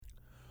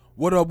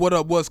What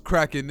up, what's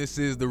cracking? This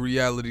is the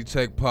Reality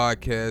Check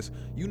Podcast.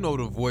 You know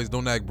the voice,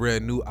 don't act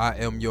brand new. I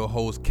am your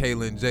host,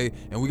 Kalin J.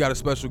 And we got a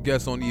special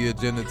guest on the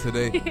agenda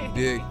today.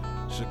 Dig,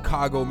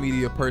 Chicago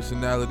media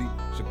personality,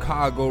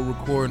 Chicago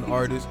recording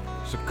artist,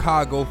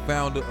 Chicago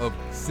founder of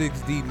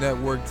 6D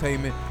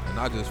Networktainment. And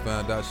I just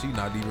found out she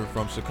not even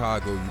from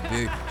Chicago, you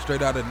dig?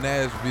 Straight out of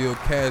Nashville,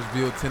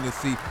 Cashville,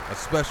 Tennessee. A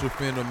special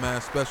friend of mine,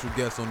 special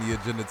guest on the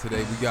agenda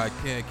today. We got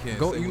Ken.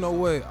 You know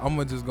what? I'm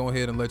gonna just go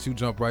ahead and let you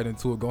jump right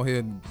into it. Go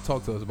ahead and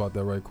talk to us about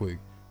that right quick.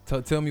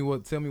 Tell me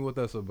what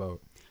that's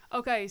about.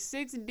 Okay,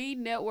 6D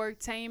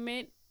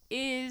Networktainment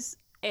is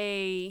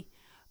a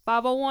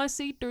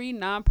 501c3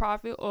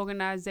 nonprofit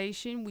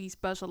organization. We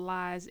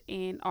specialize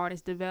in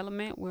artist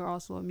development. We're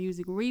also a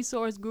music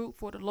resource group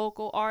for the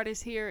local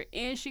artists here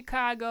in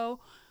Chicago.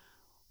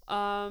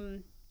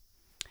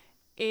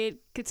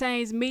 It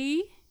contains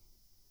me,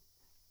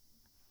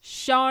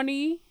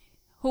 Shawnee,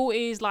 who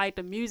is like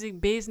the music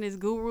business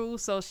guru.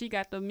 So she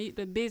got the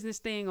business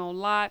thing on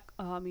lock.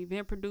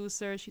 Event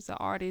producer. She's an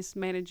artist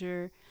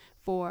manager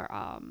for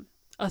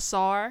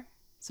Asar.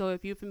 So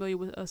if you're familiar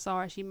with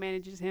Asar, she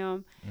manages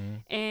him. Mm-hmm.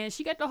 And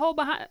she got the whole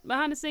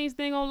behind the scenes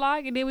thing on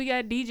lock. And then we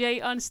got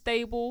DJ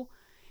Unstable.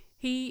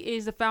 He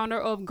is the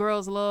founder of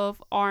Girls Love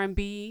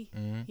R&B.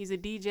 Mm-hmm. He's a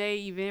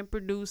DJ, event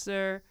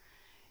producer.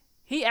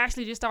 He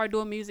actually just started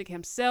doing music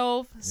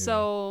himself. Yeah.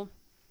 So,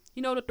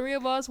 you know, the three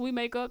of us, we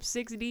make up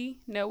 6D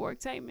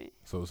Networktainment.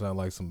 So it sounds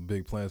like some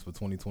big plans for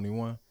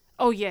 2021?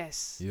 Oh,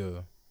 yes.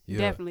 Yeah.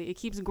 Definitely. It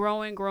keeps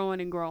growing.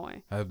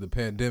 Have the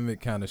pandemic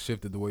kind of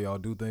shifted the way y'all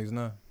do things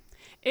now?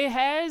 It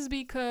has,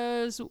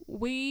 because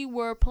we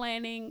were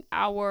planning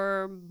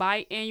our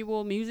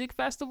biannual music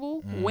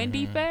festival,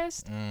 Wendy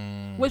Fest,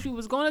 which we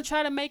was going to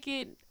try to make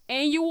it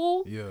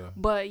annual. Yeah.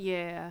 But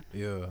yeah.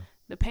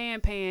 The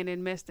pan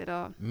and messed it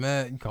up.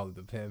 Man, you call it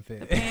the pan.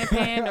 The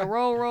pan, the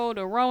roll,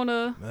 the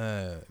Rona.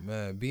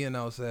 Man, being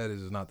outside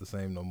is not the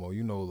same no more.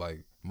 You know,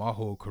 like, my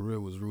whole career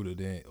was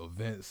rooted in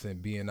events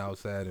and being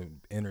outside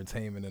and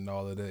entertainment and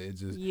all of that. It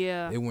just,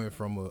 it went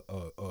from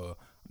a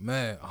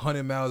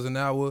 100 miles an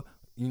hour.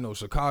 You know,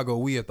 Chicago,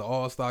 we at the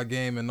All-Star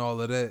game and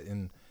all of that,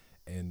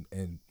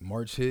 and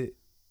March hit,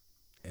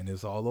 and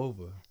it's all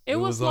over. It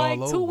was like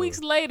 2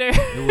 weeks later.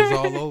 It was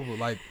all over.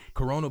 Like,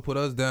 Corona put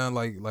us down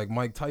like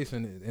Mike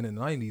Tyson in the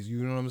 90s, you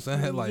know what I'm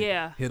saying? Like,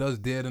 hit us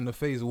dead in the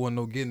face. It wasn't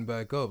no getting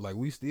back up. Like,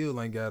 we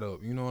still ain't got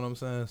up, you know what I'm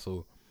saying?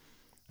 So,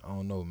 I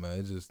don't know, man.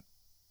 It's just,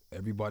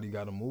 everybody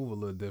got to move a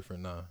little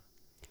different now.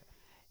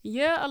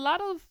 Yeah, a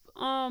lot of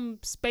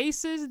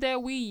spaces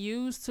that we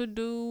use to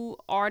do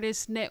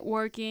artist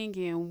networking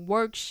and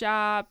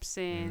workshops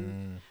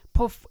and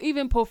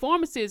even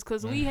performances,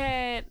 because we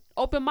had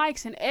open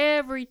mics and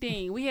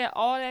everything. We had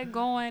all that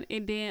going,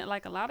 and then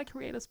like a lot of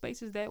creative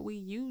spaces that we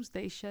used,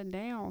 they shut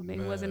down. They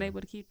wasn't able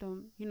to keep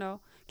them,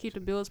 keep the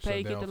bills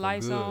paid, keep the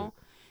lights on.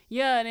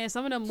 Yeah, and then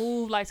some of them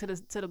moved like to the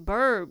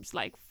burbs,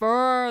 like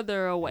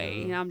further away.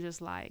 Yeah. And I'm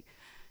just like,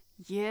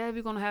 yeah,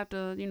 we're gonna have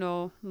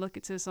to, look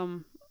into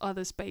some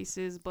other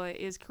spaces, but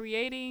it's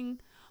creating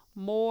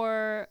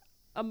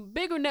a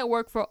bigger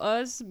network for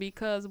us,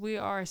 because we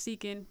are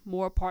seeking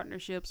more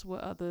partnerships with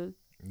other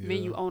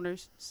venue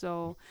owners.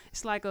 So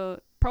it's like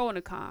a pro and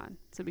a con,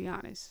 to be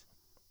honest.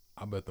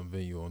 I bet them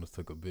venue owners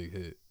took a big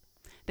hit.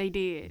 They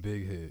did.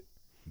 Big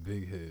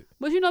hit.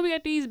 But we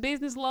got these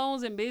business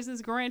loans and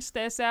business grants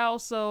that's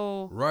out.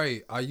 So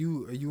right, are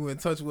you in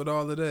touch with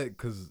all of that?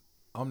 Because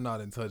I'm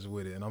not in touch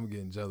with it, and I'm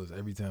getting jealous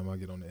every time I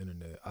get on the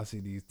internet. I see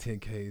these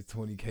 10Ks,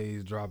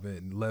 20Ks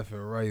dropping left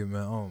and right,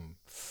 man.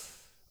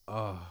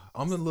 I'm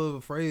a little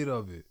afraid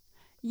of it.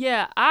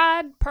 Yeah,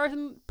 I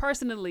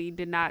personally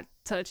did not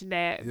touch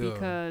that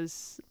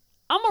because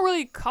I'm a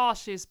really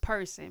cautious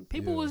person.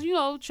 People was,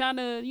 trying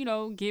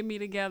to, get me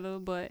together,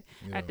 but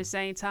at the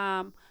same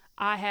time,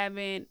 I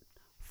haven't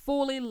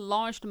fully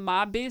launched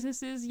my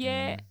businesses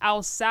yet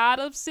outside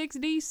of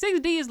 6D.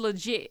 6D is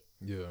legit.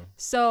 Yeah.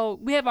 So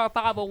we have our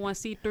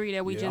 501c3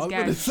 that we just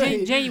got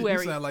in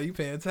January. You sound like you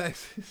paying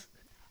taxes.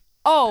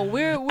 Oh,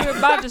 we're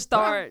about to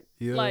start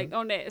like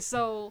on that.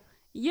 So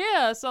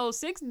so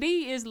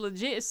 6D is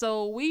legit.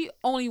 So we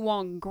only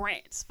want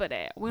grants for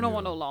that. We don't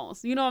want no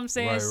loans. You know what I'm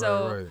saying?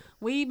 Right.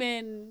 We've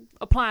been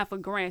applying for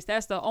grants.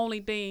 That's the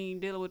only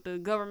thing dealing with the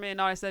government and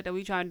all that stuff that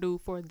we trying to do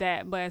for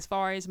that. But as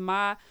far as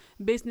my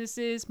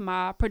businesses,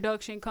 my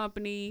production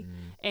company,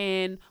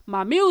 and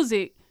my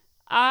music,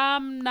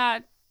 I'm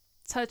not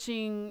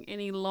touching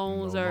any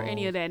loans or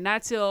any of that,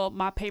 not till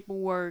my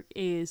paperwork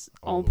is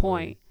on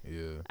point.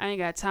 I ain't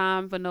got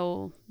time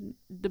to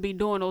be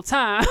doing no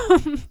time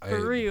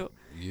for real.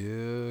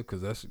 Yeah,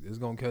 because it's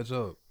gonna catch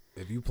up.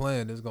 If you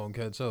plan, it's gonna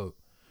catch up.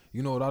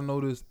 You know what I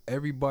noticed?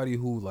 Everybody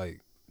who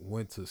like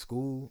went to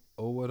school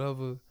or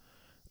whatever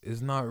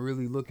is not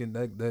really looking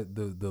that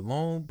the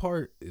loan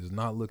part is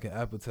not looking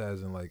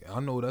appetizing. Like,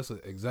 I know that's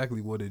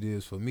exactly what it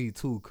is for me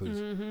too,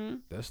 because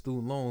that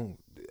student loan,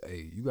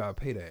 hey, you gotta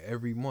pay that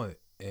every month.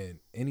 And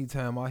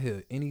anytime I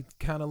hear any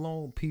kind of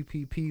loan,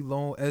 PPP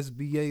loan,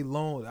 SBA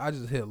loan, I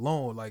just hit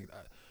loan. Like,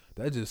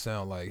 that just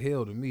sound like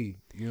hell to me.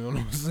 You know what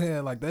I'm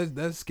saying? Like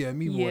that scared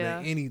me more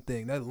than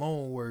anything. That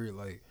loan word,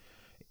 like,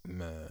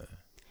 man.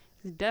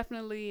 It's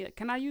definitely.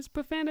 Can I use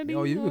profanity?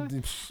 Oh, you could.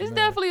 It's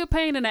definitely a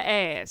pain in the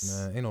ass.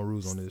 Man, ain't no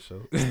rules on this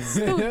show.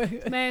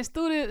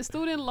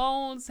 Student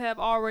loans have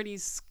already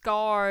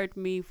scarred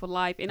me for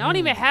life, and I don't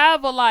even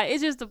have a lot.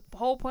 It's just the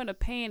whole point of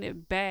paying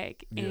it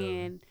back,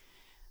 and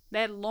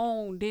that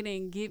loan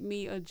didn't get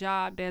me a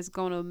job that's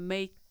gonna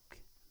make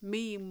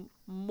me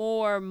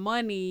more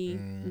money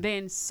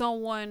than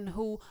someone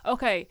who.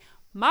 Okay,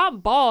 my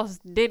boss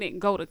didn't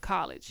go to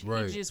college.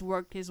 Right. He just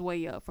worked his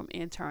way up from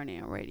interning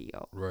in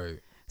radio.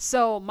 Right.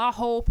 So my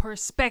whole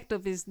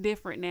perspective is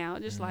different now.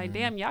 Just like,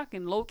 damn, y'all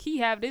can low key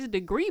have this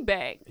degree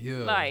back.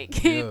 Yeah.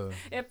 Like,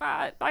 if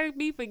I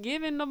be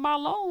forgiven of my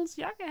loans,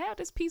 y'all can have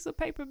this piece of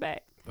paper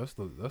back. That's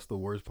the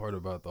worst part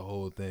about the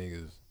whole thing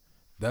is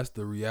that's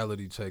the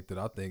reality check that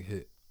I think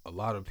hit a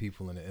lot of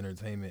people in the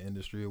entertainment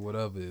industry or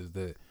whatever, is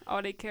that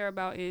all they care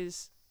about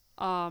is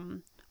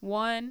 1,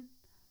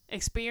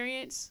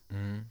 experience,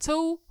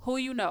 2, who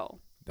you know.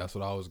 That's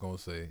what I was gonna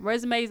say.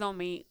 Resumes don't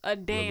mean a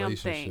damn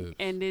thing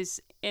in this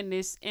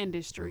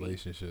industry.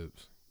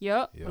 Relationships.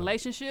 Yep.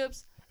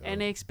 Relationships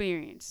and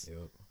experience.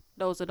 Yep.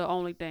 Those are the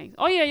only things.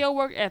 Oh yeah, your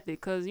work ethic,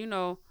 because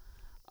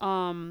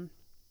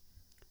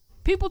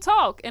people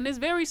talk and it's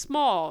very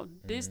small.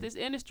 This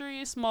industry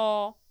is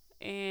small,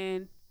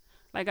 and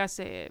like I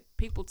said,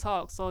 people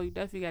talk. So you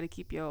definitely got to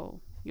keep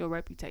your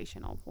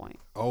reputation on point.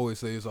 I always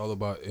say it's all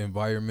about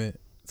environment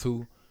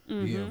too.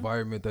 The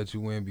environment that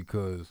you in,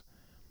 because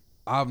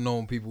I've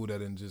known people that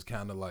didn't just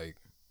kind of like,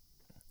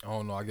 I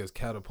don't know, I guess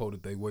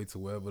catapulted their way to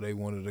wherever they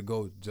wanted to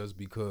go just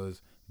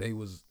because they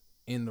was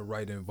in the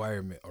right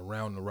environment,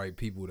 around the right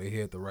people. They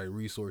had the right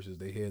resources.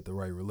 They had the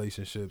right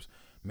relationships.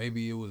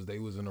 Maybe it was they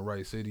was in the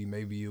right city.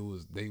 Maybe it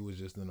was they was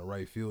just in the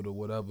right field or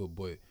whatever.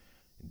 But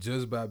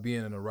just by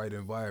being in the right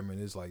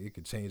environment, it's like it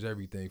could change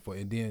everything for.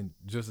 And then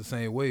just the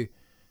same way,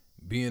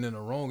 being in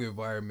the wrong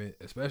environment,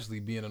 especially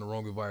being in the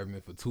wrong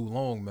environment for too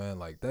long, man,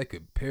 like that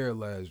could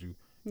paralyze you.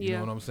 You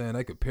know what I'm saying?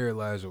 That could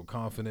paralyze your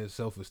confidence,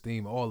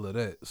 self-esteem, all of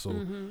that. So,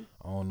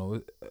 I don't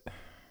know.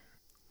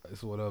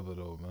 It's whatever,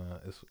 though, man.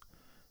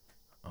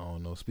 I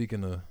don't know.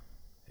 Speaking of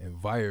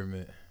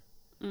environment,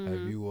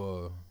 have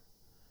you,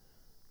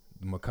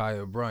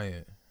 Makia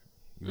Bryant,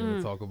 you want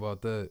to talk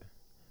about that?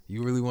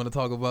 You really want to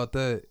talk about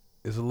that?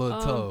 It's a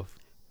little tough.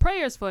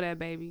 Prayers for that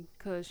baby,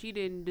 because she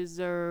didn't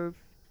deserve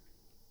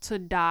to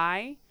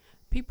die.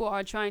 People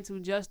are trying to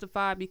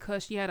justify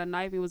because she had a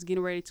knife and was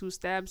getting ready to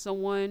stab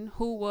someone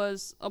who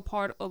was a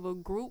part of a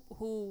group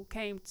who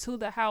came to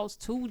the house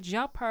to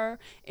jump her.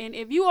 And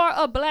if you are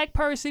a black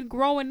person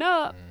growing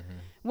up,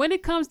 when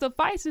it comes to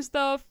fights and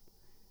stuff,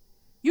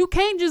 you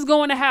can't just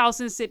go in the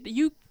house and sit.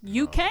 You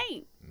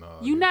can't.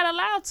 You're not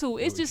allowed to.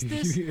 It's just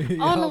this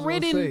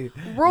unwritten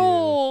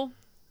rule.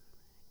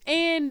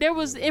 And there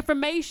was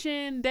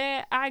information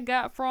that I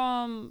got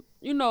from,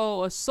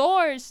 a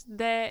source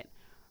that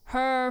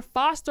her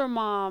foster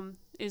mom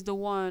is the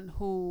one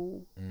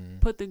who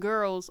put the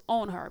girls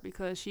on her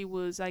because she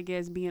was, I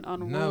guess, being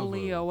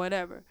unruly or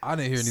whatever. I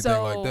didn't hear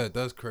anything like that.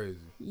 That's crazy.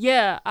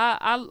 Yeah,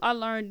 I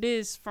learned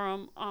this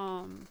from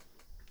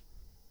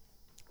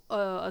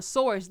a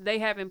source. They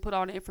haven't put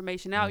all the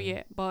information out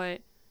yet,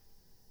 but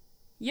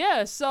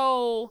yeah.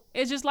 So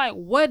it's just like,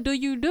 what do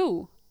you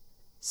do?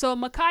 So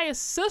Makia's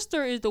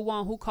sister is the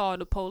one who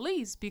called the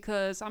police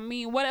because, I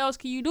mean, what else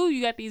can you do?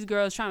 You got these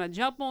girls trying to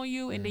jump on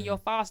you, and then your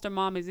foster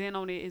mom is in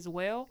on it as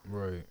well.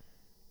 Right.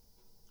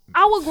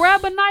 I would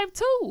grab a knife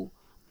too.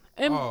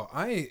 And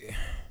I ain't.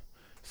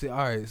 See, all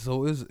right,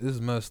 so it's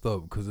messed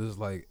up because it's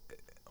like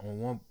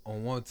on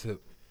one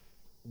tip,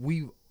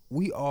 we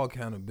all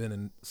kind of been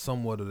in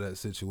somewhat of that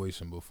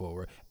situation before,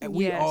 right? And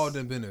we all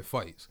done been in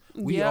fights.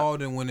 We all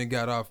done went and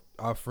got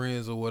our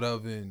friends or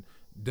whatever and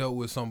dealt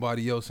with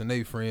somebody else and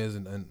they friends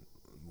and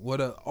what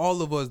all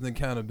of us then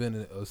kind of been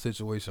in a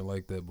situation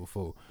like that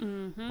before,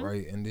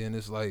 right? And then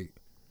it's like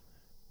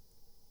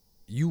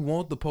you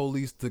want the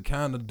police to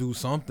kind of do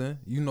something,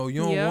 you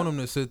don't want them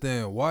to sit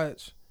there and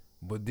watch,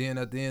 but then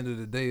at the end of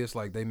the day it's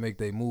like they make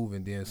they move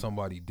and then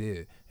somebody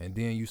did, and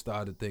then you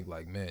start to think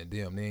like, man,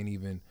 damn, they ain't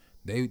even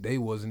they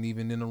wasn't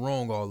even in the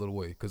wrong all of the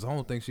way, because I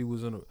don't think she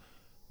was in a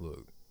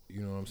look,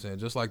 you know what I'm saying,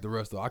 just like the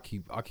rest of I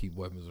keep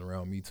weapons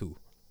around me too.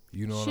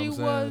 You know what I'm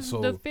saying? She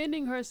was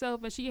defending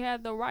herself and she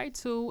had the right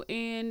to.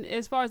 And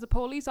as far as the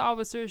police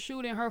officer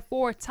shooting her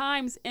 4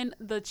 times in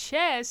the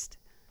chest,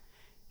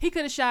 he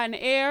could have shot in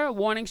the air,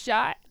 warning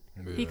shot.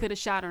 Yeah. He could have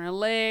shot her in the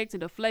leg, to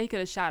the flank. He could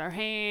have shot her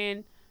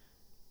hand.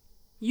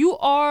 You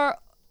are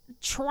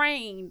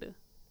trained.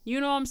 You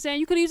know what I'm saying?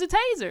 You could use a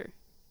taser.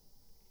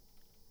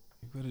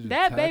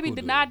 That baby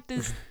did not.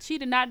 She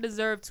did not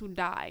deserve to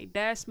die.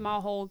 That's my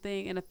whole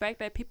thing. And the fact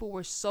that people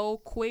were so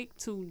quick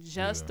to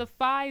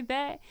justify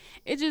that,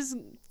 it just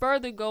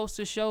further goes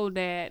to show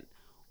that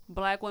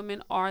black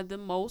women are the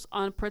most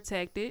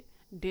unprotected,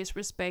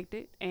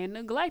 disrespected, and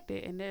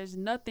neglected. And there's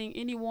nothing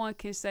anyone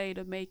can say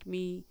to make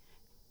me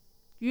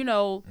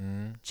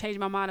change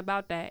my mind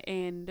about that.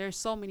 And there's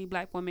so many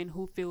black women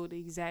who feel the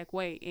exact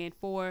way. And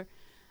for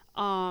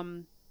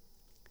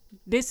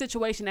this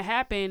situation to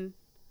happen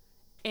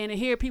and to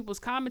hear people's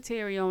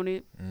commentary on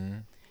it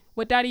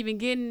without even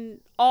getting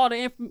all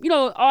the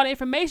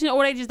information,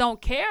 or they just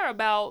don't care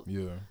about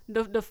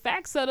the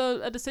facts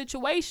of the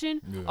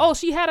situation. Oh,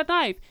 she had a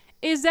knife.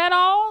 Is that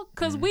all?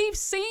 Because we've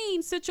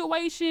seen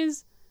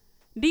situations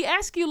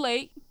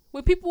de-escalate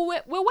with people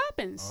with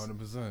weapons.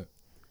 100%.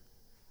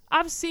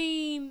 I've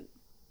seen,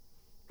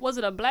 was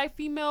it a black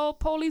female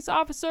police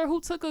officer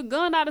who took a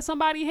gun out of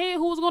somebody's hand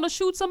who was going to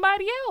shoot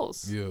somebody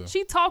else? Yeah.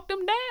 She talked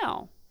them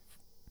down.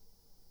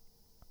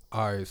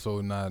 All right,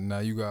 so now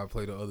you got to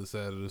play the other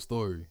side of the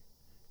story.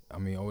 I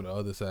mean, on the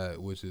other side,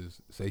 which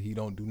is say he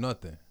don't do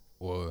nothing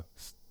or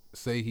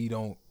say he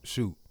don't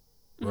shoot,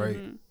 right?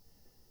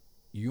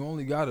 You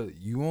only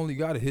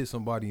gotta hit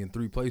somebody in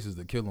 3 places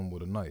to kill him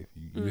with a knife.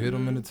 You hit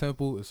him in the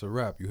temple, it's a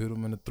wrap. You hit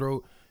him in the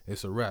throat,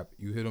 it's a wrap.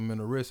 You hit him in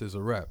the wrist, it's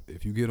a wrap.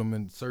 If you get him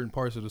in certain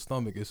parts of the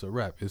stomach, it's a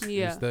wrap.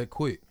 It's that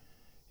quick.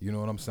 You know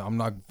what I'm saying? I'm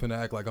not finna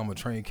act like I'm a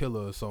trained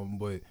killer or something,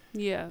 but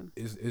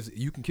it's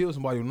you can kill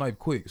somebody with a knife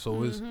quick.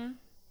 So it's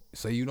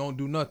say you don't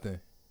do nothing,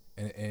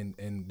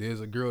 and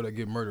there's a girl that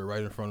get murdered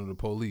right in front of the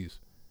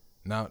police.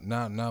 Now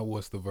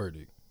what's the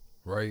verdict,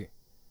 right?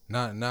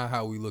 Now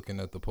how we looking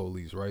at the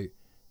police, right?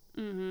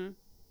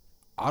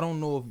 I don't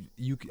know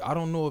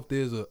if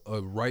there's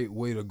a right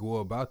way to go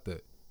about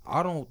that.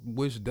 I don't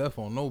wish death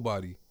on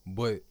nobody,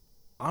 but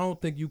I don't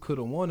think you could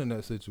have won in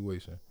that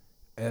situation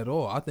at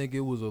all. I think it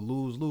was a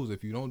lose-lose.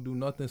 If you don't do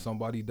nothing,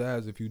 somebody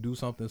dies. If you do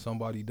something,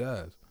 somebody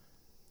dies.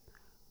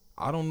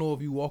 I don't know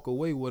if you walk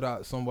away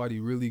without somebody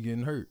really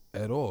getting hurt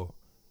at all.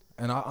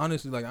 And I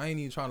honestly, I ain't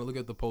even trying to look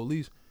at the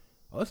police.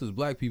 Us as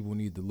black people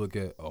need to look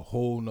at a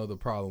whole nother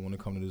problem when it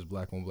comes to this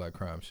black on black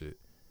crime shit.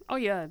 Oh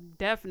yeah,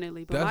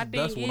 definitely. But my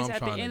thing is,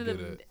 at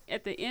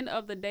the end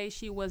of the day,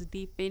 she was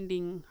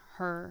defending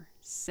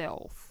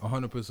herself.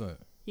 100%.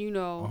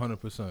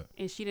 100%.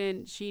 And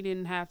she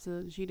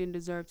didn't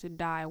deserve to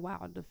die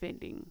while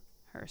defending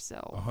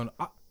herself. 100.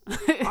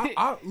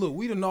 Look,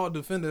 we done all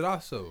defended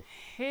ourselves.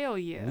 Hell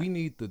yeah. We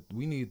need to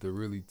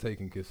really take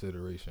in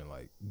consideration,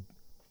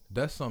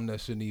 that's something that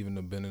shouldn't even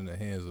have been in the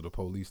hands of the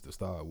police to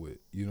start with.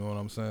 You know what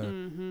I'm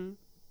saying?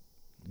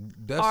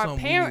 That's our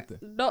parents,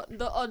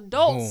 the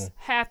adults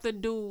have to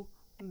do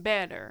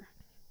better.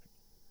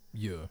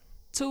 Yeah.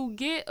 To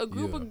get a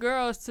group of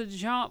girls to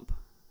jump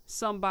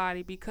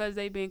somebody because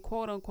they've been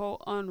quote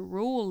unquote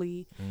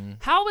unruly,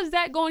 how is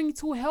that going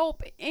to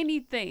help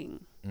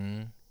anything?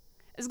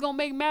 It's gonna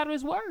make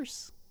matters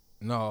worse.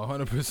 No,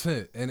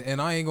 100%.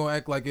 And I ain't gonna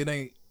act like it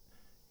ain't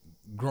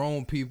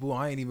grown people.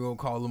 I ain't even gonna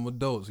call them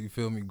adults. You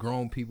feel me?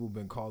 Grown people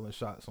been calling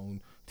shots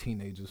on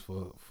teenagers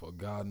for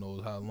God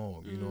knows how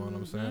long. You know what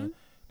I'm saying?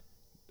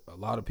 A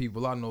lot of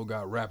people I know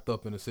got wrapped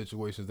up in the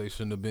situations they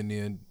shouldn't have been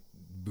in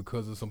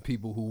because of some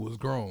people who was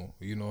grown.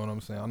 You know what I'm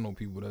saying? I know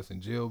people that's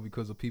in jail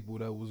because of people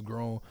that was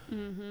grown.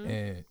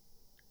 And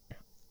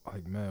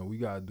man, we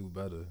gotta do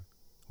better.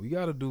 We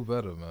gotta do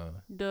better,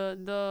 man.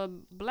 The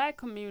black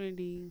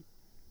community,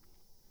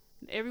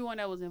 everyone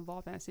that was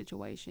involved in that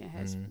situation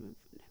has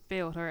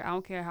failed her. I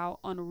don't care how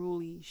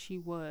unruly she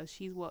was.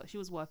 She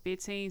was what,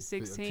 15,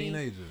 16? A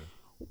teenager.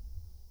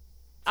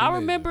 I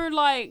remember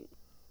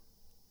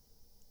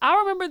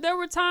there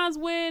were times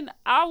when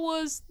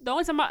the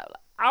only time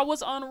I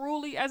was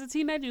unruly as a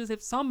teenager is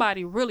if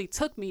somebody really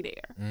took me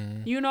there.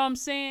 You know what I'm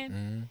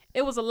saying?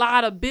 It was a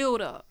lot of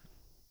build up.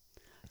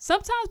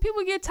 Sometimes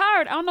people get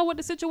tired. I don't know what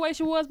the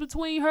situation was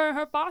between her and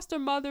her foster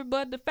mother,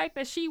 but the fact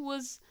that she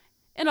was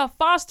in a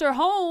foster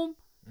home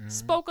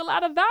spoke a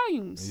lot of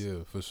volumes.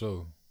 Yeah, for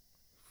sure.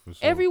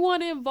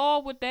 Everyone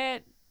involved with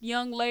that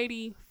young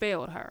lady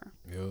failed her.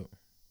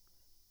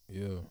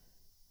 Yeah.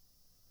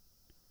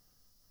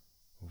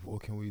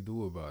 What can we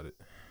do about it?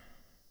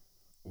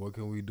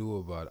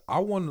 I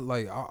want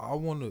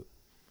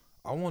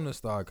to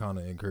start kind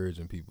of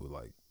encouraging people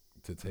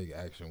to take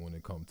action when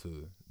it comes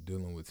to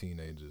dealing with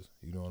teenagers.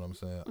 You know what I'm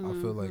saying? I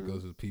feel like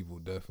us as people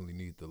definitely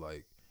need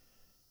to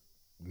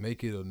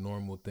make it a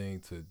normal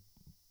thing to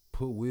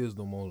put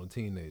wisdom on a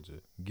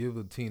teenager. Give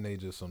a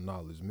teenager some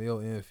knowledge, male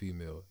and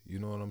female. You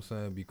know what I'm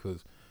saying?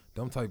 Because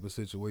them type of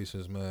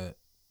situations, man,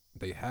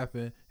 they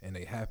happen and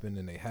they happen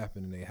and they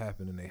happen and they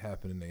happen and they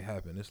happen and they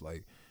happen. It's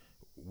like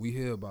we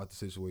hear about the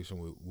situation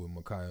with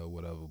Makia or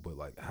whatever, but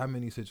how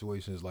many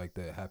situations like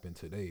that happened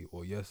today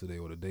or yesterday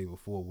or the day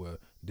before where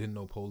didn't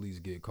no police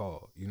get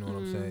called? You know what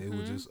I'm saying? It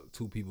was just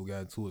 2 people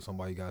got into it.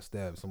 Somebody got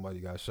stabbed.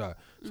 Somebody got shot.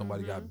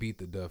 Somebody got beat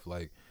to death.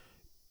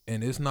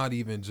 And it's not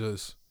even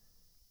just.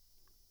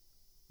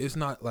 It's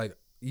not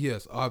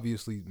yes,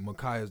 obviously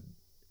Makia,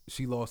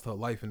 she lost her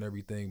life and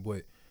everything,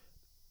 but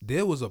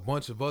there was a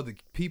bunch of other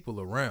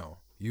people around.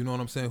 You know what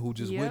I'm saying? Who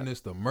just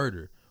witnessed a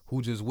murder.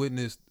 Who just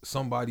witnessed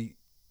somebody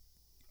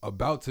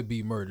about to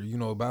be murdered,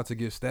 about to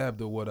get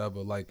stabbed or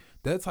whatever.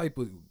 That type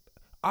of,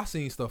 I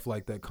seen stuff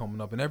like that coming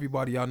up, and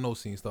everybody I know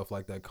seen stuff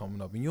like that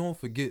coming up, and you don't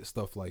forget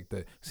stuff like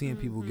that, seeing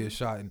people get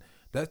shot, and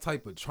that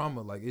type of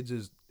trauma, it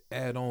just,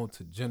 add on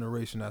to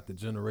generation after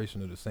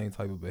generation of the same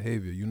type of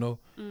behavior, you know?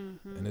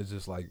 Mm-hmm. And it's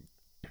just like,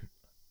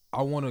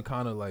 I want to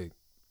kind of like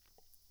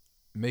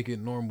make it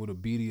normal to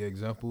be the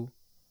example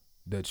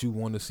that you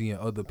want to see in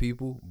other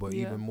people, but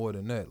even more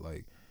than that,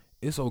 like,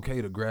 it's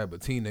okay to grab a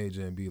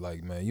teenager and be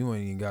like, man, you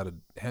ain't even got to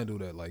handle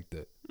that like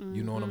that. Mm-hmm.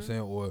 You know what I'm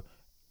saying? Or,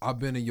 I've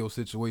been in your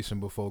situation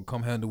before,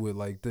 come handle it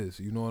like this.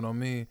 You know what I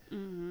mean?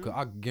 Mm-hmm. Because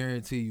I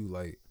guarantee you,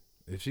 like,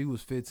 if she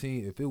was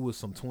 15, if it was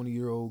some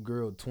 20-year-old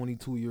girl,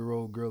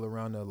 22-year-old girl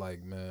around there,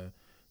 like, man,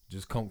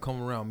 just come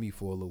around me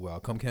for a little while.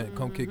 Come kick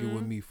it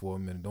with me for a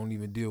minute. Don't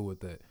even deal with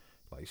that.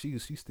 Like, she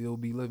still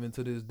be living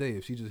to this day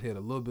if she just had a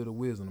little bit of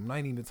wisdom. I'm not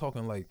even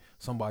talking like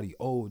somebody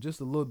old,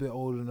 just a little bit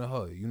older than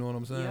her. You know what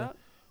I'm saying? Yep.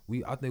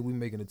 I think we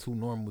making it too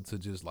normal to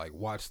just like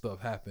watch stuff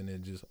happen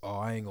and just,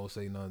 I ain't gonna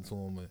say nothing to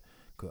him.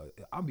 Cause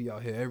I be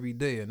out here every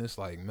day and it's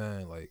like,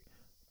 man, like,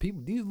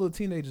 people, these little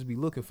teenagers be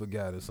looking for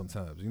guidance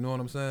sometimes. You know what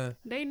I'm saying?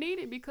 They need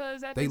it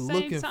because at the same time, they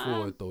looking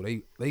for it though.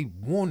 They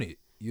want it.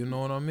 You know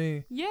what I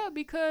mean? Yeah,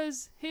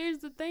 because here's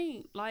the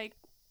thing, like,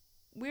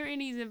 we're in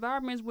these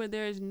environments where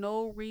there's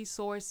no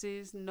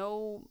resources,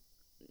 no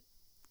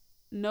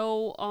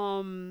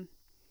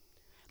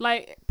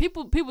like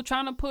people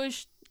trying to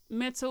push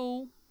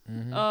mental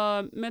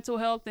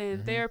health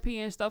and therapy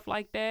and stuff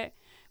like that,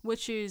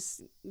 which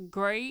is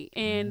great,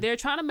 and they're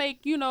trying to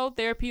make,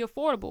 therapy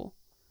affordable,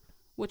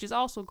 which is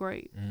also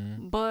great.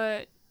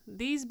 But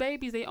these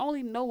babies, they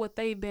only know what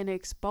they've been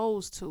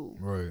exposed to,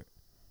 right?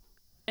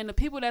 And the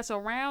people that's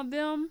around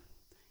them,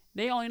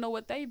 they only know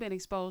what they've been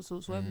exposed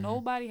to. So if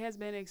nobody has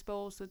been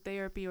exposed to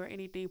therapy or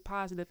anything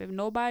positive, if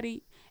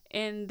nobody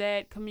in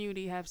that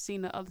community have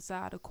seen the other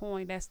side of the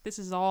coin, this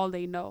is all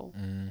they know.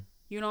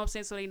 You know what I'm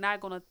saying? So they're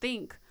not going to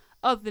think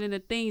other than the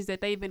things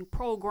that they've been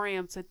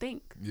programmed to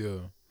think.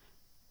 Yeah.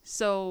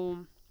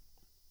 So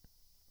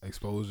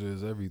exposure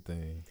is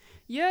everything.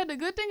 Yeah, the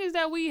good thing is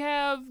that we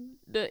have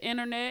the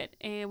internet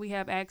and we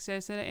have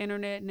access to the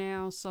internet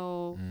now.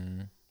 So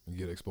you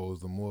get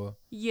exposed to more.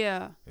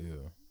 Yeah.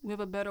 Yeah. We have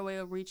a better way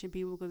of reaching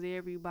people because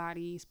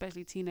everybody,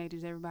 especially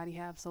teenagers, everybody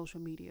have social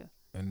media.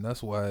 And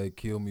that's why it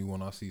killed me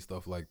when I see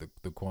stuff like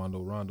the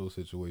Quando Rondo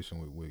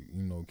situation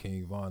with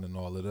King Von and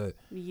all of that.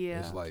 Yeah.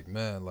 It's like,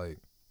 man, like,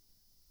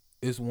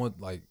 it's one,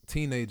 like,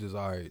 teenagers,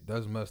 all right,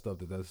 that's messed up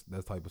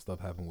that type of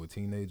stuff happen with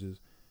teenagers.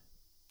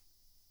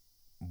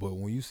 But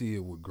when you see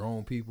it with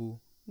grown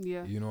people,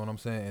 yeah, you know what I'm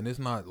saying? And it's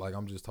not like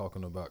I'm just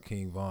talking about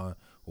King Von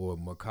or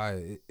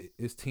Makia.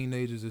 It's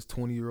teenagers, it's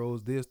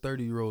 20-year-olds. There's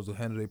 30-year-olds who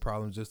handle their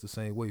problems just the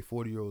same way.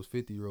 40-year-olds,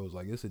 50-year-olds.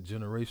 Like, it's a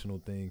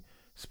generational thing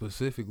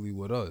specifically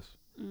with us.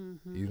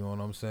 You know what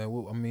I'm saying?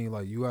 Well, I mean,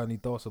 like, you got any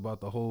thoughts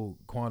about the whole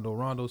Quando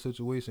Rondo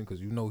situation? Because,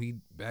 he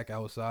back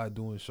outside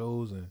doing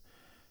shows and,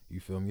 you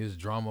feel me, it's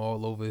drama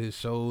all over his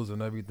shows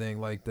and everything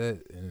like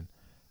that. And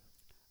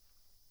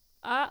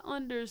I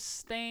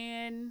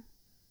understand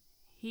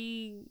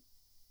he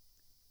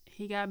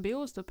got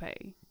bills to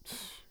pay.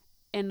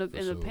 In the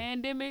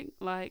pandemic,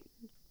 like,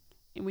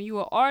 and when you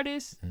an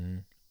artist,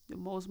 the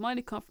most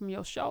money come from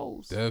your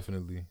shows.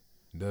 Definitely.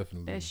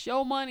 That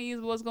show money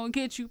is what's gonna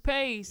get you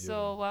paid. Yeah.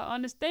 So I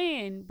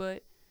understand,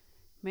 but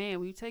man,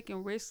 when you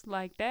taking risks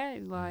like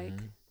that, like,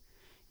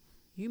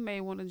 you may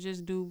want to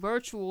just do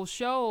virtual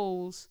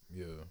shows,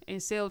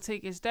 and sell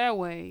tickets that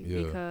way,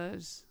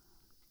 because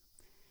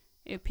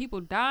if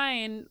people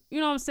dying, you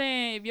know what I'm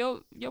saying, if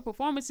your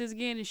performance is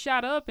getting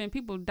shot up and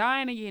people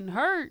dying and getting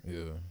hurt,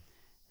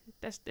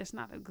 that's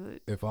not a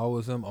good. If I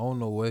was him, I don't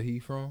know where he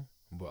from,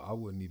 but I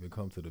wouldn't even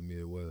come to the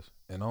Midwest.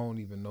 And I don't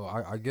even know.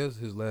 I guess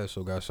his last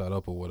show got shot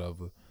up or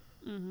whatever.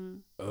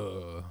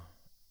 For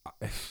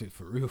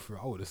real,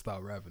 I would have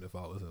stopped rapping if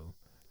I was him.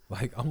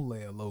 Like, I'm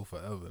laying low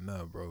forever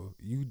now, bro.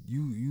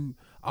 You.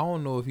 I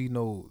don't know if he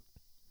know.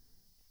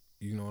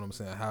 You know what I'm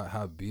saying?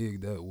 How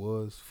big that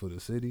was for the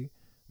city,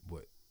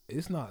 but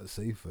it's not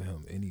safe for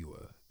him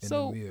anywhere in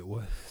the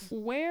Midwest.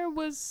 Where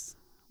was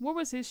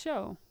his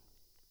show?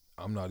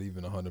 I'm not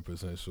even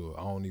 100% sure.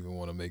 I don't even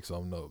want to make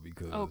something up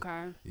because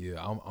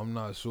I'm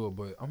not sure.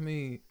 But I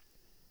mean,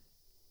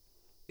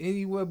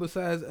 anywhere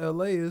besides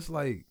LA, it's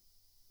like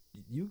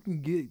you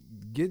can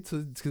get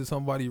to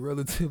somebody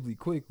relatively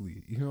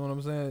quickly. You know what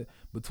I'm saying?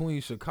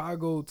 Between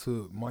Chicago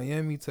to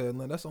Miami to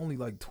Atlanta, that's only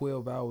like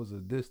 12 hours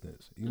of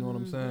distance. You know what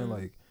I'm saying?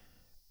 Like,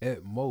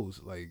 at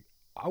most, like,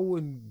 I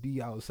wouldn't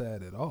be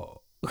outside at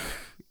all.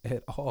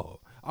 At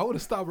all. I would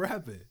have stopped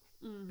rapping.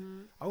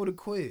 I would have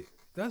quit.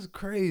 That's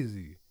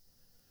crazy.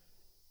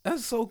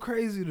 That's so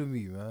crazy to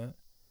me, man.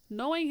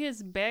 Knowing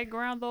his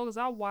background, though, because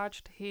I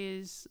watched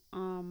his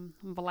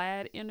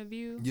Vlad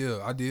interview. Yeah,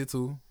 I did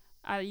too.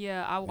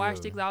 I watched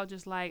it because I was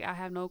just like, I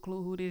have no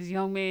clue who this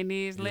young man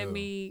is. Let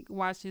me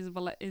watch his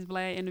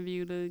Vlad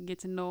interview to get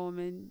to know him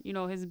and,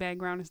 his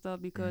background and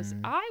stuff, because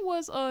I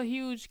was a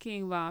huge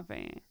King Von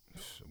fan.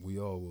 We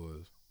all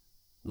was.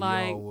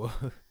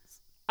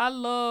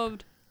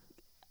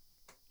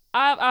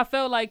 I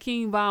felt like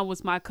King Von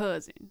was my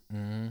cousin.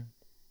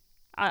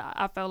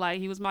 I felt like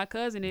he was my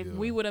cousin. If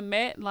we would have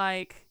met,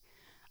 like,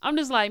 I'm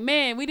just like,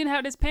 man, we didn't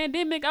have this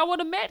pandemic, I would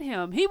have met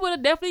him. He would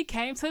have definitely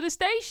came to the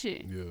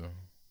station. Yeah.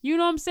 You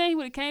know what I'm saying? He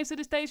would have came to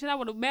the station. I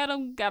would have met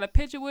him, got a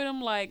picture with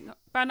him, like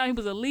found out he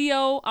was a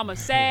Leo. I'm a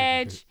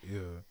Sag. Yeah.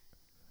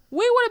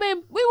 We would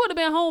have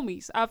been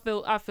homies. I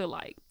feel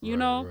like, you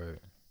know, right.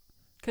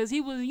 cause he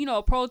was, you know,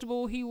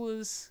 approachable. He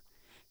was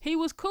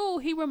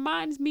cool.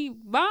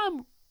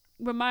 Von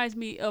reminds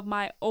me of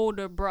my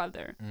older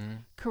brother,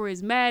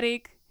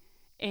 charismatic,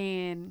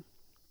 and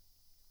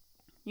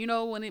you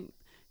know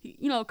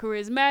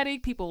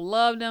charismatic. People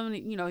loved him.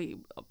 You know, he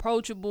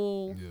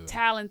approachable,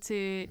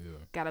 talented,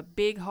 got a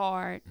big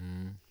heart.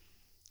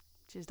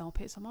 Just don't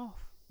piss him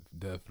off.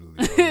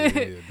 Definitely.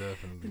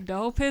 Definitely.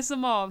 Don't piss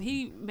him off.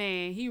 He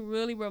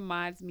really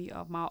reminds me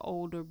of my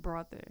older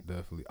brother.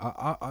 Definitely.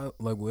 I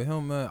like with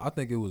him, man, I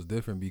think it was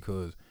different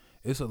because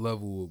it's a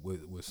level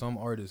with some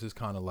artists, it's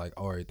kind of like,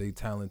 all right, they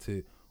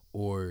talented,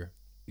 or,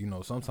 you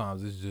know,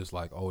 sometimes it's just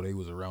like, oh, they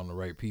was around the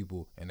right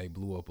people and they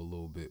blew up a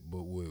little bit.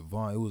 But with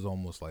Von, it was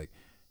almost like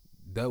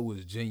that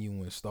was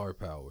genuine star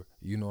power.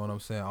 You know what I'm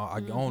saying? I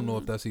don't know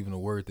if that's even a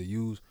word to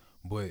use,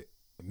 but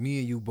me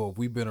and you both,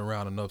 we've been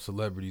around enough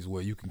celebrities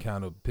where you can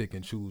kind of pick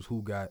and choose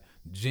who got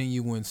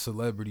genuine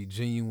celebrity,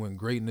 genuine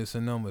greatness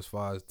in them as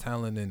far as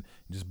talent and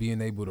just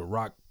being able to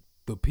rock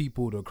the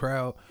people, the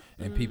crowd,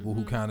 and people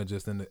who kind of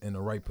just in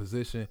the right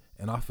position.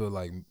 And I feel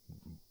like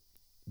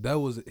that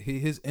was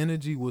his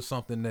energy was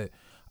something that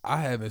I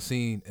haven't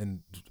seen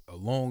in a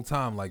long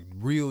time, like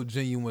real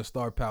genuine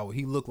star power.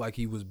 He looked like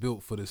he was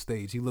built for the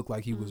stage. He looked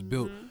like he was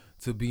built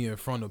to be in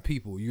front of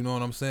people. You know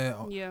what I'm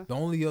saying? Yeah. The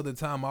only other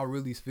time I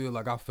really feel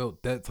like I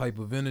felt that type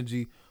of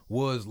energy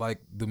was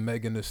like the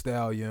Megan Thee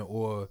Stallion,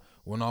 or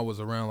when I was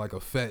around like a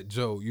Fat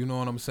Joe. You know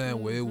what I'm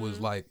saying? Where it was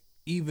like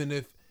even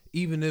if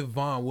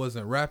Von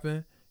wasn't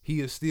rapping,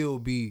 he'd still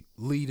be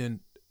leading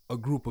a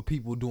group of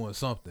people doing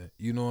something.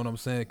 You know what I'm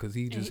saying? Because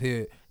he just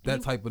had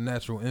that type of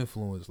natural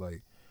influence,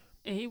 like.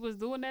 And he was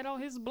doing that on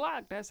his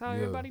block. That's how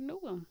everybody knew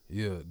him.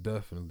 Yeah,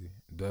 definitely,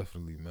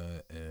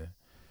 man. And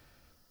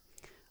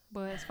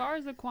but as far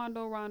as the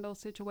Quando Rondo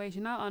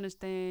situation, I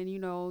understand. You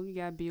know, you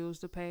got bills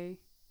to pay.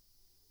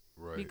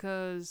 Right.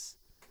 Because,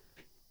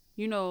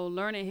 you know,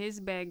 learning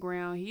his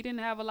background, he didn't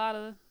have a lot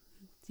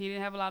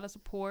of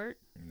support.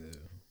 Yeah.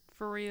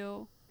 For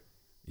real.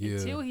 Yeah.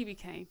 Until he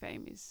became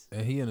famous.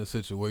 And he in a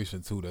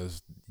situation too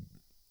that's,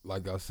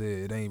 like I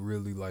said, it ain't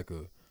really like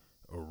a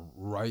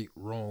right,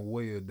 wrong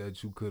way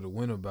that you could have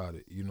went about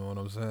it. You know what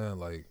I'm saying?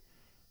 Like,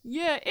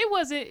 yeah,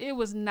 it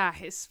was not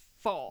his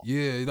fault.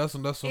 Yeah, that's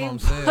what I'm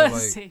saying.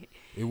 Like,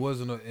 it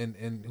wasn't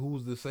and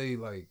who's to say,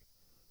 like,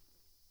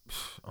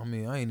 I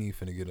mean, I ain't even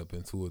finna get up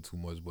into it too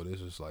much, but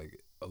it's just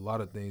like a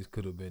lot of things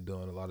could have been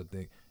done. A lot of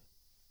things.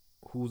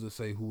 Who's to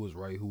say who was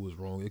right, who was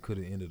wrong? It could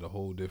have ended a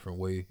whole different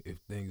way if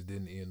things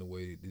didn't end the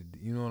way it did.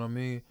 You know what I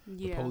mean?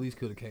 Yeah. The police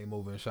could have came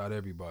over and shot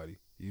everybody.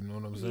 You know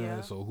what I'm saying?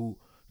 Yeah. So who?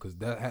 Because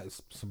that had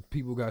some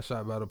people got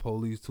shot by the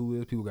police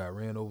too. People got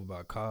ran over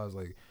by cars.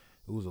 Like,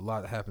 it was a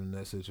lot happening in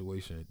that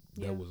situation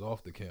that was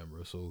off the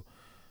camera. So,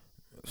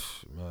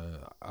 man,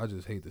 I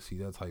just hate to see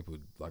that type of,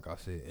 like I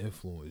said,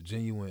 influence,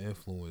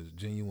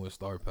 genuine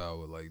star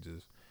power. Like,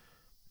 just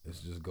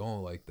it's just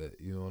going like that.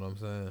 You know what I'm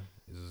saying?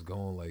 It's just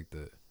going like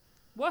that.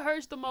 What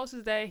hurts the most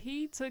is that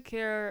he took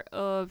care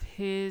of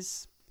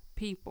his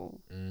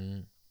people.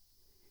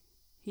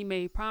 He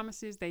made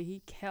promises that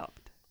he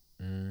kept.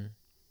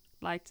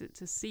 Like,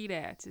 to see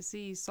that, to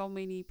see so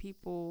many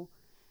people.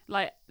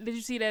 Like, did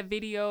you see that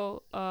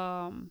video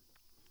of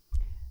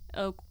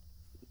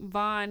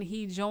Von?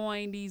 He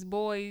joined these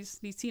boys,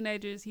 these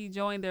teenagers. He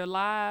joined their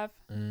live,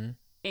 and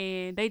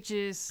they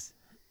just,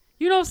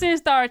 you know what I'm saying,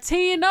 started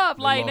teeing up.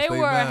 Like,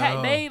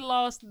 they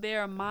lost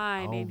their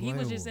mind, and he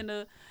was just in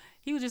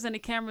the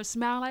camera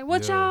smiling like,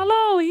 what y'all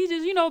on? He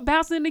just, you know,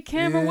 bouncing in the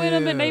camera with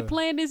him, and they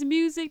playing this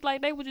music.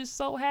 Like, they were just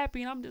so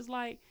happy, and I'm just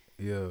like,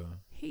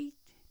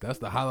 that's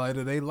the highlight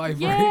of their life,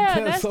 right? Yeah,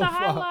 that's the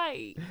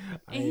highlight.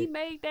 And he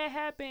made that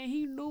happen.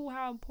 He knew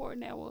how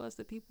important that was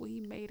to people.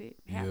 He made it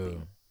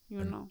happen.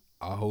 You know.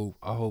 I hope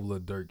Lil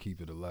Durk keep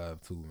it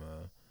alive too,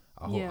 man.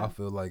 I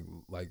feel like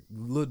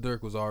Lil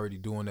Durk was already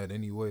doing that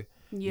anyway.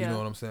 Yeah. You know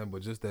what I'm saying?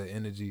 But just that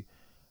energy.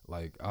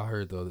 Like, I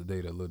heard the other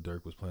day that Lil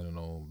Durk was planning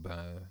on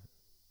buying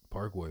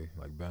Parkway,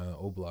 like buying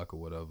O Block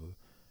or whatever.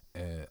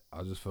 And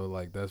I just feel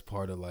like that's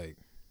part of, like,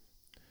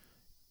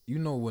 you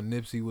know, when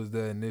Nipsey was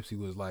there, Nipsey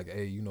was like,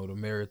 hey, you know, the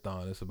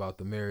marathon, it's about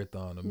the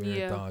marathon. The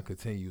marathon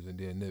continues. And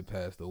then Nip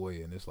passed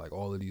away. And it's like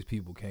all of these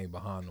people came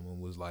behind him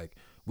and was like,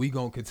 we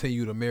going to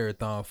continue the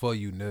marathon for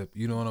you, Nip.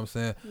 You know what I'm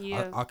saying?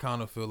 Yeah. I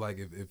kind of feel like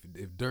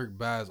if Durk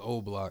buys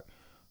O Block,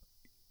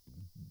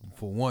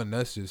 for one,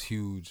 that's just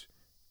huge,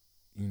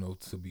 you know,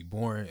 to be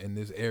born in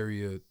this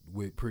area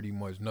with pretty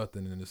much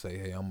nothing and to say,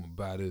 hey, I'm going to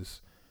buy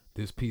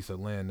this piece of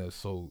land that's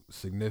so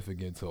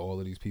significant to all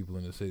of these people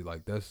in the city.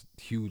 Like, that's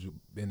huge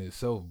in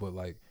itself. But,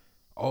 like,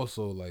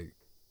 also, like,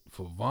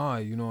 for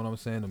Von, you know what I'm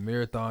saying? The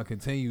marathon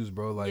continues,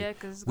 bro. Like,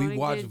 we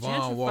watch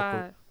Von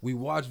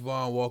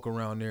walk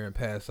around there and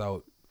pass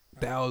out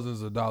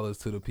thousands of dollars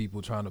to the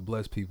people trying to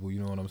bless people.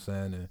 You know what I'm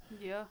saying? And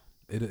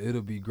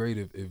it'll be great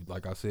if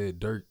like I said,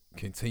 Durk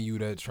continue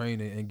that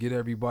training and get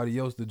everybody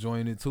else to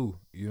join it too.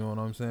 You know what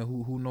I'm saying?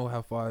 Who know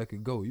how far it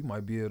could go? You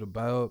might be able to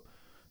buy up,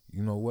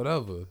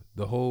 whatever,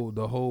 the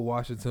whole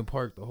Washington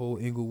Park, the whole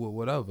Inglewood,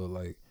 whatever.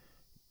 Like,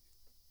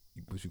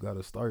 but you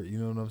gotta start. You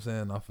know what I'm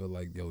saying? I feel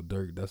like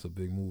Durk, that's a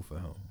big move for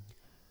him.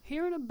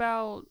 Hearing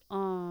about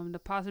the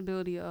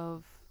possibility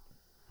of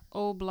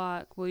Old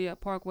Block,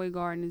 Parkway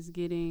Gardens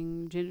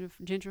getting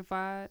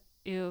gentrified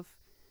if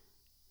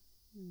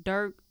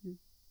Durk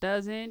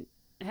doesn't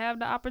have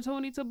the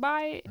opportunity to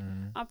buy it.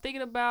 I'm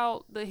thinking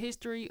about the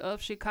history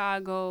of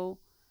Chicago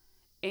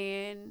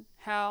and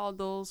how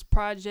those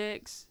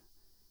projects,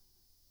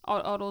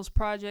 all those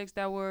projects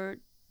that were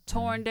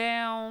torn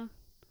down,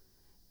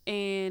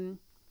 and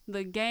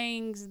the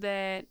gangs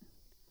that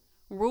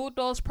ruled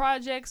those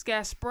projects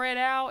got spread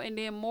out, and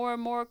then more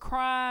and more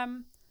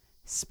crime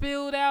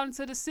spilled out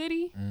into the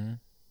city.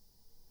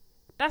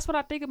 That's what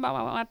I think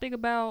about when I think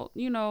about,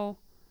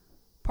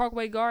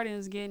 Parkway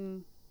Gardens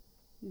getting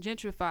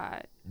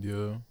gentrified.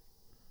 Yeah.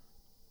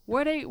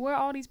 Where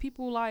all these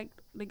people, like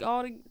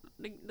all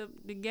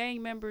the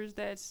gang members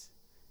that's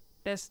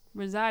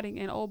residing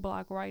in Old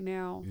Block right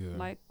now,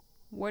 like,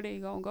 where they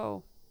gonna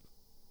go?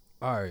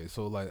 All right,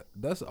 so like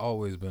that's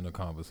always been a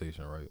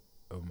conversation, right,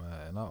 of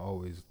mine, and I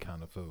always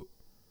kind of felt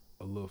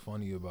a little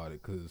funny about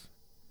it, cause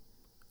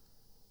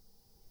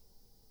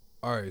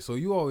all right, so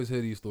you always hear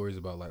these stories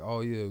about like,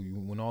 oh yeah,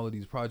 when all of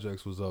these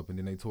projects was up and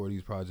then they tore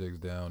these projects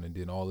down and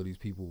then all of these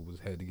people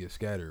had to get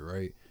scattered,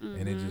 right?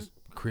 And it just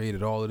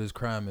created all of this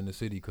crime in the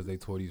city because they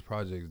tore these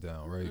projects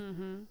down, right?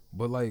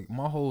 But like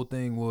my whole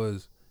thing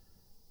was,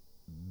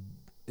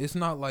 it's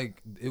not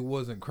like it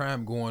wasn't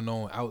crime going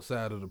on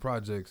outside of the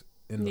projects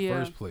in the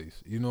first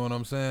place. You know what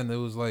I'm saying? It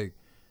was like,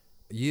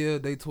 yeah,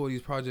 they tore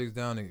these projects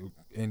down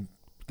and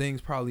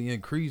things probably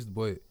increased,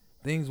 but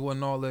things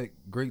wasn't all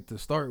that great to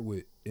start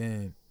with.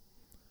 And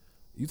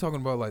you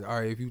talking about like, all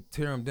right, if you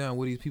tear them down,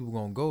 where these people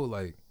gonna go?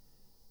 Like,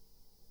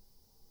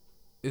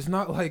 it's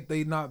not like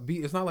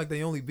it's not like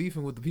they only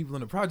beefing with the people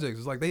in the projects.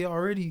 It's like they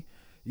already,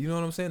 you know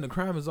what I'm saying? The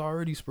crime is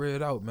already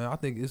spread out, man. I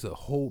think it's a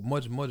whole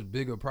much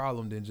bigger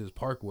problem than just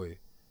Parkway.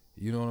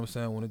 You know what I'm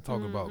saying? When they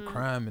talk about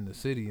crime in the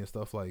city and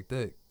stuff like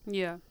that.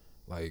 Yeah.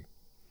 Like,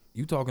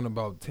 you talking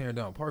about tearing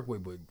down Parkway,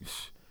 but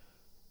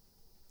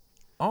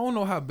I don't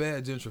know how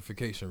bad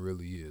gentrification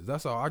really is.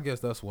 That's all. I guess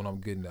that's what I'm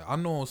getting at. I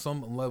know on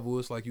some level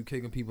it's like you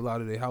kicking people out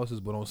of their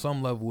houses, but on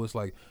some level it's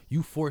like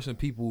you forcing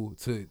people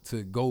to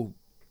go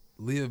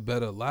live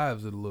better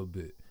lives a little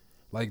bit.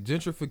 Like,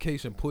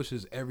 gentrification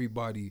pushes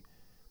everybody.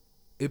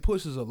 It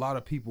pushes a lot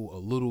of people a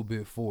little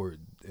bit forward,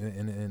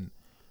 and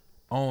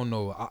I don't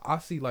know. I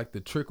see like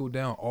the trickle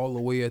down all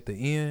the way at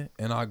the end,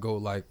 and I go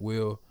like,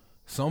 well,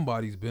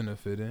 somebody's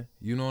benefiting.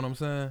 You know what I'm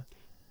saying?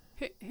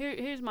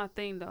 Here's my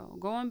thing though.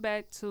 Going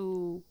back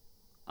to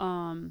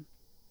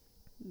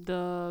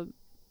the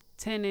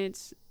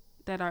tenants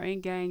that are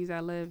in gangs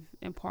that live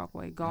in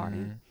Parkway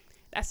Garden,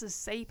 that's a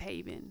safe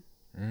haven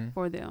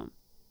for them.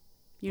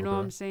 You know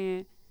what I'm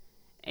saying?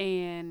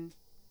 And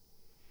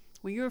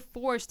when you're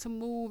forced to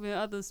move in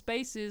other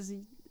spaces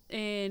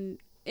and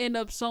end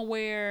up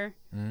somewhere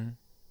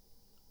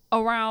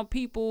around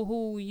people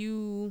who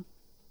you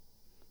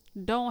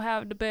don't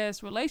have the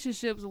best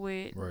relationships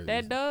with,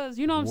 that does,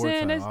 you know what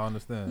I'm saying? I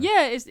understand.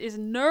 Yeah, it's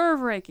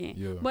nerve-wracking.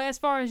 Yeah. But as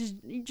far as,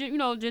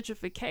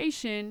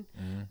 gentrification,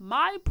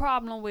 my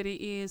problem with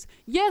it is,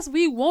 yes,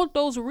 we want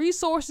those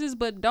resources,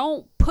 but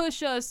don't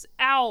push us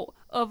out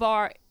of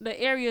the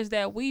areas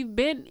that we've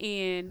been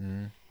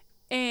in,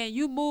 and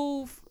you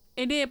move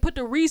and then put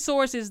the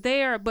resources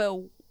there, but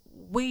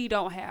we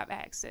don't have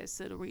access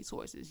to the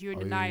resources. You're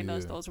denying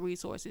us those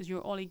resources.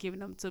 You're only giving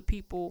them to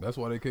people. That's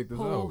why they kicked us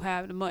who out.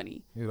 Have the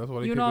money. Yeah, that's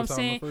why they kicked us out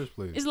in the first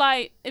place. It's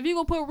like, if you're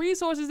gonna put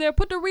resources there,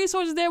 put the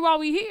resources there while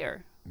we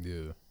here.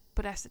 Yeah.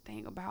 But that's the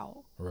thing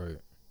about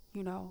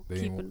they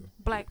keeping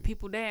black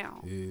people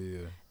down.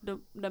 Yeah.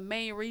 The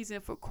main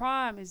reason for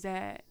crime is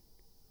that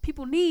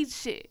people need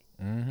shit.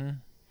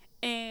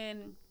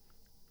 And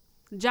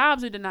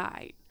jobs are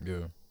denied.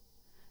 Yeah.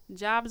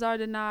 Jobs are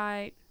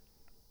denied.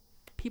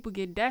 People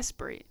get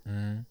desperate.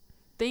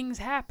 Things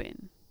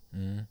happen.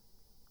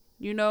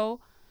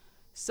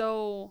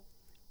 So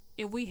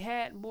if we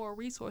had more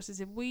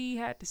resources, if we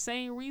had the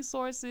same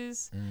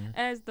resources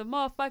as the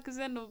motherfuckers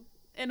in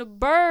the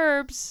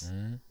burbs,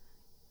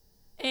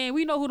 and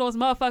we know who those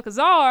motherfuckers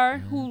are,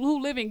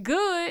 who living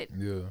good,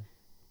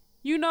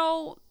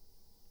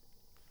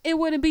 it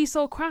wouldn't be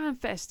so crime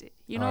infested.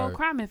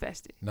 Crime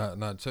infested.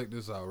 Now check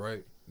this out,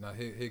 right? Now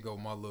here go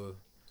my little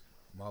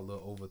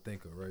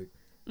overthinker, right?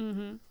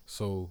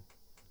 So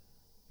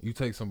you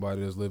take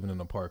somebody that's living in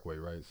the Parkway,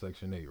 right?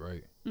 Section 8,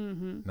 right?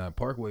 Now,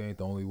 Parkway ain't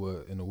the only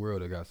one in the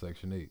world that got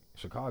Section 8.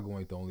 Chicago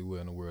ain't the only one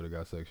in the world that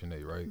got Section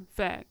 8, right?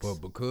 Facts.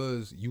 But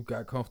because you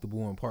got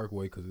comfortable in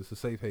Parkway because it's a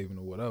safe haven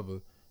or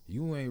whatever,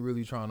 you ain't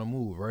really trying to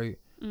move, right?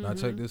 Now,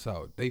 check this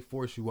out. They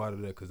force you out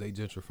of there because they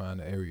gentrifying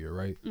the area,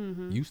 right?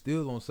 You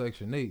still on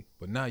Section 8,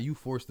 but now you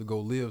forced to go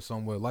live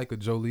somewhere like a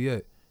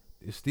Joliet.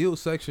 It's still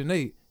Section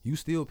 8. You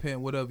still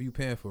paying whatever you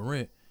paying for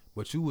rent.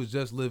 but you was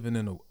just living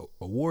in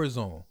a war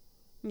zone.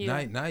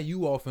 Yeah. Now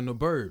you off in the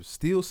burbs,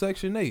 still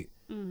Section 8.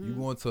 Mm-hmm. You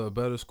going to a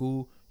better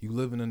school, you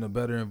living in a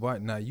better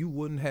environment. Now you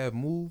wouldn't have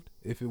moved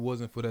if it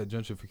wasn't for that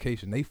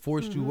gentrification. They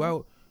forced you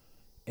out,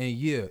 and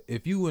yeah,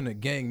 if you in a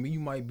gang, you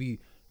might be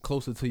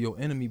closer to your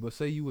enemy. But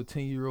say you a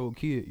 10-year-old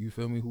kid, you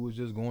feel me, who was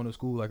just going to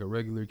school like a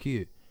regular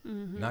kid.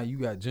 Now you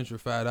got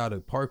gentrified out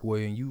of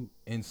Parkway, and you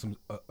in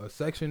a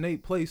Section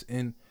 8 place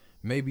in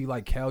maybe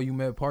like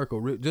Calumet Park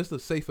or just a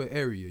safer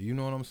area. You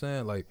know what I'm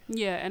saying? Like,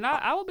 yeah, and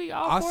I would be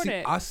all for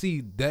that. I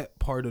see that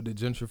part of the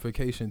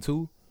gentrification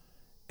too,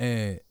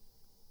 and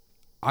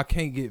I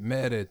can't get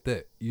mad at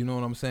that. You know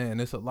what I'm saying?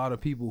 There's a lot of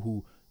people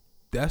who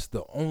that's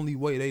the only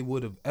way they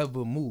would have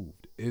ever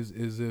moved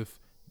is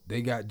if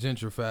they got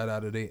gentrified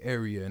out of their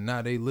area, and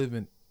now they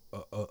living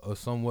a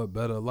somewhat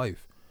better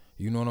life.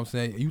 You know what I'm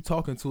saying? You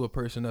talking to a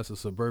person that's a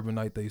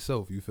suburbanite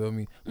theyself. You feel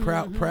me?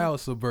 Proud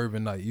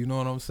suburbanite. You know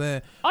what I'm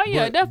saying? Oh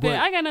yeah, definitely.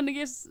 I got nothing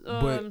against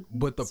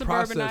but the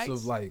process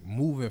of like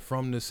moving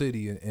from the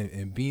city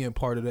and being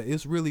part of that,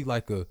 it's really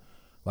like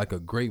a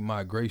great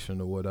migration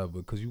or whatever.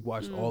 Because you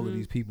watch all of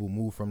these people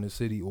move from the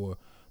city or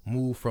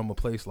move from a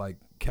place like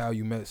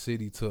Calumet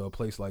City to a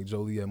place like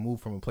Joliet,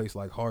 move from a place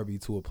like Harvey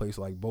to a place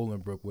like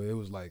Bolingbrook, where it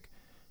was like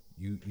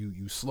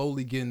you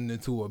slowly getting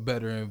into a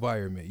better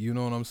environment. You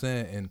know what I'm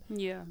saying? And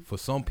yeah, for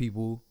some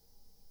people,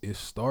 it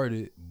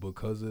started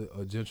because of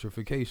a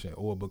gentrification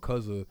or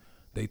because of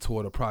they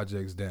tore the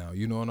projects down.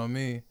 You know what I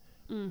mean?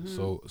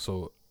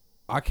 So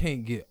I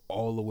can't get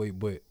all the way,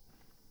 but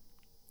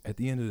at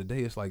the end of the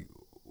day, it's like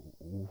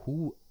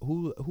who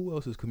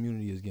else's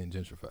community is getting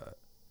gentrified?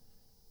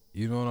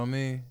 You know what I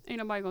mean? Ain't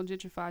nobody gonna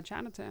gentrify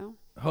Chinatown.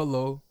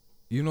 Hello.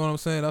 You know what I'm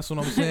saying? That's what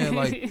I'm saying.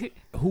 Like,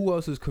 who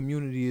else's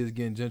community is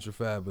getting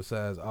gentrified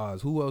besides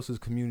ours? Who else's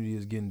community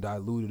is getting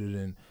diluted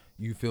and,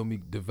 you feel me,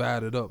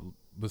 divided up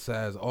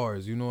besides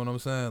ours? You know what I'm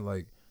saying?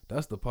 Like,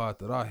 that's the part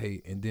that I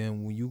hate. And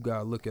then when you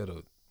gotta look at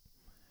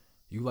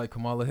you like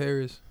Kamala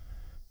Harris?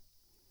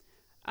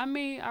 I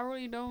mean, I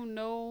really don't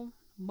know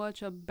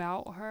much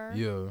about her.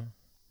 Yeah.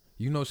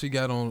 You know, she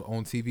got on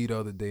TV the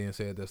other day and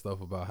said that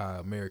stuff about how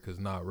America's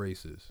not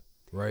racist,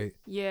 right?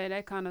 Yeah,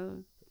 that kind of...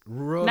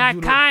 Rubbed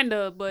Not kind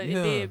of, but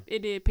yeah.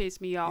 it did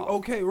piss me off.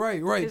 Okay,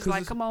 right. It's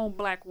like, come on,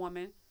 black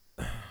woman.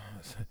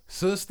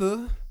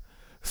 Sister.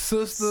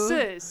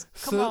 Sis,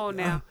 come on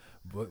now.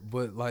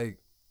 But like,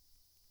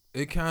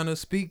 it kind of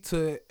speak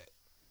to...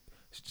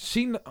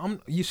 She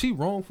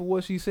wrong for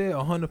what she said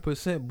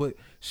 100%, but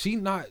she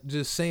not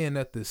just saying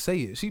that to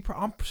say it.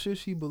 I'm sure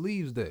she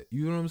believes that.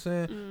 You know what I'm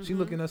saying? She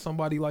looking at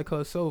somebody like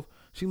herself.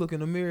 She look in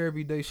the mirror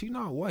every day. She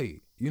not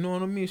white. You know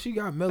what I mean? She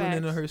got melanin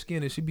in her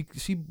skin, and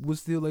she was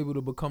still able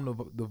to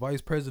become the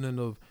vice president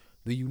of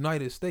the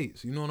United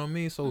States. You know what I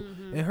mean? So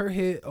in her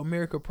head,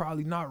 America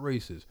probably not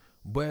racist,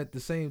 but at the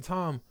same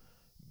time,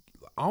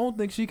 I don't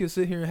think she could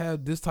sit here and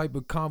have this type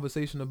of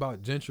conversation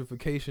about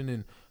gentrification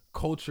and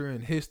culture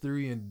and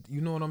history and,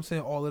 you know what I'm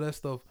saying, all of that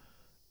stuff.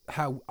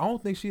 I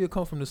don't think she'd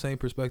come from the same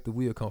perspective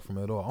we'd come from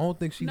at all. I don't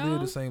think she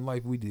lived the same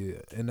life we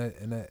did, and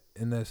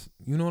that's,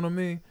 you know what I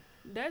mean.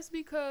 That's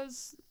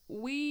because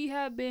we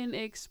have been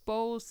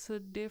exposed to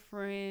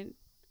different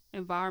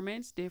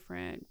environments,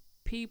 different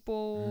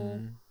people.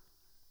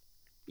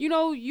 You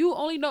know, you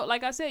only know,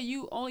 like I said,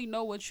 you only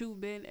know what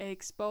you've been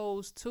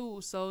exposed to.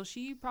 So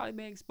she probably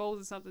been exposed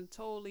to something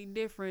totally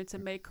different to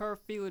make her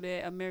feel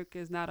that America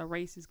is not a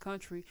racist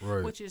country,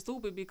 right. Which is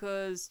stupid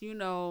because, you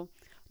know,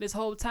 this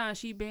whole time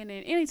she been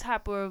in any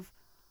type of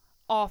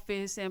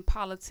office and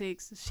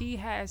politics, she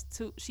had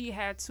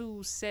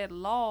to set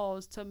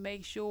laws to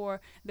make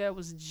sure there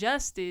was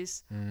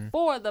justice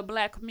for the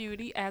black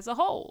community as a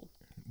whole.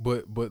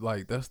 But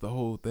like, that's the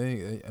whole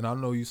thing. And I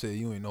know you said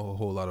you ain't know a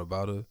whole lot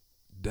about her.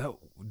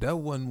 That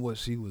wasn't what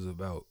she was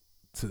about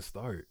to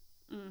start.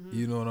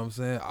 You know what I'm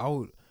saying?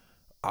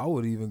 I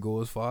would even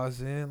go as far as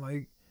saying,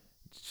 like,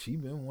 she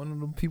been one of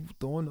them people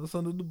throwing us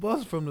under the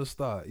bus from the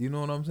start. You know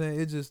what I'm saying?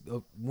 It just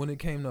when it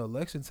came to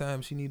election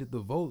time, she needed the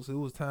votes. It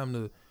was time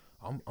to.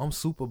 I'm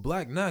super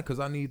black now because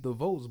I need the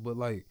votes. But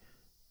like,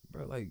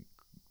 bro, like,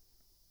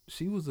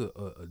 she was a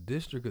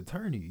district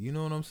attorney. You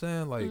know what I'm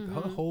saying? Like,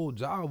 her whole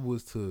job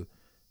was to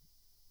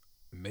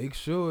make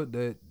sure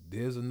that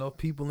there's enough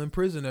people in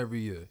prison every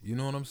year. You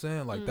know what I'm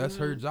saying? Like, that's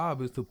her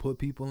job, is to put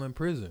people in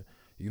prison.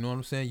 You know what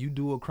I'm saying? You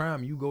do a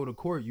crime, you go to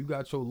court, you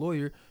got your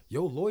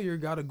lawyer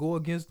got to go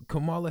against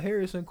Kamala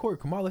Harris in court.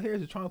 Kamala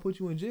Harris is trying to put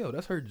you in jail.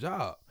 That's her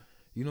job.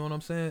 You know what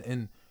I'm saying?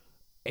 And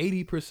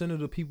 80% of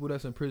the people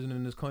that's in prison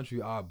in this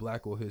country are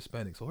black or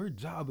Hispanic. So her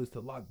job is to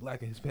lock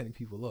black and Hispanic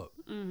people up.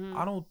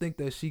 I don't think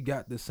that she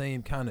got the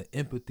same kind of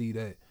empathy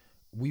that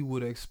we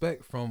would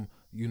expect from,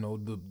 you know,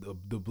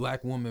 the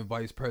black woman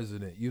vice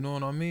president. You know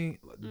what I mean?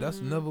 That's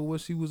never what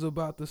she was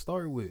about to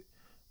start with.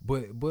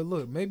 But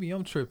look, maybe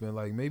I'm tripping.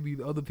 Like, maybe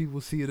other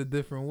people see it a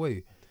different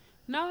way.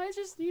 No, it's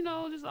just, you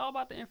know, just all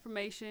about the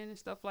information and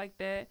stuff like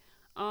that.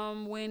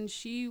 When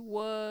she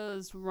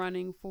was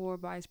running for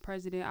vice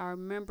president, I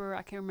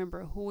can't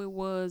remember who it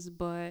was,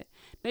 but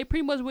they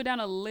pretty much went down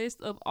a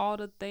list of all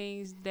the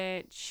things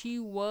that she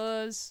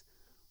was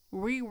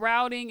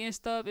rerouting and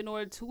stuff in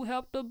order to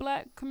help the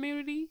black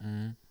community,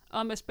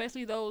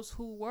 especially those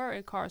who were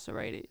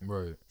incarcerated.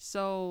 Right.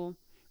 So,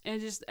 and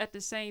just at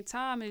the same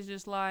time, it's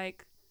just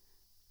like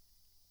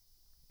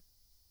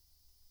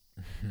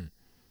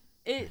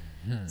it.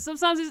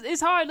 Sometimes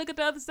it's hard to look at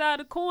the other side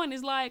of the coin.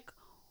 It's like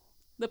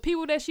the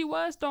people that she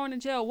was throwing in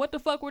jail. What the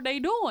fuck were they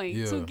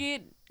doing to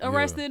get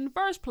arrested in the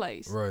first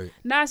place? Right.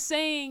 Not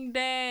saying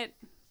that.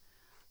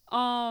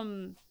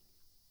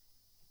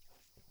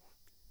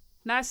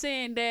 Not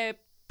saying that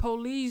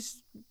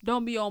police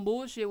don't be on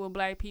bullshit with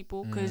black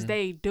people, because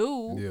they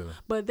do. Yeah.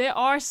 But there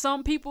are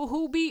some people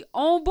who be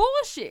on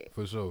bullshit.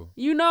 For sure.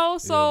 You know?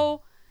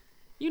 So,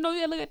 you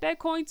gotta look at that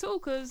coin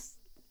too, because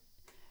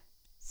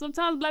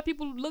sometimes black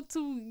people look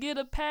to get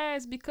a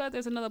pass because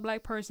there's another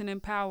black person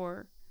in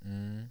power.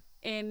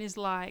 And it's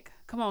like,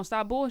 come on,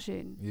 stop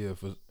bullshitting. Yeah,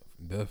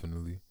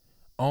 definitely.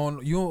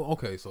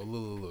 Okay, so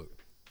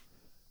look.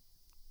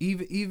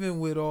 Even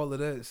with all of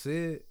that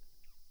said,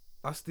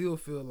 I still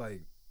feel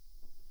like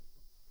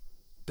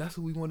that's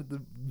what we wanted to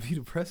be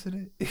the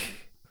president.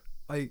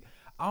 Like,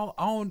 I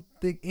don't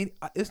think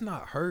it's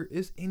not her.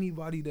 It's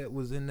anybody that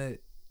was in that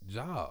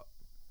job.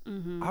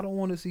 I don't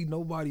want to see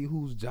nobody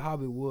whose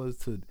job it was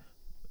to.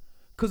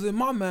 Because in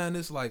my mind,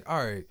 it's like,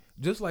 all right,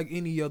 just like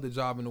any other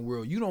job in the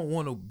world, you don't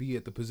want to be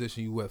at the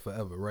position you at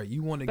forever, right?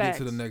 You want to get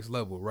to the next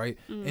level, right?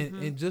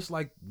 And just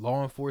like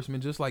law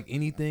enforcement, just like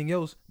anything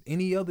else,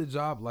 any other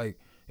job, like,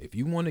 if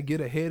you want to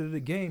get ahead of the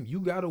game, you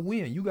got to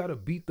win. You got to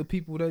beat the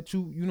people that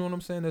you know what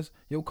I'm saying, that's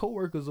your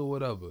coworkers or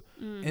whatever.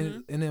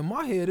 And in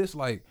my head, it's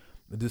like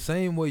the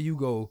same way you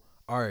go,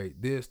 all right,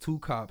 there's 2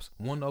 cops.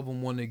 One of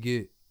them want to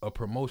get a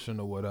promotion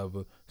or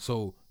whatever.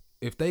 So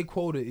if they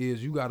quota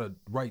is you got to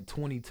write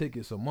 20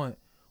 tickets a month,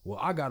 well,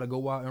 I got to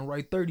go out and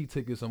write 30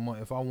 tickets a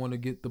month if I want to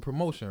get the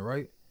promotion,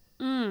 right?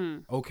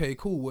 Okay,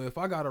 cool. Well, if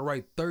I got to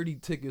write 30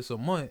 tickets a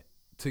month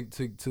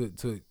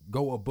to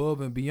go above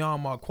and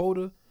beyond my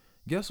quota,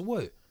 guess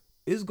what?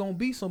 It's going to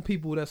be some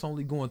people that's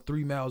only going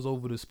 3 miles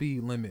over the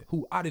speed limit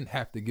who I didn't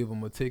have to give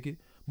them a ticket,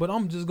 but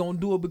I'm just going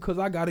to do it because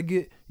I got to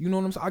get, you know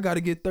what I'm saying? I got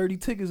to get 30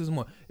 tickets this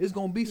month. It's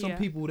going to be some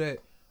people that,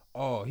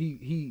 oh,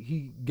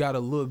 he got a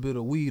little bit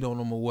of weed on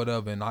him or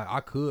whatever, and I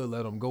could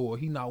let him go, or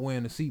he not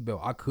wearing a seatbelt.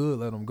 I could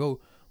let him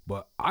go,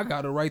 but I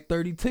got to write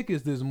 30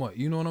 tickets this month.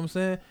 You know what I'm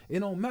saying? It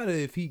don't matter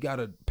if he got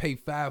to pay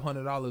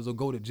 $500 or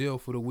go to jail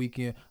for the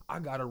weekend. I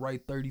got to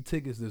write 30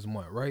 tickets this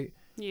month, right?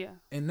 Yeah.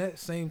 And that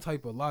same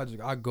type of logic,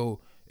 I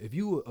go, if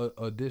you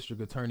a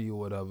district attorney or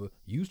whatever,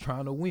 you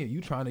trying to win.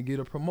 You trying to get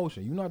a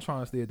promotion. You not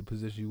trying to stay at the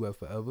position you at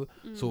forever.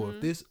 So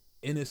if this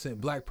innocent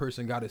black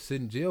person got to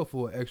sit in jail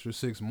for an extra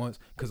 6 months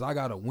because I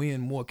got to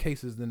win more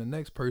cases than the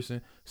next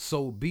person,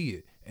 so be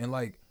it. And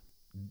like,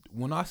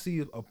 when I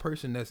see a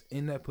person that's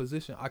in that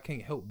position, I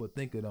can't help but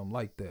think of them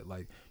like that.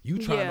 Like, you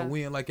trying to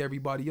win like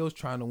everybody else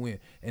trying to win.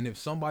 And if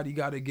somebody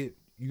got to get,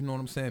 you know what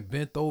I'm saying,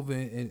 bent over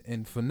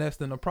and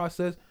finessed in the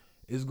process,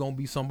 it's going to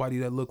be somebody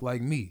that look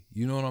like me.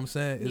 You know what I'm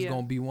saying? It's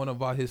going to be one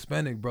of our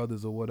Hispanic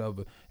brothers or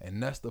whatever.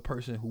 And that's the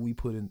person who we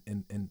put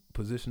in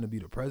position to be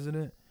the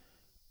president.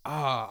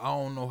 I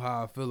don't know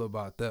how I feel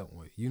about that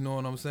one. You know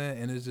what I'm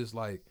saying? And it's just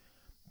like,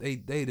 they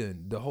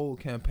done the whole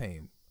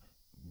campaign.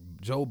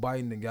 Joe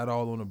Biden done got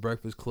all on the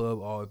Breakfast Club.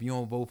 Oh, if you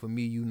don't vote for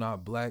me, you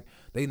not black.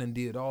 They done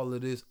did all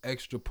of this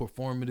extra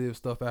performative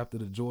stuff after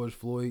the George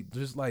Floyd.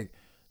 Just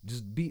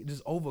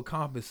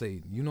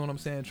overcompensating. You know what I'm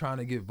saying? Trying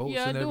to get votes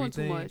and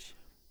everything. Too much.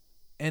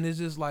 And it's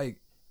just like,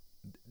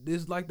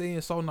 it's like they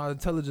insulting our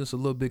intelligence a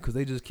little bit because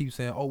they just keep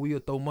saying, oh, we'll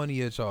throw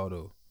money at y'all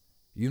though.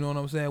 You know what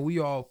I'm saying? We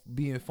all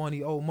being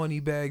funny. Oh,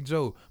 Moneybag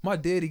Joe. My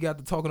daddy got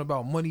to talking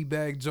about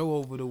Moneybag Joe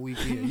over the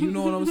weekend. You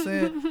know what I'm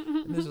saying?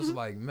 And it's just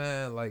like,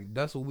 man, like,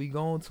 that's what we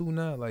going to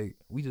now. Like,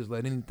 we just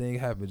let anything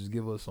happen. Just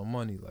give us some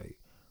money. Like,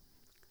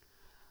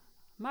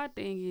 my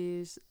thing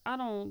is, I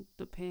don't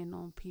depend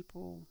on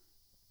people.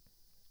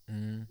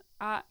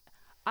 I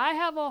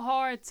have a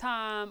hard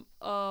time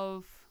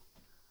of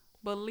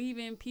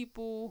believing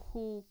people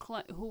who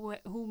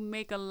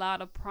make a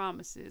lot of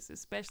promises,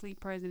 especially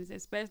presidents,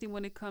 especially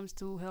when it comes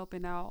to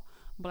helping out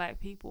black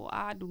people.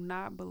 I do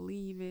not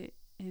believe it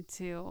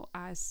until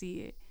I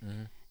see it.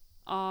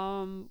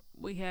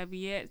 We have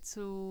yet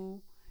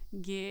to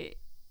get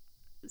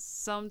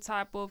some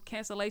type of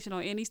cancellation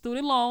on any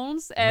student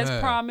loans as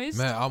promised.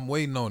 Man, I'm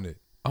waiting on it.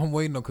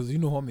 Because you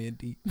know I'm in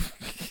deep.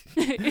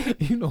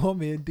 You know I'm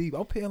in deep.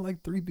 I'm paying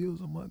like 3 bills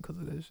a month because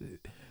of that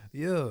shit.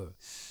 Yeah.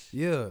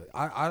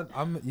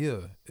 I'm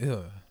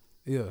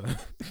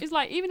It's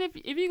like, even if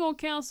you're gonna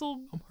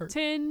cancel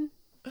 10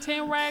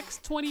 racks,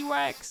 20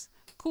 racks,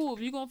 cool.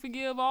 If you're gonna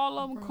forgive all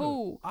of them,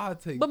 cool. I'll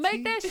take but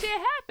make that shit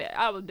happen.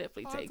 I would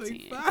definitely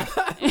take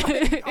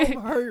 10.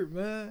 I'm hurt,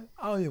 man.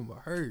 I am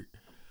hurt.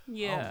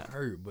 Yeah. I'm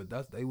hurt.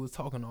 But they was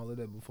talking all of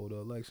that before the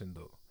election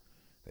though.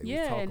 They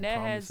was talking, and that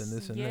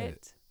has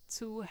yet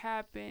to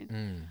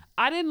happen.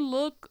 I didn't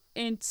look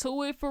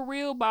into it for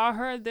real, but I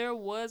heard there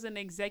was an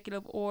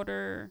executive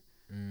order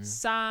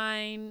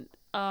signed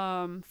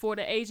for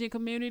the Asian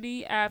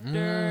community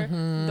after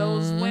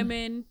those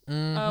women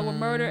were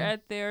murdered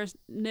at their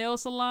nail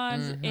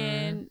salons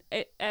in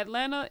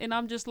Atlanta. And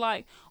I'm just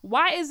like,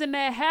 why isn't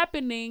that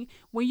happening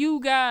when you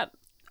got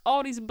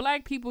all these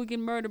black people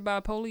getting murdered by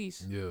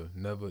police? Yeah,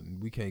 never.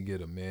 We can't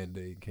get a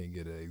mandate, can't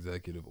get an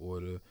executive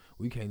order.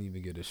 We can't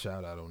even get a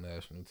shout out on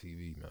national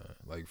TV, man.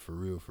 Like, for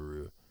real, for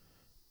real.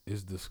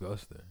 It's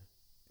disgusting.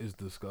 It's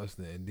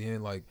disgusting. And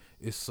then, like,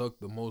 it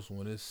sucked the most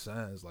when it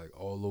signs, like,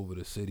 all over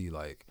the city,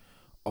 like,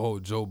 oh,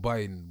 Joe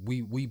Biden,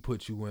 we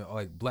put you in,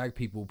 like, black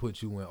people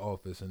put you in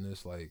office, and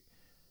it's like,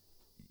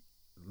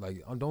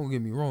 don't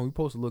get me wrong, we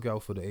supposed to look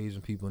out for the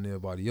Asian people and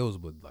everybody else,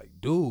 but, like,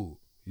 dude,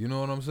 you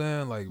know what I'm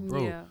saying? Like,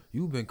 bro,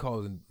 you've been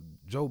causing,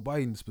 Joe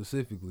Biden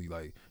specifically,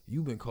 like,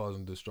 you've been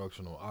causing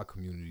destruction on our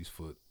communities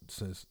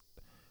since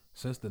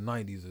the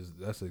 90s.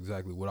 That's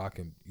exactly what I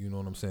can, you know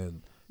what I'm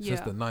saying?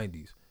 Since the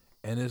 90s.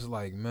 And it's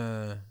like,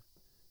 man,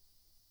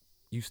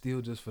 you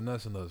still just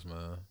finessing us,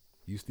 man.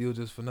 You still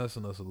just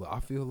finessing us a lot. I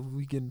feel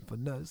we getting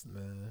finessed,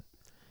 man.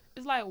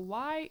 It's like,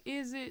 why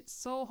is it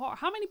so hard?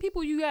 How many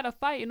people you gotta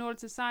fight in order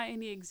to sign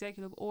any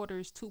executive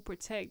orders to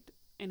protect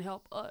and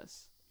help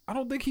us? I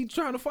don't think he's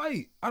trying to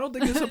fight. I don't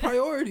think it's a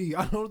priority.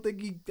 I don't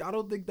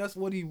think that's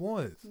what he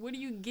wants. What are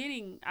you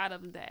getting out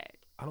of that?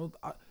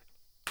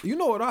 You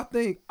know what I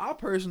think? I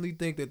personally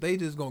think that they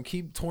just gonna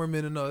keep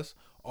tormenting us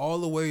all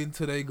the way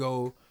until they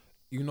go,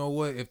 you know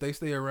what? If they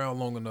stay around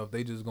long enough,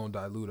 they just gonna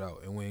dilute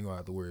out and we ain't gonna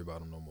have to worry about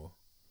them no more.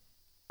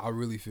 I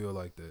really feel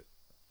like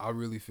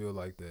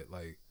that.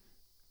 Like,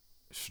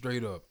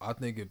 straight up. I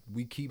think if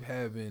we keep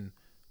having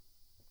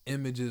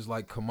images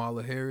like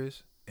Kamala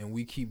Harris and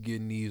we keep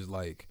getting these,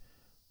 like,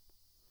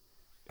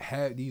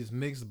 have these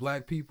mixed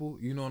black people,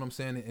 you know what I'm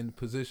saying, in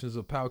positions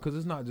of power, because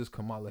it's not just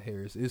Kamala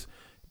Harris. It's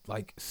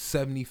like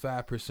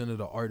 75% of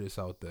the artists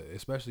out there,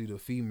 especially the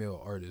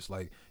female artists.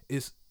 Like,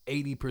 it's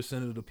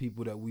 80% of the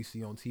people that we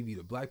see on TV.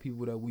 The black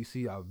people that we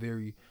see are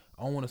very,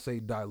 I don't want to say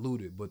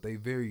diluted, but they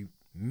very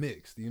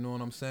mixed, you know what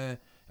I'm saying?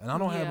 And I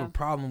don't have a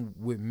problem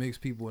with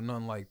mixed people or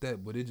nothing like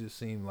that, but it just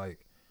seemed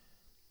like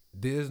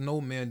there's no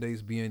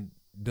mandates being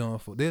done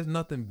for, there's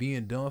nothing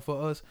being done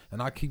for us,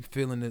 and I keep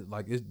feeling it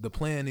like the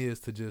plan is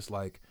to just,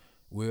 like,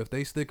 well, if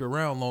they stick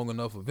around long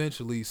enough,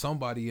 eventually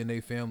somebody in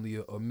their family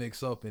will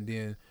mix up, and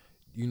then,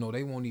 you know,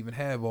 they won't even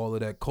have all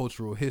of that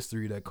cultural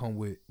history that come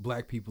with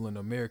black people in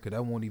America.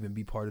 That won't even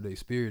be part of their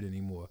spirit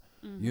anymore.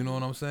 You know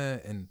what I'm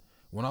saying? And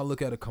when I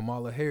look at a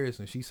Kamala Harris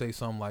and she say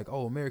something like,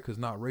 oh, America's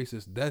not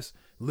racist, that's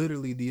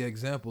literally the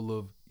example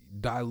of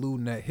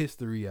diluting that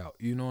history out.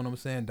 You know what I'm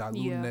saying?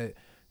 Diluting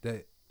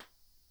that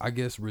I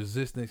guess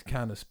resistance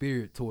kind of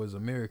spirit towards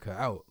America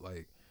out.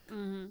 Like,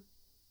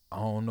 I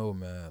don't know,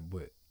 man,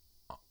 but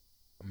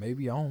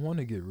maybe I don't want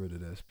to get rid of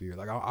that spirit.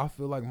 Like, I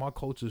feel like my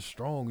culture's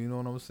strong, you know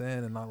what I'm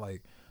saying? And I'm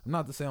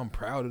not to say I'm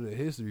proud of the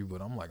history,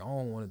 but I'm like, I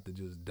don't want it to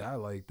just die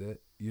like that.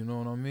 You know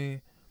what I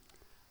mean?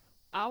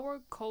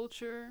 Our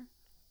culture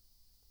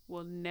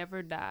will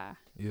never die.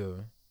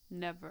 Yeah.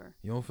 Never.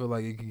 You don't feel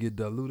like it can get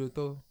diluted,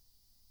 though?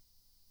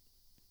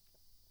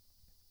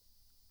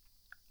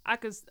 I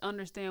could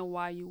understand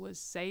why you would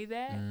say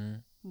that,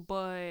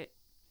 but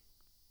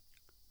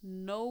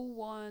no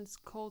one's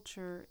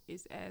culture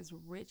is as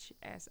rich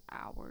as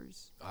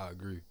ours. I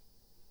agree.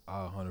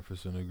 I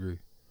 100% agree.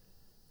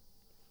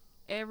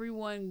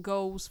 Everyone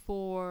goes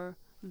for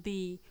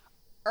the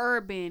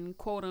urban,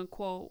 quote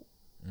unquote,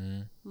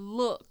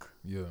 look.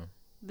 Yeah.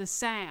 The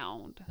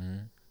sound.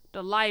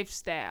 The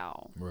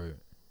lifestyle. Right.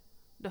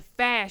 The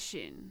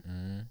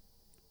fashion.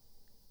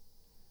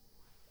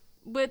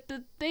 But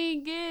the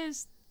thing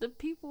is, the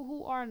people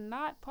who are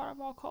not part of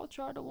our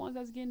culture are the ones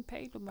that's getting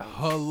paid the most.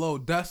 Hello,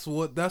 that's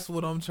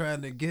what I'm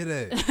trying to get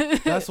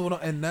at. That's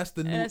what, and that's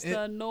the new. That's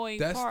the annoying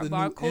part. But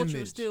our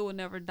culture still will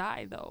never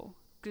die though,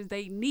 because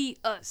they need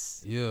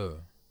us. Yeah,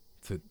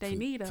 they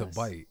need us to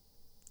bite.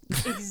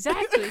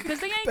 Exactly,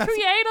 because they ain't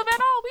creative at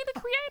all. We the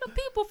creative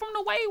people from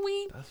the way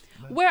we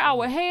wear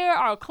our hair,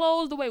 our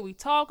clothes, the way we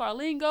talk, our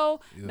lingo.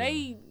 Yeah.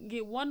 They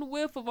get one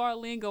whiff of our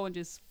lingo and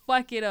just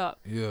fuck it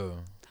up. Yeah.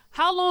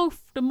 How long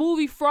the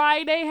movie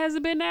Friday has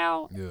it been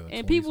out? Yeah.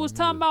 And people was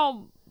talking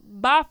about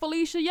Bye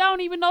Felicia. Y'all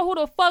don't even know who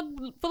the fuck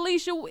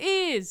Felicia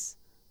is.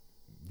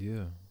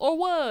 Yeah. Or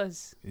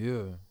was.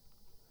 Yeah.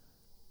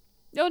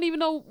 They don't even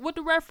know what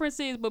the reference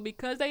is, but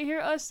because they hear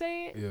us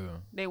say it,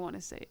 they want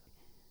to say it.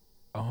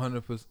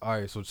 100%. All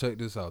right, so check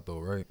this out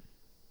though, right?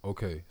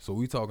 Okay, so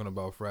we talking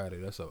about Friday.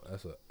 That's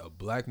a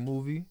black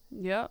movie.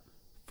 Yep.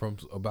 From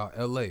about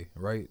L.A.,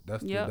 right?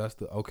 That's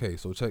the okay.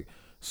 So check.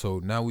 So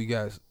now we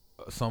got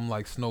something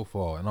like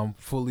Snowfall, and I'm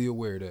fully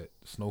aware that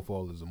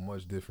Snowfall is a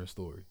much different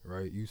story,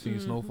 right? You seen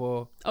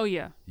Snowfall? Oh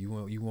yeah. You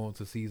went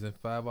to season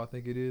 5, I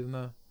think it is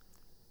now.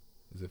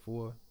 Is it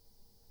 4?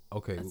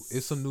 Okay,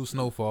 it's some new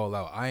Snowfall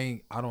out.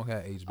 I don't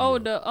have HBO. Oh,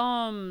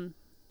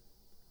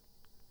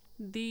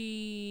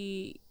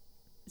 the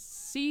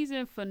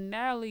season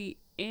finale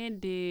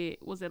ended,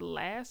 was it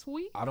last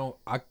week?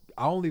 I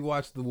only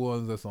watched the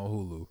ones that's on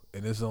Hulu,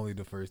 and it's only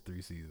the first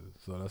 3 seasons,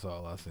 so that's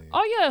all I seen.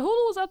 Oh yeah,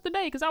 Hulu's up to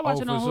date because I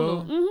watch it on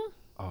Hulu.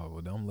 Oh well,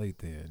 I'm late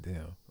then.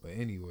 Damn. But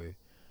anyway,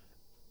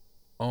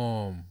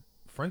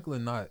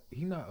 Franklin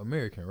he not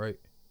American, right?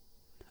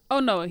 Oh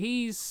no,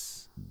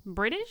 he's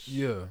British.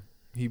 Yeah,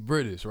 he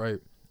British, right?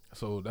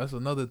 So that's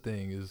another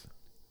thing is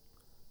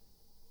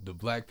the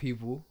black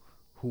people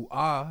who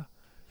are,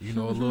 a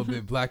little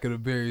bit blacker the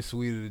berry,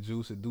 sweeter the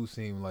juice. It do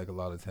seem like a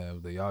lot of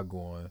times they are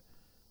going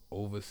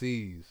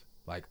overseas.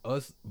 Like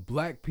us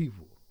black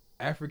people,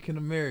 African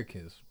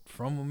Americans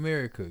from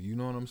America, you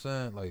know what I'm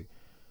saying? Like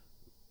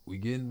we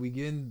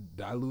getting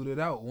diluted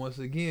out once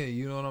again,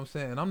 you know what I'm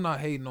saying? And I'm not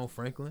hating on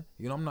Franklin.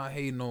 I'm not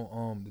hating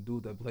on the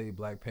dude that played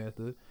Black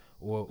Panther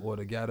or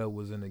the guy that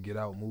was in the Get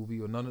Out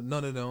movie or none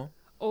of them.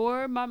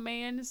 Or my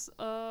man's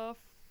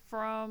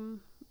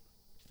from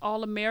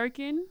All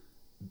American,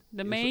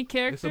 the main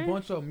character. It's a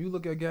bunch of them. You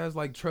look at guys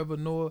like Trevor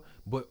Noah,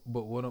 but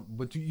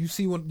you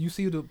see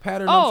the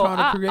pattern I'm trying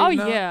to create now.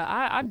 Oh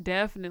yeah, I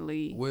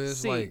definitely where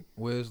it's see. like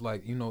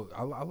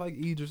I like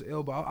Idris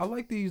Elba. I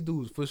like these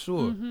dudes for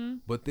sure. Mm-hmm.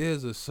 But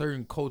there's a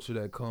certain culture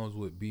that comes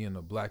with being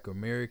a Black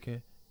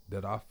American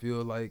that I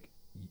feel like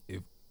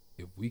if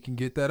we can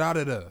get that out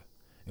of there,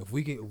 if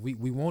we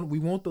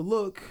want the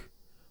look,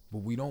 but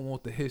we don't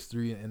want the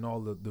history and all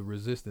the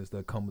resistance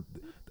that come with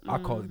I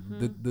call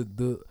it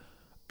the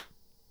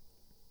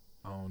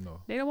I don't know.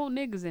 They don't want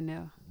niggas in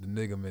there. The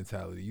nigga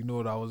mentality. You know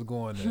what I was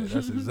going at.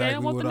 That's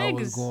exactly what I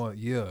was going.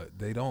 Yeah,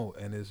 they don't.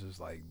 And it's just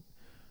like,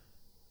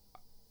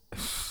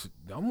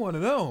 I'm one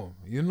of them.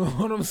 You know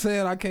what I'm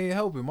saying? I can't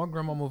help it. My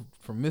grandmama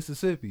from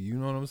Mississippi. You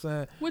know what I'm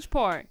saying? Which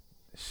part?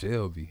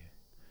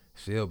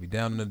 Shelby,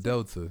 down in the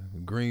Delta,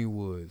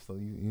 Greenwood. So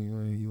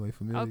you ain't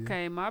familiar?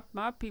 Okay, my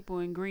people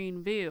in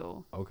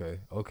Greenville. Okay,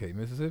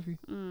 Mississippi.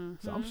 Mm-hmm.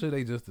 So I'm sure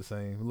they just the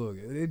same. Look,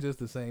 they just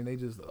the same. They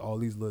just all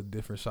these little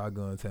different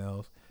shotgun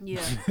towns.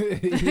 Yeah.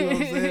 You know what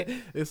I'm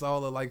saying? It's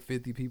all of like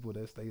 50 people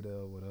that stay there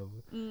or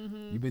whatever.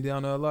 Mm-hmm. You been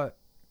down there a lot?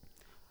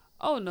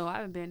 Oh no, I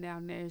haven't been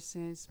down there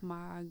since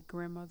my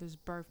grandmother's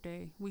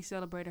birthday. We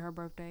celebrated her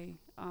birthday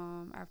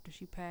after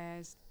she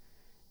passed.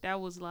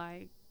 That was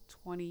like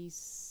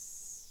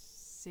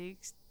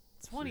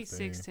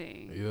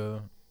 2016. Yeah.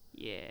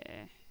 Yeah.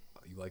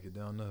 You like it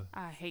down there?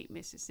 I hate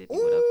Mississippi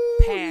with a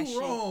passion.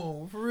 You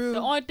wrong, for real. The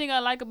only thing I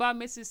like about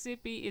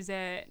Mississippi is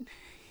that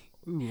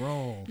you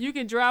wrong. You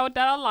can drive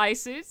without a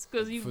license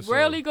because you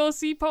rarely go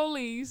see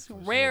police. For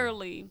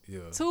rarely.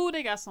 Sure. Yeah. 2,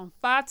 they got some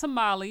fire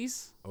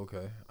tamales.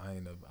 Okay. I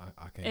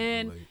can't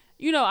And relate.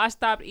 I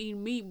stopped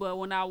eating meat, but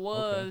when I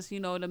was,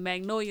 the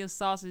Magnolia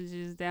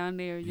sausages down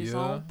there just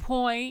on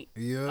point.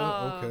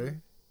 Yeah. Okay.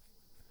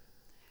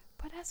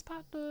 But that's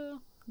about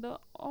the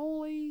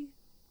only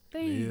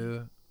thing. Yeah.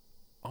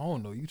 I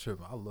don't know. You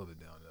tripping. I love it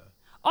down there.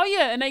 Oh,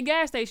 yeah. And they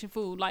gas station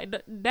food. Like,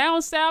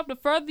 down south, the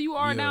further you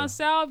are down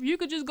south, you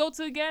could just go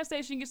to the gas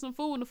station and get some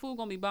food, and the food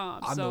going to be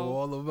bomb. I know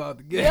all about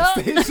the gas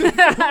station.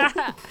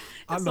 I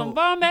know some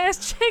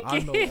bomb-ass chicken. I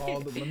know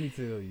let me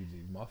tell you,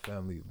 G. My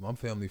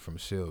family from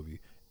Shelby.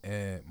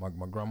 And my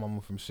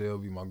grandmama from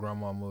Shelby. My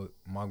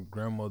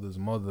grandmother's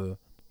mother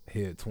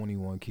had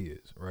 21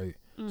 kids, right?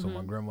 Mm-hmm. So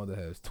my grandmother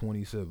has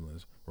 20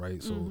 siblings,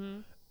 right? So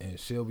in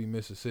Shelby,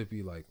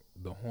 Mississippi, like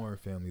the Horn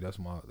family, that's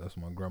my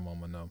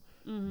grandmama and them.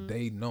 Mm-hmm.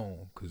 They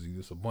know because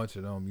it's a bunch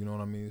of them. You know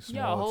what I mean?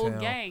 Small whole town.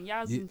 Gang.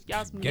 Y'all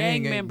some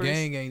gang members.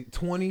 Gang ain't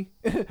 20.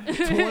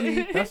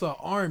 20. That's an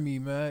army,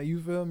 man.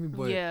 You feel me?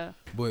 But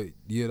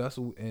yeah, that's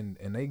and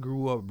they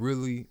grew up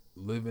really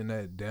living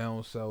that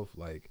down south.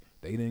 Like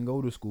they didn't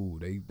go to school.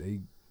 They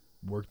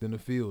worked in the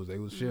fields. They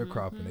was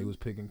sharecropping. They was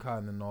picking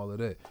cotton and all of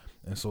that.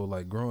 And so,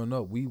 like, growing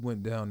up, we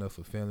went down there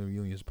for family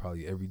reunions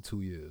probably every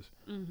 2 years.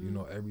 Mm-hmm.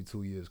 Every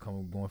 2 years,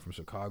 going from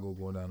Chicago,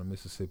 going down to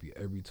Mississippi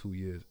every 2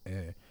 years.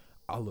 And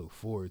I look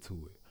forward to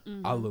it.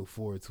 Mm-hmm. I look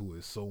forward to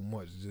it so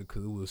much just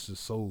because it was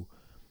just so...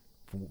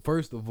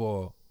 First of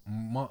all,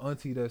 my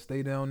auntie that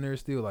stay down there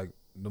still, like,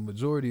 the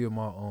majority of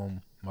my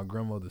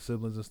grandmother's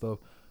siblings and stuff,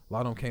 a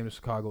lot of them came to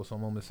Chicago.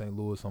 Some of them in St.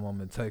 Louis, some of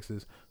them in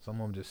Texas.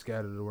 Some of them just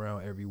scattered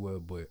around everywhere.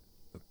 But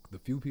the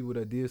few people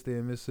that did stay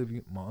in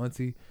Mississippi, my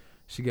auntie,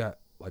 she got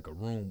like a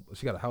room.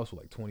 She got a house with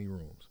like 20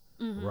 rooms,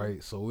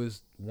 right? So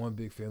it's one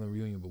big family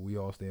reunion, but we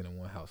all staying in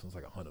one house. And it's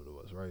like 100 of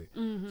us, right?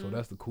 So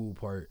that's the cool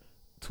part.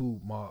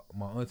 Too, my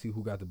auntie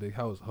who got the big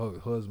house, her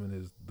husband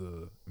is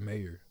the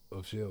mayor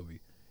of Shelby.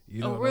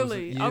 You know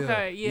really? Yeah,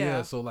 okay,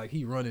 yeah. So like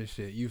he running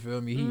shit. You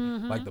feel me? He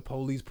like the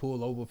police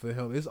pull over for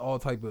him. It's all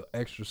type of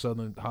extra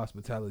Southern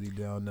hospitality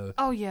down there.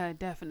 Oh yeah,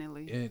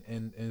 definitely.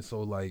 And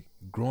so like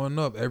growing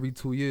up, every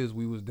 2 years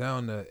we was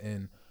down there,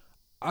 and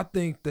I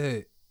think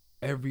that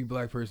every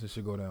black person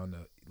should go down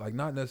there. Like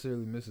not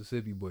necessarily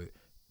Mississippi, but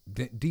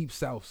deep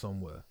south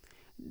somewhere.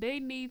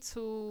 They need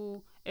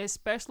to,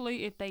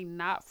 especially if they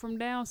not from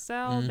down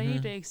south, they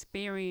need to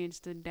experience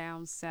the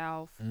down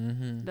south,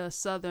 the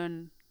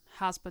Southern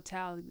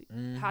hospitality,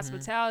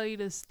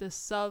 the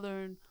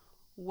Southern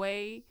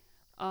way.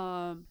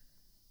 The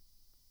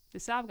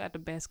South got the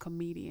best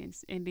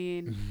comedians, and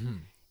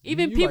then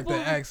even you people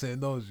like that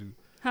accent, don't you?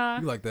 Huh?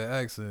 You like that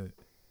accent?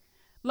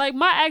 Like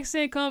my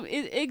accent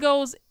it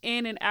goes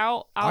in and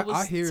out.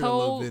 I hear it a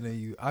little bit in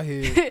you. I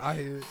hear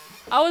it.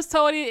 I was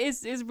told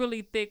it's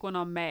really thick when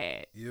I'm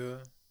mad. Yeah.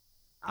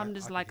 I'm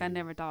just I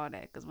never thought of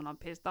that because when I'm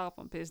pissed off,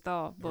 I'm pissed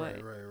off.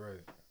 But right.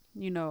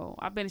 You know,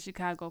 I've been in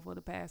Chicago for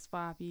the past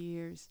 5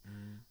 years.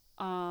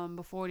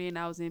 Before then,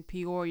 I was in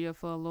Peoria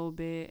for a little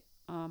bit.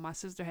 My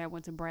sister had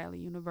went to Bradley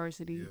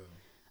University.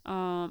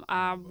 Yeah.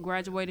 I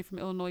graduated from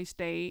Illinois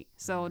State,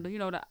 so you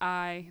know the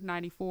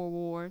I-94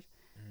 wars.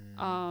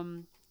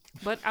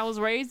 But I was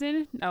raised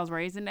in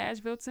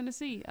Nashville,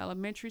 Tennessee.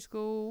 Elementary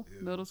school,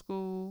 middle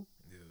school,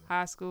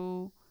 high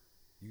school.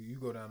 You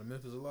go down to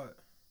Memphis a lot?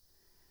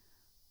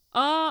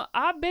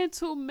 I've been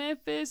to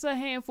Memphis a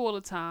handful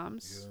of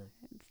times. Yeah.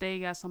 They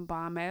got some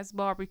bomb ass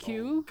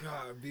barbecue. Oh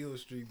God, Beale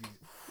Street.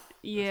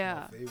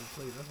 Yeah. That's my favorite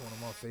place. That's one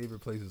of my favorite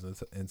places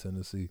in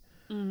Tennessee.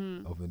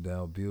 Up and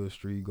down Beale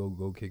Street.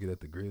 Go kick it at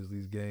the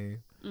Grizzlies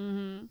game.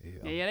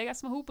 Yeah, they got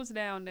some hoopers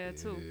down there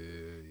too.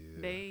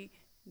 Yeah.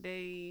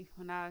 They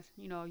when I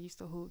used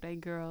to hoop, they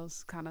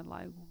girls kind of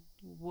like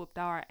whooped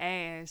our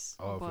ass.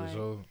 Oh, for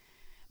sure.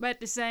 But at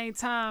the same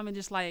time, and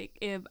just like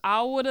if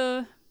I would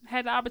have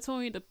had the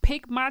opportunity to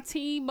pick my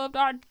team of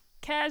our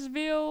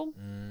Cashville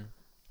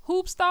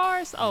hoop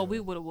stars, we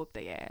would have whooped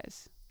their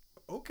ass.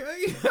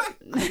 Okay.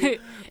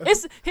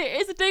 it's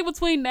the thing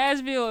between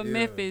Nashville and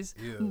Memphis.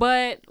 Yeah.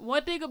 But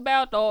one thing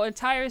about the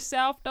entire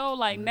South though,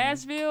 like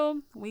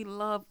Nashville, we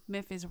love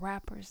Memphis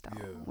rappers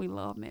though. Yeah. We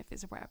love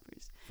Memphis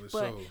rappers.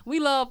 But we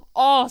love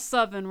all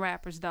Southern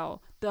rappers though.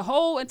 The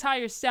whole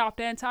entire South,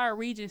 the entire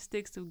region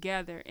sticks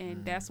together,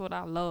 and that's what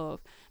I love.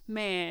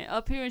 Man,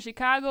 up here in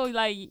Chicago,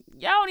 like y'all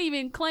don't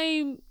even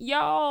claim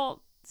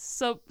y'all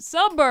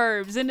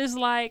suburbs, and it's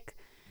like,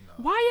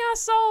 why y'all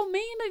so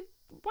mean to?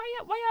 Why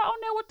y'all on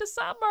there with the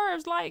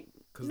suburbs? Like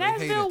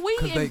Nashville, we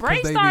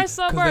embrace our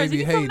suburbs. If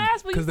you from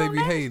Nashville, you from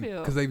Nashville.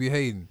 Because they be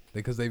hating.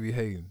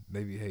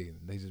 They be hating.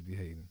 They just be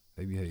hating.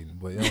 They be hating.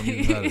 But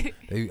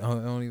it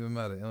don't even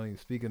matter. It don't even matter.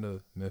 Speaking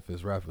of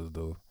Memphis rappers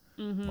though,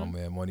 my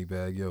man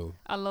Moneybagg Yo.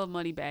 I love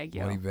Moneybagg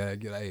Yo.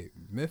 Moneybagg Yo. Hey,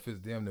 Memphis,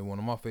 damn near one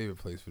of my favorite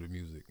places for the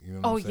music. You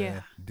know what I'm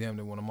saying? Damn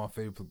near one of my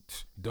favorite.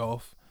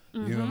 Dolph.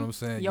 You know what I'm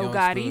saying? Yo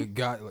Gotti.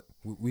 Like,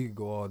 we could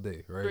go all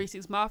day, right?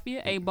 3-6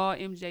 Mafia, A-Ball,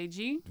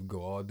 MJG. We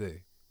go all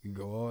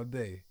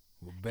day.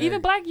 Even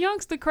Black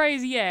Youngster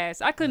crazy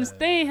ass. I couldn't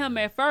stand him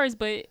at first,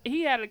 but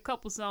he had a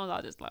couple songs I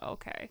was just like,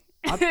 okay.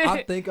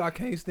 I think I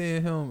can't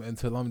stand him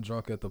until I'm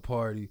drunk at the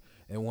party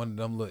and one of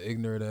them little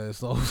ignorant ass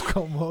songs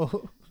come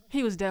on.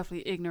 He was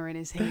definitely ignorant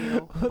as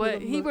hell.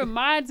 But he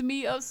reminds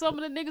me of some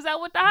of the niggas I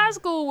went to high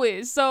school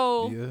with.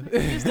 So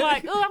it's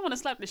like, I want to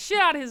slap the shit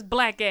out of his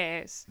black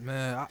ass.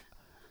 Man,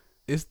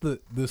 it's the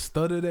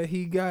stutter that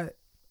he got.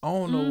 I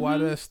don't know why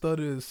that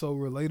stutter is so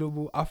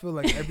relatable. I feel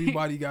like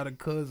everybody got a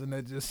cousin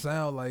that just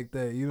sound like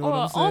that. You know what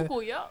I'm saying?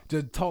 Uncle,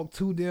 just talk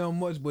too damn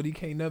much, but he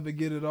can't never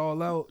get it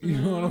all out. You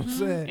know what I'm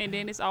saying? And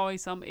then it's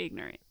always something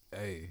ignorant.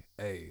 Hey,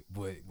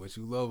 but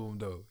you love him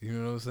though. You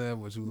know what I'm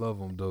saying? But you love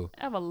him though.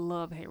 I have a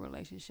love-hate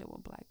relationship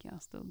with Black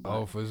Youngster.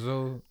 Oh, for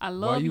sure. I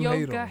love Yo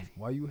Gotti.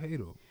 Why you hate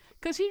him?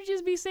 Cause he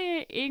just be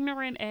saying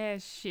ignorant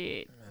ass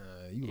shit.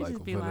 You like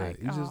him for that.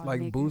 You just like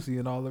nigga. Boosie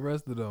and all the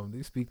rest of them.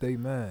 They speak they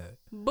mad.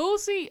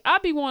 Boosie, I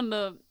be wanting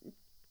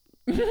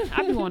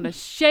to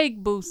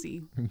shake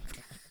Boosie.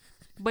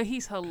 But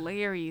he's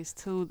hilarious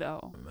too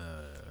though.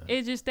 Man.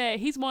 It's just that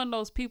he's one of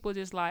those people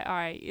just like, all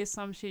right, it's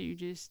some shit you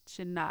just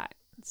should not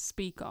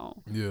speak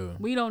on. Yeah.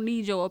 We don't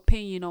need your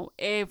opinion on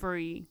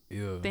every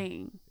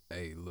thing.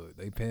 Hey, look,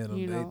 they paying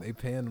them. They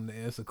paying them to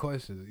answer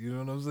questions. You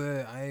know what I'm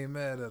saying? I ain't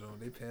mad at them.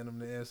 They paying them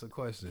to answer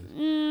questions.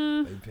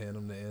 They paying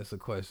them to answer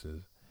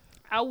questions.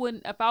 I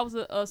wouldn't, if I was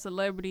a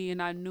celebrity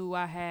and I knew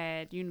I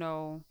had,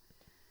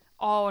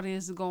 all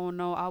this going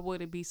on, I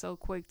wouldn't be so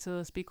quick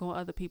to speak on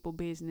other people's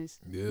business.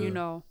 Yeah.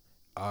 All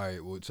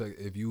right. Well, check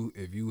if you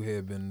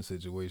had been in a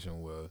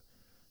situation where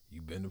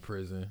you been to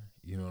prison,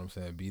 you know what I'm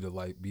saying, beat a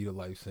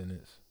life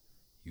sentence,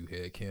 you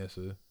had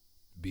cancer,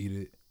 beat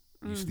it,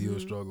 you still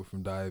struggle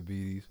from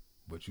diabetes,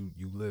 but you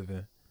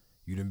living,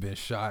 you done been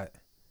shot,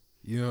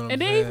 you know what I'm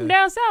saying? And then he from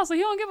down south, so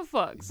he don't give a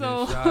fuck.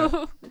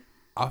 So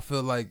I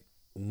feel like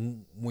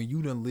when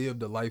you done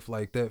lived a life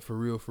like that for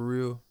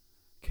real,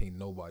 can't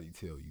nobody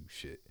tell you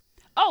shit.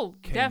 Oh,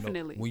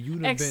 definitely. When you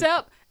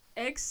except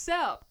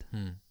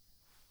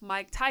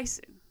Mike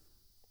Tyson.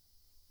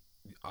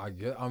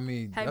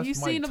 Have you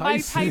seen the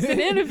Mike Tyson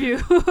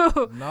interview?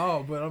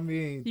 No, but I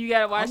mean, you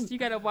gotta watch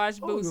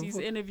Boosie's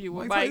interview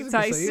with Mike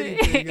Tyson.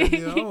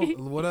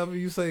 Whatever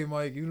you say,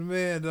 Mike, you the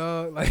man,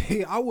 dog.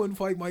 Like I wouldn't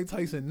fight Mike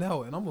Tyson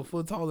now, and I'm a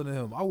foot taller than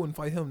him. I wouldn't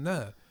fight him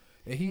now.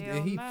 And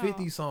he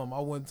 50 something.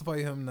 I wouldn't fight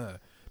him now.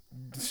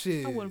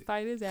 Shit. I wouldn't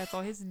fight his ass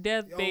on his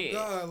deathbed. Oh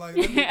God, like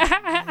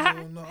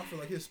no, I feel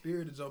like his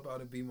spirit to jump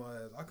out and beat my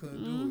ass. I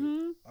couldn't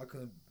do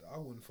it. I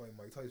wouldn't fight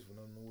Mike Tyson for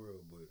nothing in the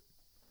world.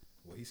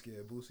 But he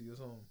scared Boosie or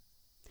something?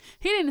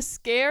 He didn't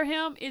scare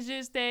him. It's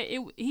just that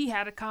he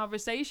had a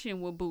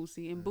conversation with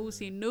Boosie, and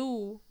Boosie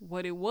knew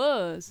what it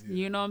was. Yeah.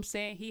 You know what I'm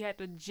saying? He had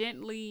to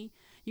gently,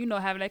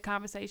 having that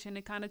conversation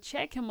and kind of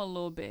check him a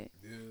little bit.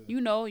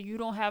 Yeah. You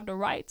don't have the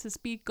right to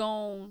speak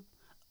on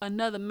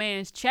another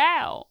man's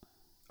child,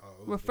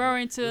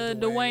 referring to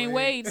Dwayne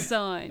Wade's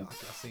son.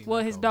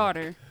 Well, his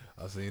daughter.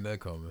 I seen that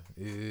coming.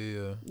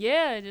 Yeah.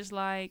 Yeah, just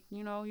like,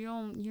 you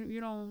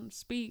don't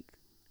speak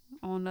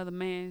on another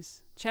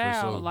man's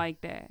child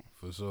like that.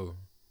 For sure.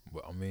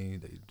 But I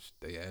mean,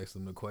 they asked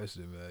him the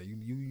question, man. You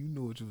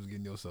knew what you was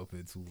getting yourself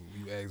into.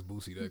 You asked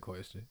Boosie that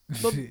question.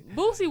 But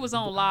Boosie was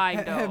on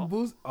live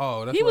though.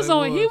 That's he was what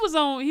on. it He was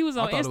on. He was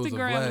on I thought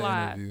Instagram it was a Vlad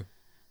Live.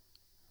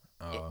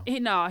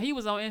 interview. He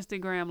was on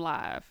Instagram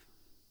Live.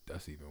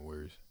 That's even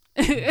worse.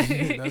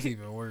 That's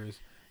even worse.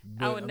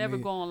 But, I would never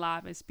go on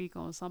live and speak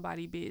on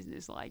somebody's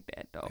business like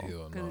that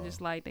though, because it's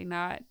just like they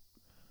not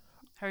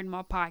hurting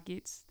my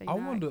pockets. I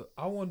wonder.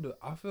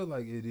 I feel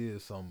like it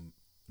is some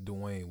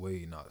Dwayne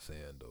Wade not saying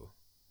though.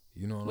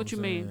 You know what I'm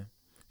saying? Mean?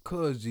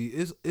 Cause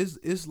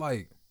it's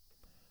like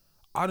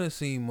I done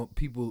seen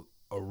people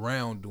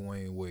around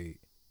Dwayne Wade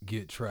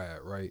get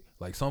tried, right?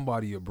 Like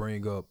somebody will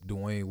bring up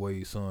Dwayne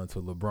Wade's son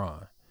to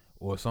LeBron,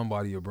 or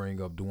somebody will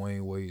bring up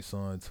Dwayne Wade's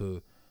son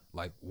to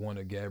like one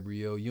of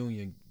Gabrielle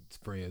Union's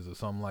friends or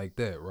something like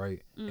that,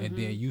 right? Mm-hmm. And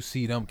then you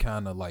see them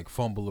kind of like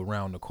fumble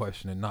around the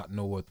question and not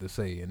know what to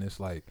say, and it's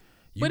like.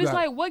 It's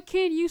like, what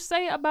can you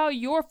say about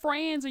your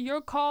friends or your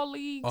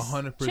colleagues?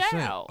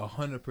 100%,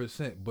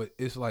 100%. But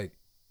it's like,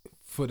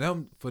 for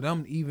them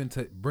even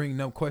to bring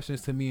them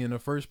questions to me in the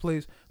first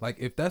place, like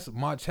if that's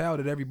my child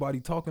that everybody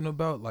talking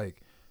about,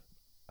 like,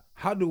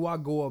 how do I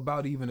go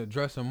about even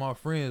addressing my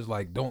friends?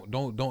 Like,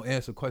 don't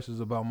answer questions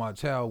about my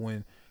child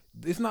when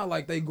it's not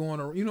like they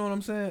going around, you know what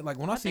I'm saying? Like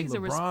when I see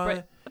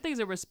LeBron, I think it's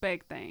a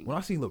respect thing. When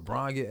I see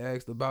LeBron get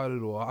asked about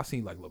it, or I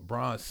see like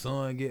LeBron's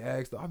son get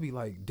asked, I'll be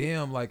like,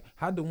 damn, like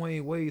how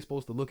Dwayne Wade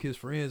supposed to look his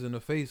friends in the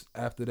face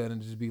after that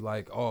and just be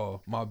like,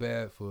 oh, my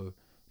bad for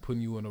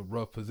putting you in a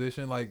rough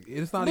position. Like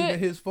it's not even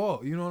his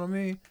fault. You know what I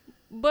mean?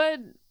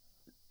 But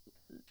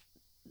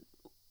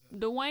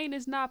Dwayne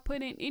is not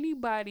putting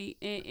anybody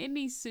in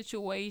any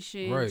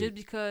situation just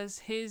because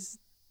his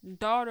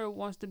daughter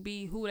wants to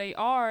be who they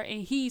are,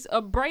 and he's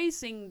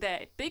embracing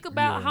that. Think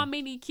about how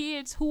many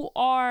kids who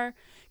are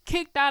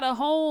kicked out of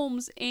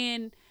homes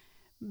and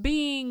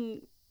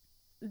being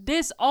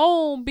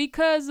disowned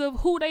because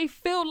of who they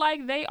feel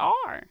like they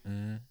are.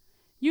 Mm-hmm.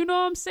 You know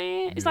what I'm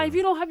saying? It's like, if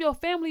you don't have your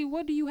family,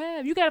 what do you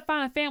have? You got to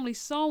find a family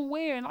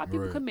somewhere. And a lot of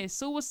people commit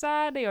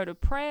suicide. They are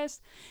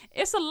depressed.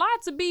 It's a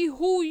lot to be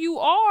who you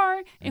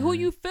are and who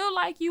you feel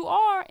like you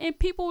are. And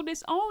people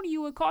disown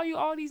you and call you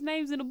all these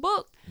names in the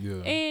book.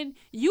 Yeah. And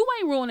you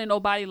ain't ruining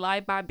nobody's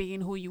life by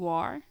being who you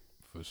are.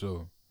 For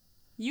sure.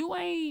 You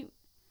ain't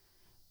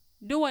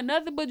doing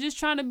nothing but just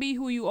trying to be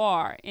who you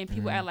are. And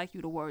people act like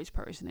you the worst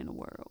person in the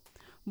world.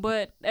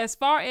 But as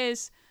far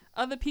as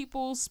other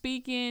people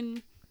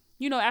speaking,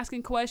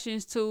 asking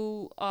questions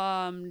to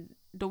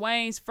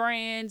Dwayne's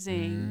friends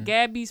and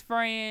Gabby's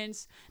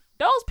friends,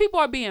 those people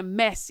are being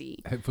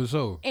messy. Hey, for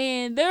sure.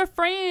 And their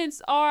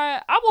friends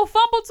are, I will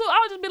fumble too.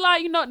 I would just be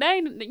like,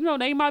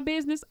 they ain't my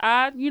business.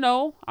 I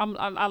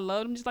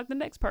love them just like the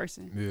next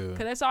person. Yeah.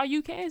 Because that's all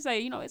you can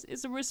say.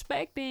 It's a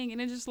respect thing. And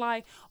it's just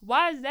like,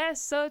 why is that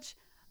such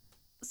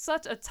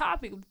a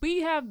topic?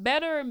 We have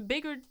better and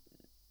bigger,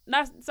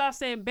 not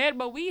saying better,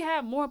 but we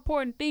have more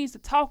important things to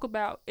talk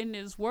about in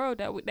this world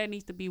that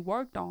needs to be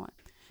worked on.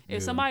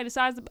 If somebody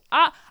decides to,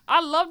 I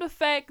love the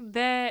fact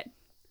that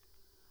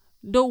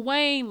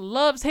Dwayne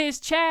loves his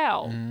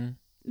child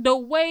the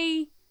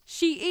way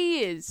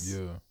she is.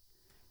 Yeah.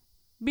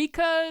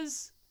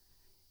 Because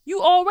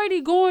you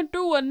already going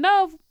through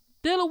enough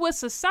dealing with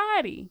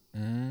society.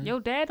 Your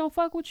dad don't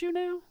fuck with you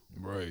now?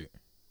 Right.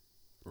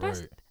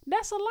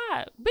 That's a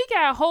lot. We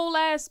got whole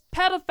ass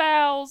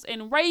pedophiles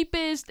and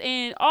rapists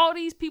and all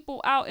these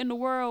people out in the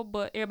world,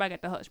 but everybody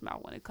got the hush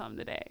mouth when it comes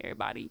to that.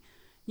 Everybody,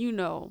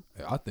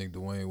 I think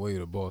Dwayne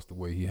Wade a boss the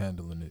way he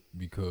handling it,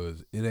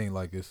 because it ain't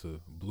like it's a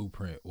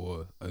blueprint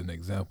or an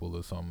example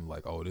of something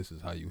like, oh, this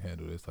is how you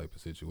handle this type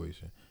of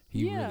situation.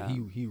 He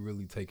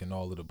really taking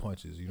all of the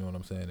punches, you know what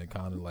I'm saying? And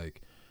kind of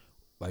like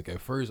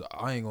at first,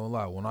 I ain't gonna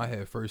lie, when I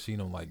had first seen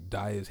him like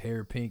dye his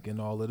hair pink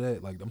and all of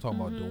that, like I'm talking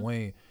about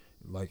Dwayne,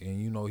 like, and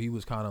he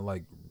was kind of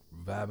like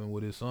vibing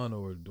with his son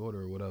or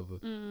daughter or whatever.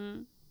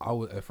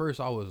 At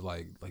first I was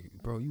like,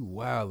 bro, you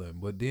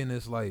wildin', but then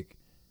it's like,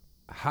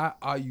 how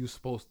are you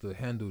supposed to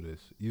handle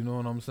this? You know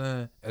what I'm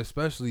saying?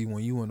 Especially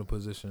when you in a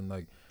position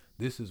like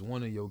this is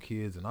one of your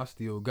kids, and I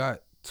still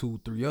got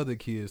 2-3 other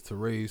kids to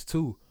raise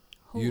too.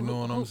 You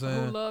know what I'm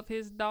saying? Who love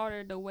his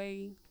daughter the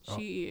way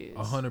she is.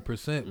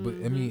 100%. But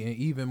I mean, and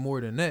even more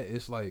than that,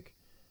 it's like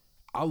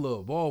I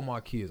love all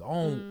my kids. I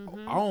don't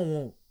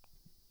want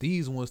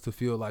these ones to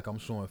feel like I'm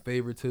showing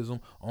favoritism.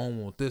 I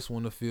don't want this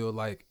one to feel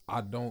like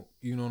I don't,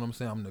 you know what I'm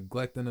saying, I'm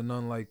neglecting or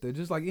nothing like that.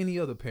 Just like any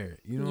other parent,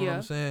 you know what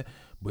I'm saying?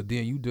 But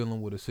then you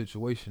dealing with a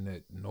situation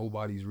that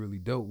nobody's really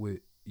dealt with,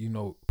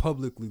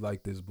 publicly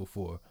like this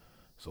before.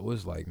 So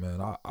it's like,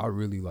 man, I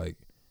really like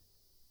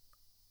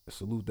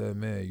salute that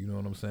man, you know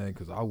what I'm saying?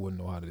 Because I wouldn't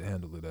know how to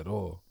handle it at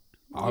all.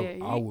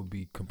 I would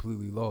be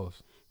completely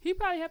lost. He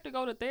probably have to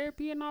go to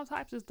therapy and all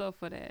types of stuff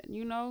for that.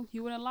 You know,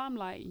 you in the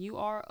limelight. You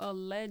are a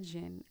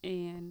legend.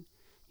 And,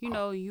 you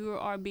know, you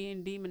are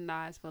being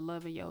demonized for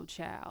loving your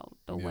child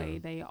the way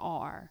they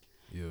are.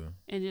 Yeah.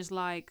 And just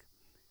like,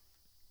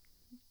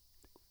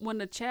 when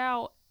the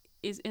child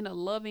is in a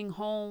loving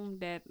home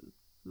that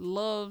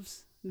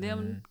loves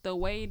them the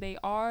way they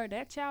are,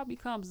 that child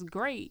becomes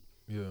great.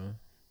 Yeah.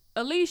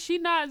 At least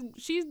she's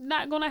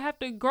not gonna have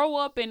to grow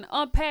up and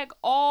unpack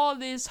all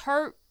this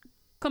hurt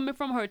coming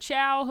from her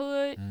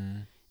childhood.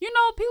 You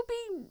know, people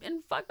be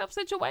in fucked up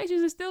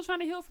situations and still trying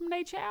to heal from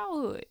their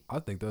childhood. I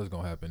think that's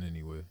gonna happen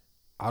anyway.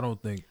 I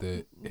don't think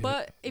that.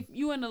 But if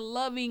you in a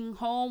loving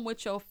home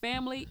with your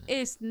family,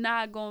 it's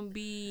not gonna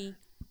be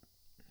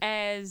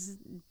as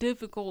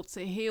difficult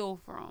to heal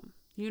from.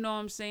 You know what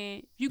I'm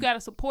saying? You got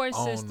a support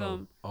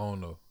system. I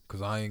don't know,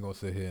 cause I ain't gonna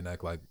sit here and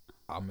act like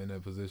I'm in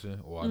that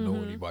position or I know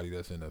anybody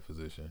that's in that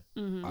position.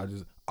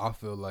 I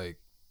feel like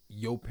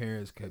your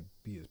parents can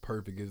be as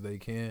perfect as they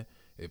can.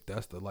 If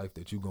that's the life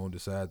that you gonna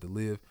decide to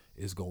live,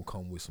 it's gonna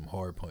come with some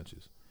hard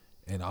punches.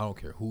 And I don't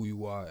care who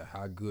you are,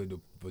 how good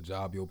of a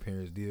job your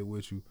parents did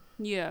with you.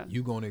 Yeah.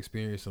 You gonna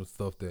experience some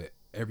stuff that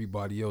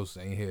everybody else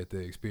ain't had to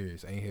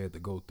experience, ain't had to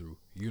go through.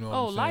 You know what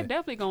I'm saying? Life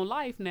definitely gonna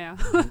life now.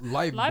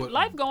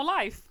 life gonna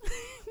life.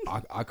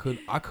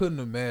 I couldn't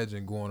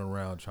imagine going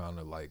around trying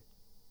to like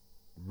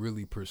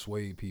really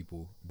persuade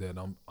people that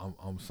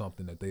I'm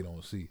something that they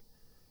don't see.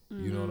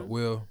 You know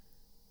well,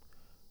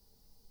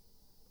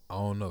 I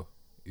don't know.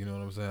 You know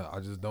what I'm saying? I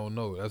just don't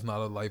know. That's not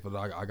a life that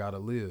I gotta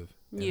live.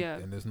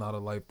 And it's not a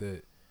life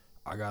that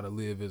I gotta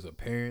live as a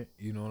parent.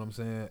 You know what I'm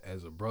saying?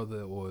 As a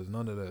brother or as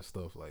none of that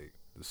stuff. Like,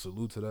 the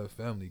salute to that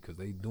family, because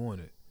they doing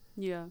it.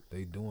 Yeah.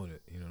 They doing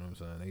it. You know what I'm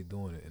saying? They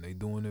doing it, and they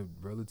doing it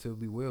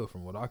relatively well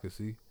from what I could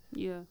see.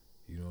 Yeah.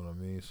 You know what I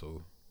mean?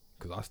 So,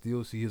 because I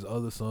still see his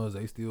other sons,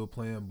 they still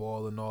playing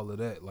ball and all of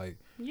that. Like,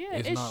 yeah,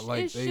 it's not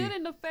like it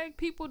shouldn't affect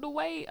people the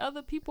way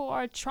other people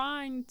are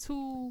trying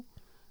to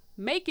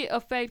make it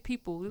affect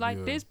people.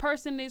 Like, this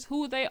person is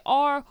who they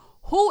are.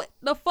 Who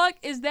the fuck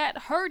is that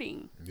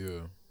hurting?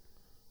 Yeah,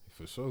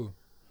 for sure.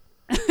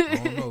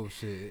 I don't know,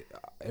 shit.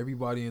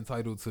 Everybody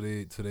entitled to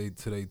their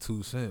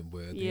 2 cents,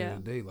 but at the end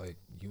of the day, like,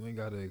 you ain't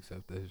gotta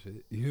accept that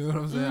shit. You know what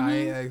I'm saying? I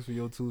ain't asked for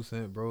your 2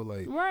 cents, bro.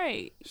 Like,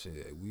 right?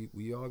 Shit,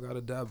 we all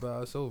gotta die by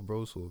ourselves,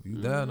 bro. So if you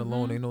dying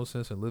alone, ain't no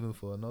sense in living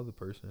for another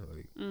person.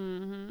 Like, you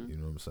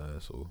know what I'm saying?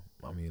 So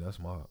I mean, that's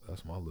my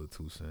little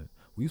 2 cents.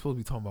 We supposed to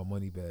be talking about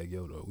Moneybagg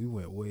Yo though. We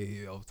went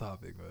way off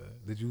topic, man.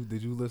 Did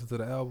you listen to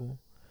the album?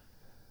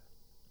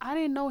 I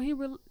didn't know he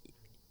really.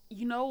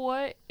 You know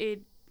what?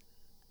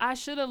 I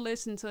should have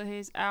listened to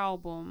his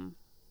album.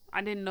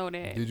 I didn't know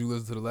that. Did you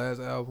listen to the last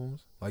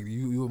albums? Like,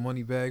 you a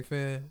Moneybagg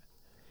fan?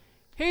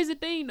 Here's the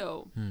thing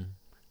though.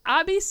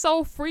 I be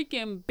so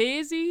freaking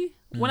busy.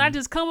 When I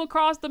just come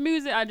across the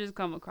music, I just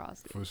come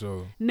across it. For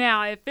sure.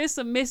 Now, if it's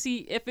a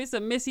Missy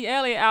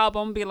Elliott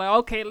album, be like,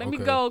 okay, let me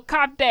go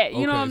cop that.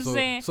 You know what I'm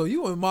saying? So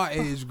you in my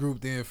age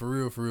group then, for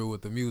real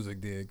with the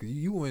music then, cause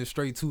you went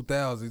straight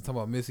 2000s talking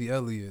about Missy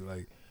Elliott.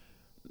 Like,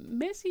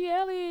 Missy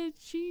Elliott,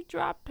 she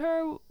dropped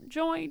her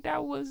joint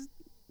that was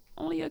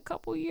only a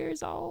couple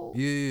years old.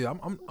 Yeah,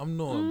 I'm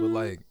knowing, but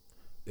like,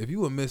 if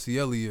you a Missy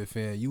Elliott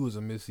fan, you was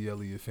a Missy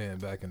Elliott fan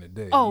back in the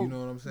day. Oh, you know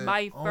what I'm saying?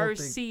 My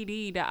first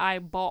CD that I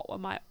bought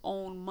with my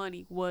own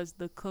money was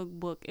the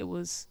Cookbook. It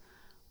was,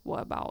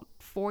 about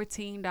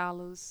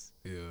 $14?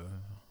 Yeah.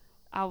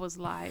 I was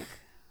like,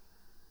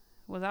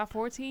 was I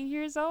 14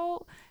 years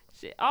old?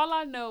 Shit, all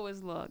I know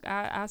is, look,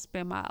 I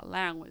spent my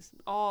allowance,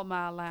 all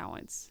my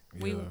allowance.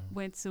 Yeah. We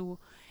went to,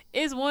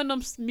 it's one of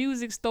them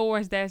music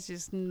stores that's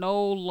just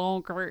no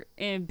longer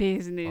in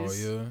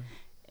business. Oh, yeah?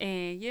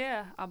 And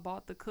yeah, I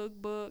bought the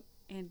Cookbook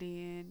and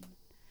then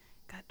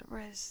got the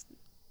rest.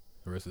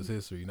 The rest is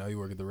history. Now you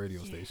work at the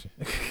radio station.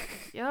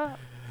 Yeah.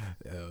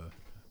 Yeah.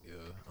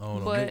 I don't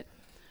know. But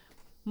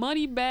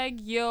Moneybagg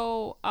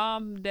Yo,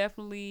 I'm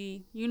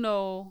definitely,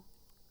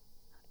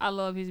 I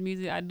love his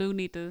music. I do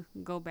need to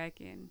go back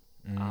and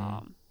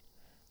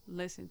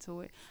listen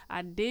to it.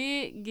 I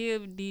did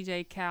give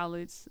DJ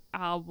Khaled's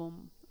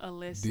album a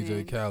listen.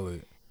 DJ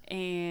Khaled.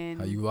 And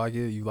how you like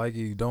it? You like it?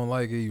 You don't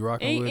like it? You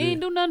rocking with it? It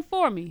ain't do nothing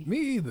for me. Me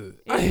either.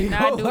 It did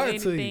not do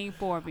anything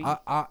for me.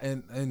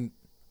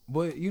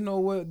 But you know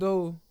what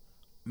though?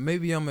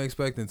 Maybe I'm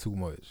expecting too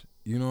much.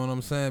 You know what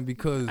I'm saying?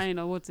 Because I ain't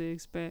know what to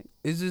expect.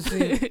 It's just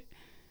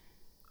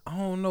I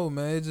don't know,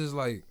 man. It's just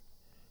like,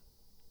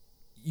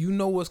 you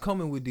know what's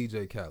coming with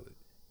DJ Khaled.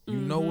 You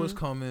know what's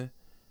coming.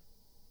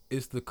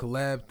 It's the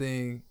collab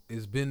thing.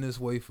 It's been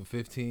this way for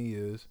 15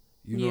 years.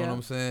 You know what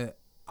I'm saying?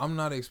 I'm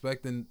not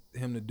expecting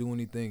him to do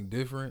anything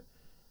different,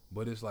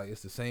 but it's like,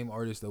 it's the same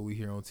artist that we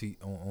hear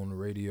on the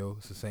radio.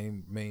 It's the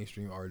same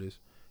mainstream artist.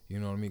 You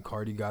know what I mean?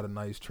 Cardi got a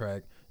nice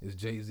track. It's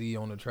Jay-Z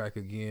on the track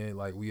again.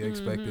 Like, we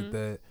expected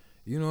that.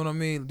 You know what I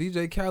mean?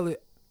 DJ Khaled,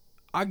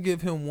 I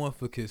give him one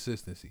for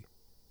consistency.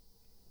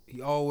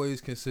 He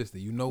always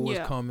consistent. You know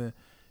what's coming.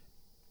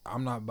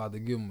 I'm not about to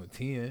give him a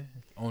 10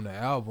 on the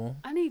album.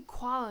 I need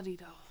quality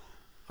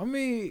though. I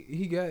mean,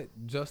 he got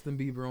Justin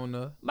Bieber on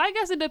there. But I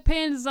guess it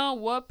depends on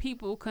what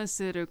people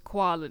consider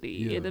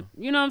quality. Yeah.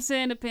 You know what I'm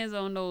saying? Depends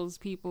on those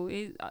people.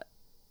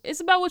 It's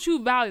about what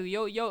you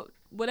value. Yo,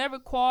 whatever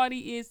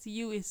quality is to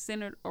you is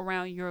centered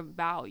around your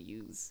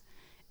values.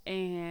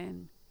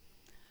 And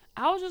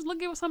I was just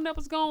looking for something that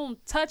was gonna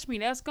touch me,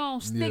 that's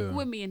gonna stick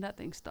with me, and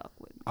nothing stuck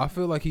with me. I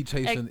feel like he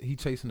chasing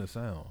the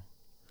sound.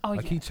 Oh,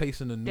 like he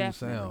chasing the new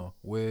sound.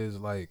 Whereas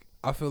like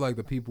I feel like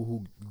the people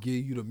who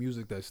give you the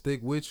music that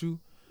stick with you,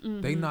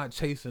 they not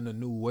chasing the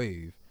new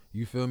wave.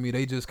 You feel me?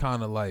 They just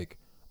kind of like,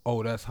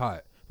 oh, that's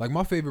hot. Like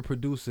my favorite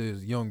producer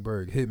is Young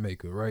Berg,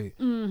 Hitmaker, right?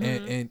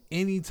 And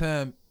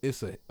anytime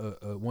it's a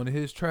one of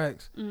his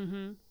tracks,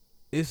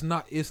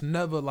 it's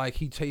never like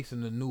he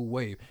chasing the new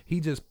wave. He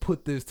just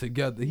put this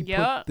together. He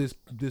put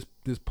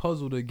this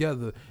puzzle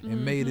together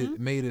and made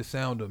it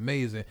sound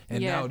amazing.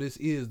 And now this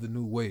is the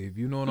new wave.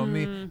 You know what I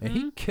mean? And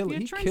he killing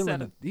the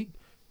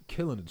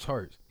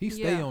charts. He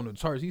stay on the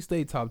charts. He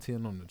stay top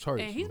 10 on the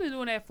charts. And he's been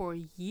doing that for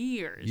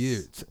years.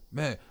 Years.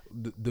 Man,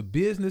 the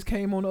Business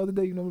came on the other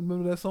day. You know,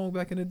 remember that song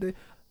back in the day?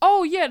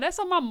 Oh yeah, that's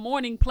on my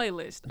morning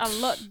playlist. I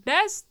love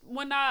that's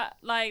when I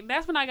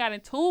got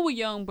in tune with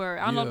Young Berg.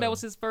 I don't know if that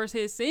was his first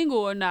hit single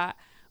or not,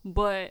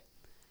 but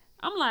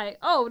I'm like,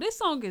 oh, this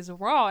song is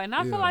raw, and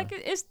I feel like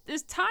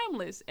it's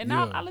timeless, and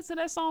I listen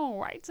to that song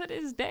right to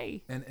this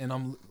day. And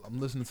I'm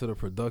listening to the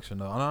production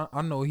now, and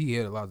I know he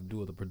had a lot to do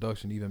with the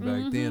production even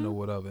back then or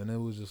whatever, and it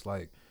was just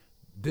like,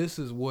 this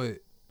is what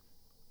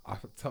I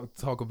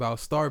talk about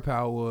star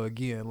power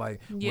again.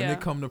 Like when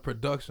it come to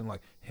production,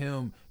 like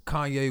him,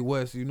 Kanye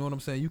West, you know what I'm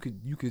saying? You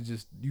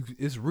could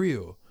it's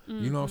real.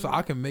 You know what I'm saying?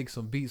 I can make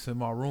some beats in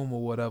my room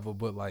or whatever,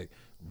 but like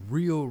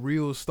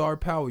real star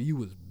power, you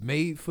was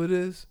made for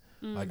this.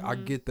 Like I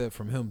get that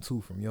from him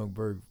too, from Young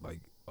Berg, like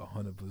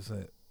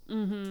 100%.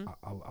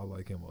 I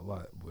like him a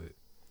lot, but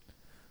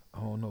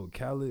I don't know.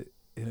 Khaled,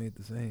 it ain't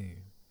the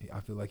same.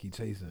 I feel like he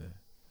chasing.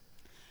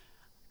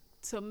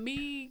 To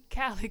me,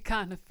 Kalin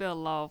kind of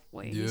fell off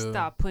when he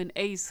stopped putting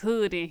Ace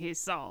Hood in his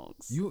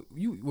songs.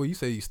 You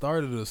say he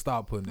started or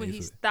stopped putting when Ace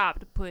Hood? He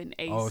stopped putting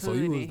Ace Hood in his songs. Oh, so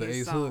you was the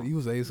Ace Hood. You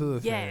was the Ace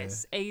Hood fan.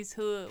 Yes, Ace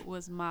Hood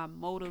was my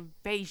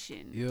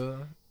motivation. Yeah.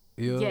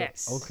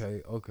 Yes.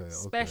 Okay.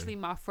 Especially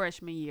my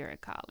freshman year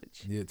at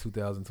college. Yeah,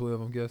 2012,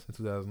 I'm guessing,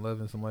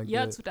 2011, something like that.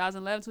 Yeah,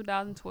 2011,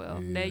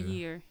 2012, that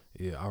year.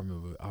 Yeah, I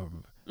remember.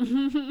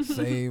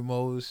 Same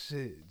old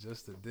shit,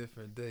 just a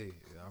different day.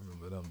 I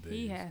remember them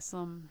days.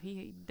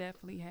 He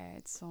definitely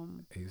had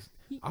some.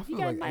 I feel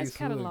like Ace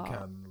Hood kind of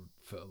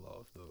fell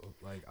off though.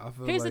 Like I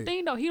feel. Here's the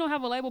thing though, he don't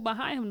have a label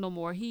behind him no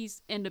more.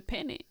 He's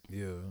independent.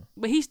 Yeah.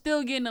 But he's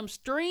still getting them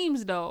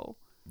streams though.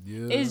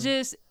 Yeah. It's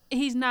just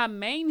he's not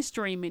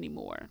mainstream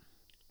anymore.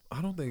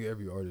 I don't think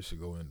every artist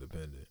should go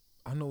independent.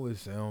 I know it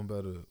sound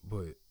better,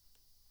 but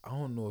I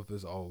don't know if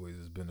it's always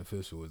as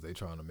beneficial as they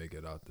trying to make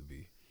it out to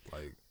be.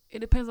 Like. It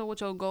depends on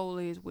what your goal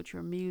is with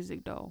your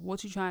music, though.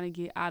 What you trying to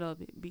get out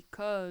of it,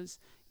 because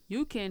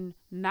you can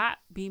not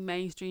be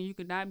mainstream. You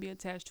could not be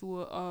attached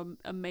to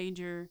a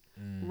major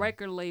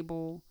record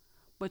label,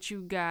 but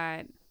you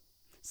got,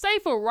 say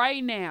for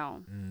right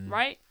now,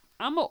 right?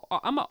 I'm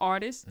an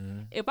artist.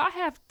 If I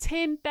have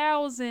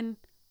 10,000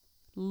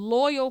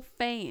 loyal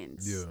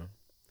fans,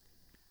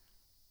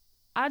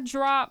 I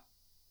drop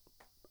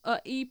a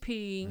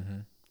EP,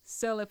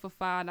 sell it for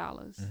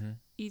 $5.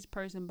 Each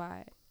person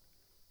buy it.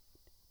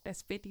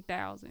 That's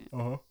 50,000.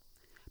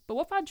 But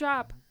what if I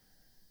drop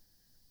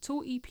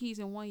 2 EPs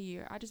in 1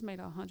 year? I just made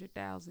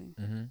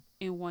 100,000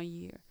 in 1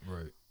 year.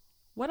 Right.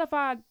 What if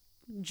I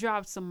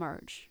drop some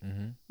merch?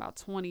 About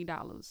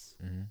 $20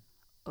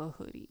 a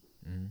hoodie.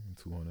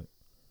 200.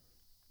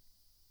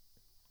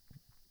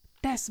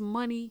 That's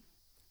money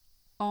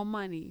on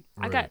money.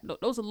 Right. I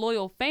got those are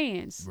loyal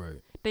fans.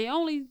 Right. They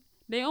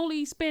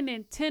only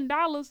spending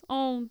 $10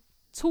 on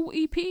 2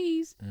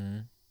 EPs,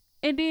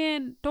 and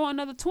then throw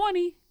another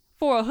 20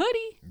 for a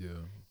hoodie.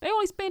 Yeah. They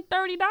only spent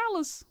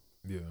 $30.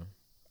 Yeah.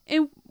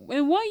 In 1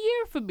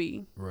 year for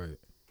me. Right.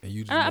 And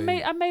you just I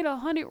made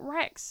 100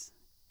 racks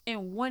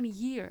in 1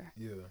 year.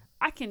 Yeah.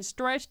 I can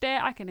stretch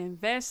that. I can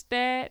invest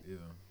that. Yeah.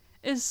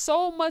 It's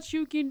so much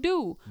you can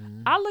do.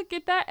 I look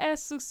at that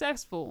as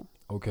successful.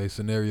 Okay,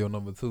 scenario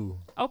number 2.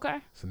 Okay.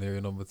 Scenario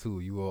number 2.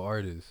 You are an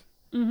artist.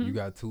 You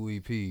got 2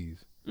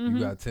 EPs. You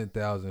got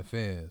 10,000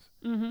 fans.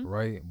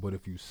 Right? But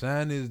if you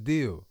sign this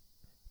deal,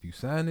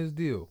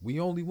 we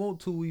only want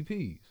 2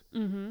 EPs.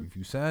 If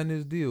you sign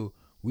this deal,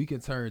 we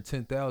can turn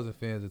 10,000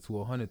 fans into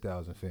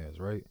 100,000 fans,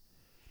 right?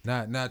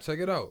 Now check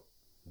it out.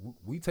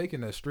 We taking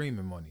that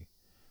streaming money.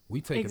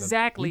 We taking that's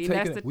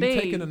the thing. We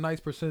taking a nice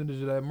percentage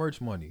of that merch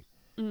money.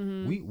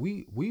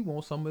 We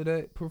want some of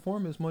that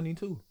performance money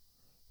too,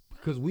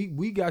 because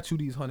we got you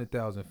these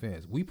 100,000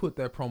 fans. We put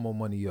that promo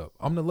money up.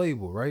 I'm the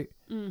label, right?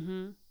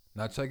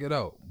 Now check it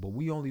out. But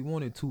we only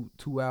wanted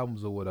two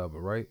albums or whatever,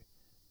 right?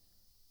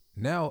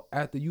 Now,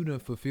 after you done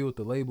fulfilled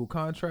the label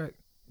contract,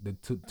 the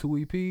 2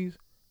 EPs,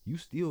 you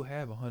still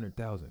have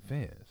 100,000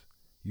 fans.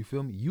 You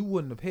feel me? You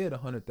wouldn't have had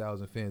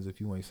 100,000 fans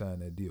if you ain't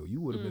signed that deal. You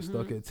would have been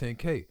stuck at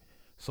 10K.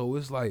 So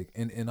it's like,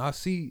 and I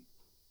see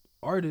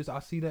artists, I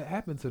see that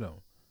happen to them.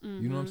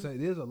 You know what I'm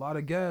saying? There's a lot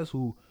of guys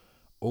who,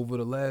 over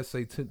the last,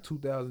 say,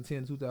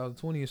 2010,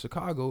 2020 in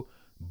Chicago,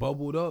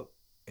 bubbled up,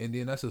 and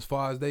then that's as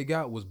far as they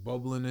got was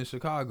bubbling in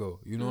Chicago.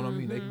 You know what I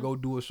mean? They could go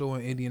do a show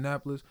in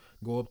Indianapolis,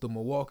 go up to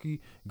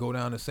Milwaukee, go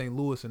down to St.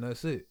 Louis, and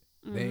that's it.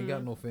 They ain't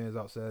got no fans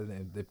outside of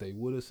them. If they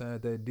would have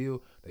signed that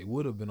deal, they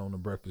would have been on the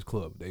Breakfast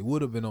Club. They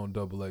would have been on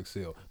Double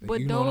XL. But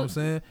you know what I'm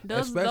saying?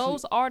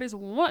 Those artists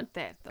want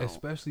that, though.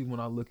 Especially when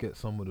I look at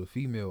some of the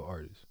female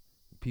artists.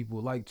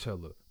 People like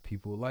Chella.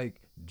 People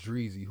like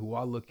Dreezy, who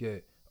I look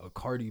at a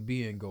Cardi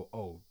B and go,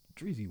 oh,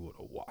 Dreezy would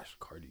have watched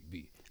Cardi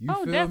B. You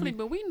feel definitely, me?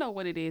 but we know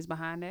what it is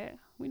behind that.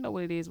 We know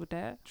what it is with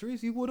that.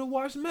 Dreezy would have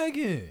watched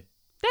Megan.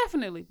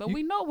 Definitely, but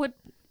we know what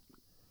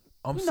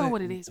know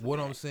what it is. What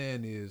I'm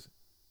saying is,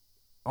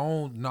 I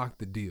don't knock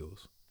the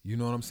deals. You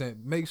know what I'm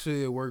saying? Make sure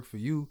it work for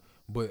you.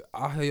 But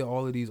I hear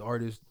all of these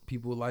artists,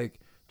 people like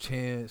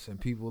Chance and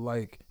people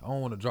like, I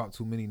don't want to drop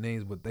too many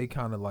names, but they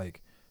kind of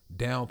like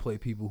downplay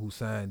people who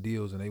sign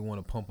deals and they want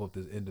to pump up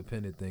this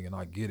independent thing, and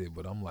I get it,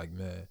 but I'm like,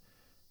 man,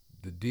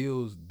 the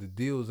deals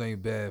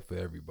ain't bad for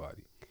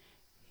everybody.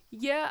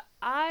 Yeah,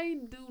 I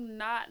do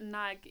not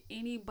knock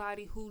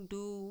anybody who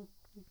do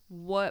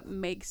what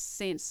makes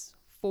sense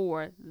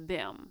for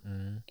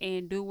them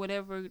and do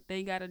whatever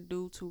they got to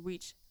do to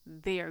reach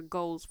their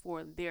goals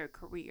for their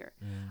career.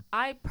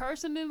 I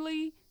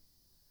personally,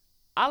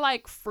 I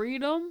like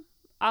freedom.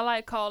 I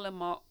like calling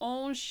my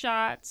own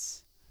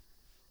shots.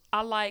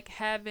 I like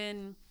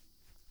having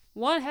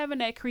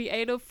that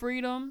creative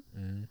freedom,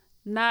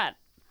 not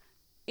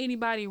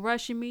anybody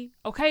rushing me.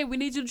 Okay, we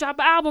need you to drop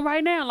an album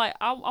right now. Like,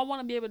 I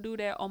want to be able to do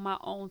that on my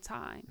own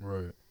time.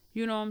 Right.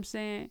 You know what I'm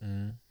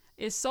saying?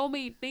 It's so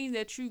many things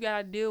that you got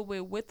to deal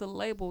with the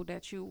label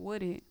that you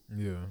wouldn't.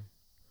 Yeah.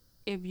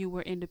 If you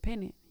were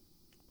independent.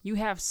 You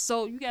got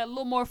a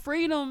little more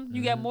freedom.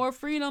 You got more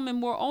freedom and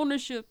more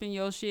ownership in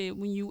your shit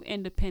when you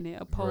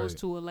independent opposed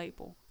to a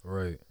label.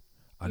 Right.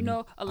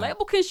 A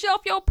label can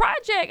shelf your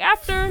project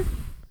after.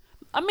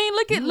 I mean,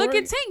 look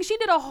at Tink. She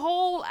did a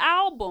whole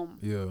album.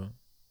 Yeah.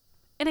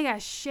 And it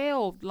got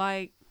shelved,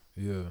 like.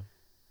 Yeah.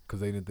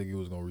 Because they didn't think it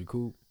was going to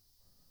recoup.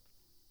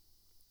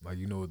 Like,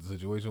 you know what the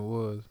situation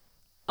was?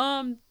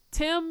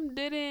 Tim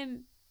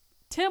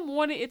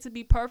wanted it to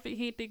be perfect.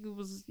 He didn't think it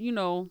was,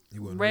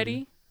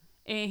 ready.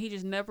 And he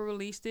just never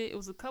released it. It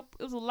was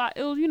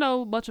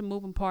a bunch of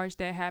moving parts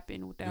that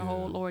happened with that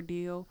whole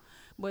ordeal.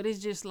 But it's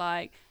just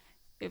like,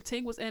 if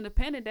Tink was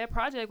independent, that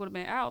project would have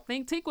been out.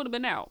 Tink would have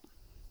been out.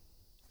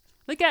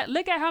 Look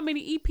at how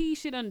many EPs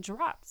she done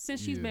dropped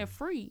since she's been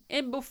free.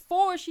 And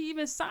before she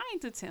even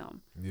signed to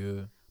Tim.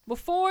 Yeah.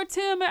 Before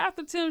Tim and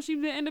after Tim,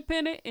 she's been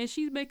independent and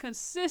she's been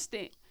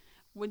consistent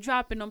with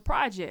dropping them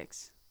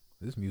projects.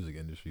 This music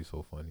industry is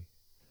so funny.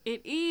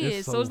 It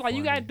is. So it's like,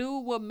 you gotta do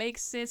what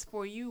makes sense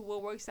for you,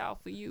 what works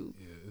out for you.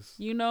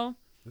 Yeah,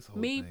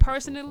 me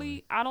personally,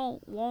 so I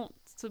don't want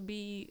to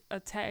be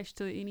attached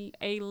to any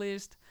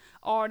A-list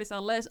artist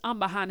unless I'm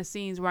behind the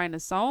scenes writing a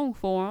song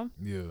for them.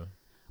 Yeah.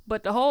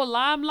 But the whole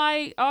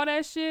limelight, all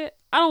that shit,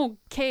 I don't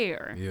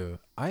care. Yeah,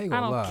 I ain't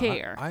gonna lie. I don't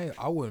care.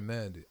 I wouldn't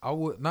mind it. I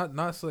would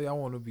not say I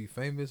want to be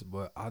famous,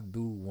 but I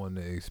do want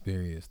to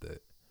experience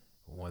that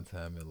one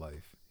time in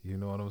life. You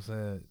know what I'm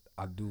saying?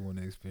 I do want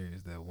to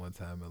experience that one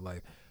time in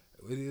life.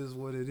 It is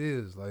what it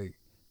is. Like,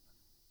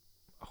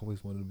 I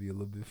always wanted to be a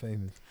little bit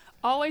famous.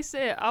 Always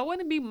said I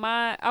wouldn't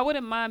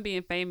mind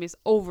being famous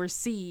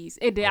overseas,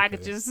 and then I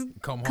could just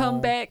come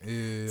back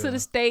to the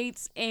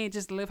States and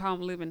just live how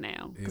I'm living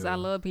now. Because I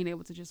love being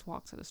able to just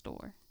walk to the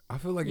store. I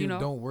feel like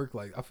don't work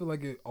like. I feel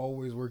like it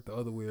always worked the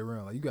other way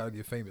around. Like, you gotta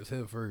get famous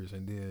here first,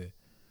 and then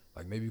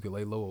like maybe you could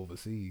lay low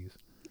overseas.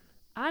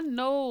 I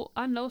know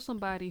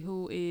somebody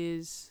who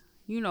is,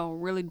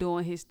 really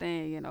doing his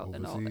thing, in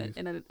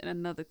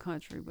another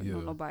country, but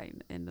nobody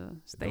in the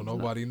States. Don't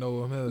nobody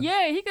know him. Here.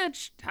 Yeah, he could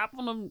hop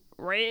on the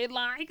red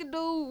line. He could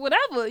do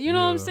whatever. You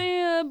know what I'm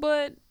saying?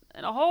 But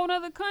in a whole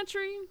other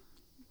country,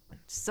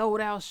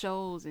 sold out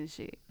shows and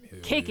shit,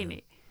 kicking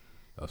it.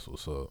 That's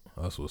what's up.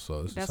 That's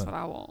what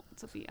I want,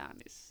 to be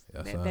honest.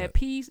 That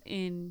peace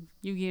and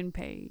you getting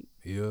paid.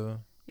 Yeah.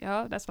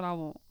 Yeah, that's what I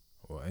want.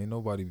 Well, ain't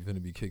nobody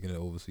finna be kicking it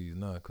overseas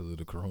now because of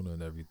the corona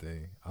and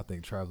everything. I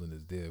think traveling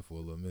is dead for a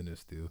little minute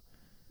still.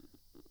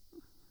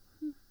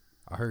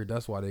 I heard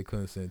that's why they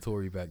couldn't send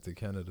Tory back to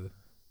Canada,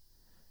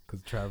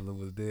 because traveling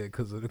was dead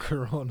because of the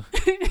corona.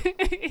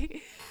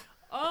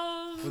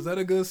 Was that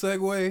a good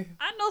segue?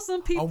 I know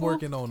some people. I'm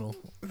working on them.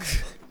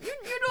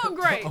 You're doing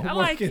great. I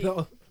like it.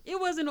 It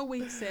wasn't a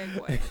weak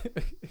segue.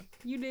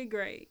 You did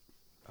great.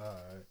 All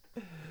right.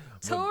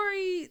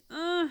 Tory.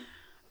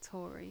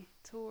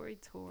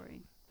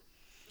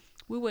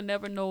 We would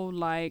never know,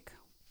 like,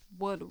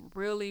 what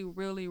really,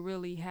 really,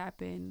 really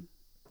happened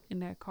in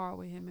that car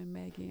with him and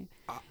Megan.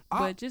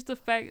 But just the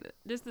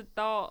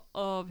thought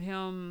of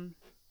him,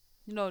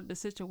 the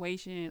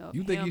situation of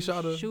him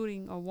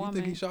shooting a woman.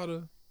 You think he shot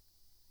her?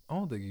 I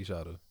don't think he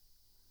shot her.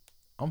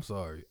 I'm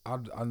sorry. I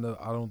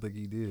don't think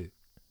he did.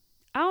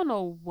 I don't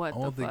know what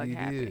the fuck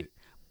happened.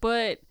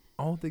 But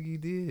I don't think he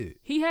did.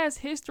 He has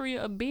history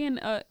of being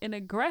an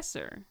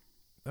aggressor.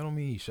 That don't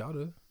mean he shot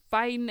her.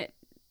 Fighting,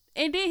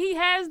 and then he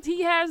has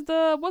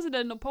the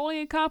the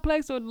Napoleon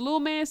complex or the little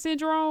man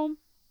syndrome.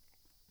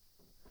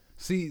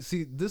 See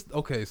this.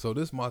 Okay, so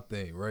this my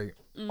thing, right?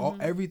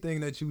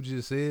 Everything that you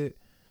just said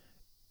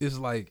is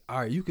like, all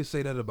right, you could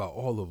say that about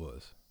all of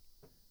us.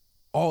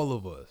 All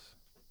of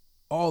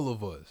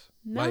us.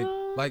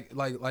 No. Like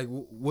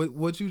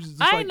what you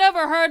just I ain't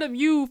never heard of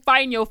you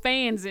fighting your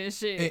fans and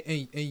shit.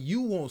 And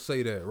you won't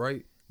say that,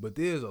 right? But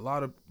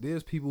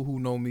there's people who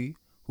know me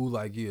who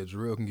like, yeah,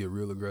 Jarrell can get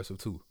real aggressive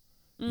too.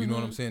 You know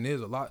what I'm saying?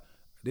 There's a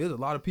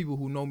lot of people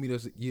who know me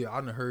that's, yeah, I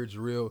done heard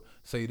Jarrell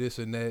say this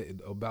and that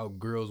about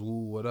girls,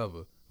 woo,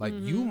 whatever. Like,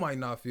 you might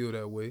not feel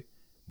that way,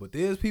 but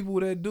there's people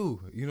that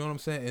do. You know what I'm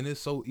saying? And it's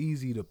so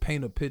easy to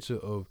paint a picture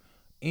of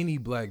any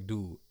black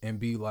dude and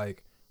be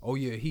like, oh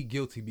yeah, he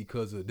guilty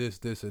because of this,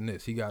 and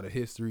this. He got a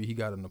history. He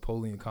got a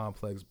Napoleon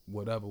complex,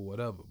 whatever.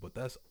 But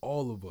that's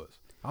all of us.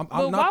 I'm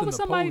but not why would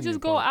somebody Napoleon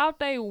just go part. out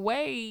their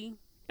way?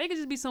 They could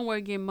just be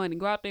somewhere getting money.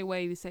 Go out their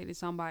way to say that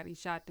somebody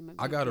shot them.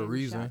 I got a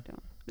reason.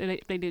 They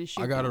didn't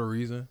shoot. I got them. a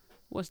reason.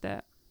 What's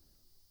that?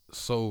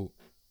 So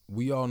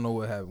we all know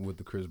what happened with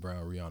the Chris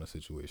Brown Rihanna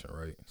situation,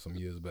 right? Some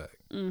years back.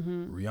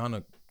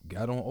 Rihanna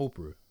got on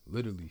Oprah.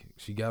 Literally,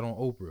 she got on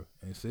Oprah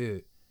and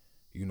said,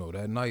 you know,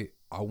 that night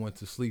I went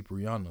to sleep,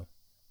 Rihanna,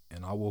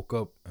 and I woke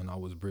up and I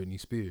was Britney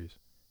Spears.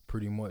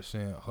 Pretty much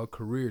saying her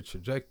career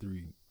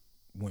trajectory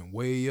went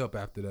way up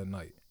after that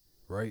night,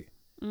 right?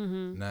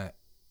 Now,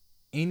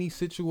 any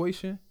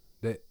situation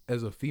that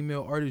as a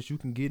female artist you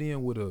can get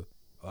in with a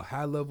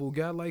high level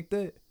guy like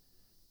that,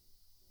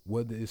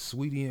 whether it's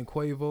Sweetie and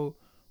Quavo,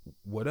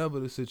 whatever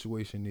the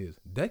situation is,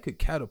 that could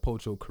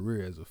catapult your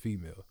career as a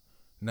female.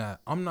 Now,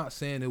 I'm not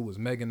saying it was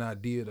Megan's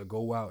idea to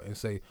go out and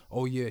say,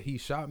 oh yeah, he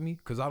shot me,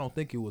 because I don't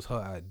think it was her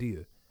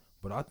idea.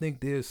 But I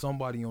think there's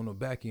somebody on the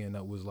back end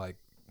that was like,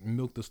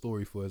 milk the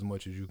story for as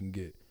much as you can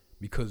get.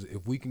 Because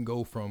if we can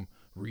go from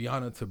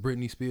Rihanna to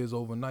Britney Spears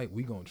overnight,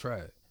 we gonna try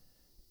it.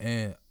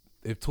 And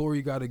if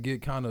Tory got to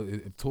get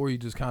if Tory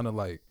just kind of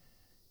like,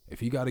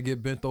 if he got to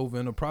get bent over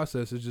in the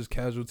process, it's just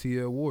casualty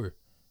at war.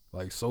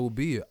 Like, so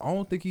be it. I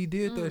don't think he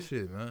did that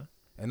shit, man.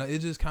 And it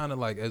just kind of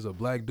like, as a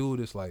black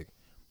dude, it's like,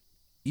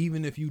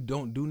 even if you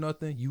don't do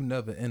nothing, you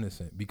never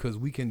innocent, because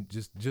we can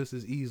just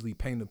as easily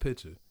paint a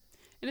picture.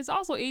 And it's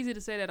also easy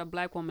to say that a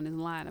black woman is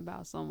lying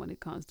about something when it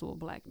comes to a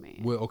black man.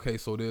 Well, okay,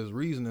 so there's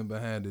reasoning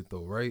behind it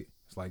though, right?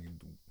 It's like,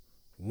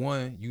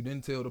 one, you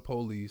didn't tell the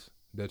police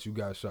that you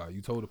got shot.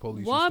 You told the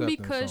police. One,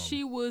 because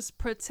she was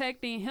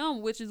protecting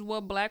him, which is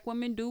what black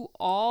women do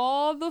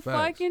all the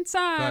fucking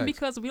time.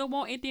 Because we don't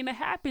want anything to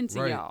happen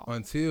to y'all.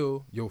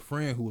 Until your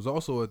friend, who was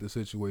also at the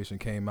situation,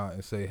 came out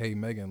and say, hey,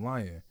 Megan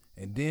lying.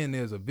 And then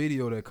there's a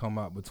video that come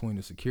out between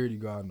the security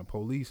guard and the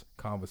police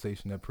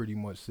conversation that pretty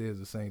much says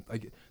the same.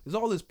 Like, there's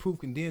all this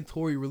proof, and then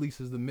Tory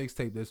releases the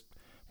mixtape that's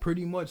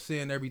pretty much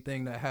saying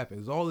everything that happened.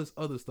 There's all this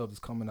other stuff that's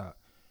coming out.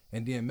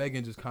 And then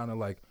Megan just kind of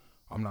like,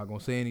 I'm not going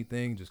to say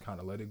anything, just kind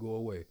of let it go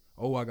away.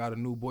 Oh, I got a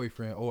new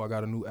boyfriend. Oh, I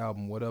got a new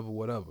album,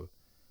 whatever.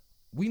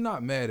 We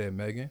not mad at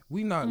Megan.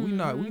 We not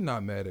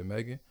mad at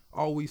Megan.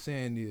 All we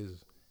saying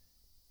is,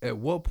 at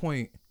what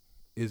point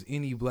is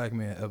any black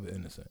man ever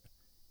innocent?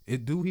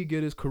 Do he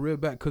get his career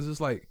back? Because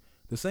it's like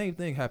the same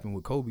thing happened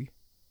with Kobe.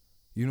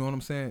 You know what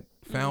I'm saying?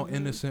 Found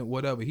innocent,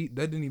 whatever. That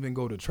didn't even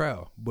go to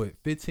trial. But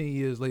 15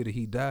 years later,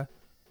 he died.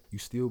 You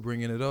still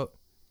bringing it up?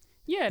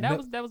 Yeah,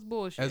 that was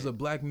bullshit. As a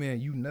black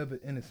man, you never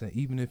innocent,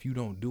 even if you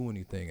don't do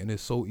anything. And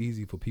it's so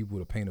easy for people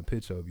to paint a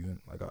picture of you. And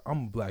like,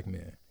 I'm a black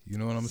man. You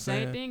know what I'm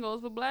saying? Same thing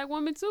goes for black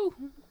women too.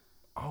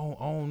 I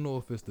don't know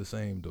if it's the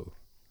same though.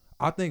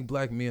 I think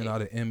black men are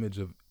the image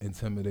of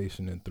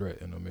intimidation and threat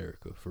in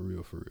America. For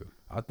real.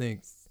 I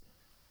think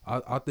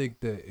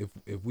that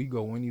if we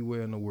go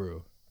anywhere in the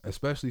world,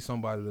 especially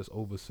somebody that's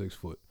over 6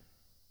 foot,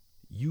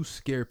 you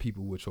scare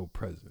people with your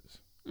presence.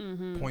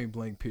 Point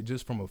blank,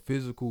 just from a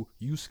physical,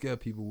 you scare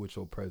people with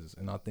your presence.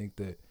 And I think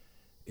that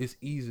it's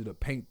easy to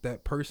paint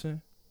that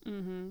person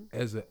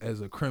as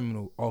a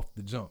criminal off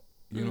the jump.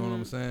 You know what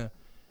I'm saying?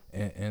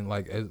 And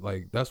like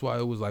that's why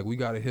it was like, we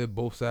got to hear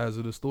both sides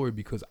of the story,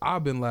 because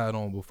I've been lied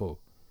on before.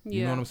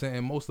 You know what I'm saying?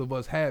 And most of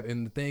us have.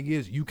 And the thing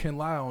is, you can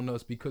lie on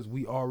us because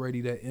we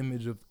already that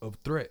image of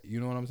threat.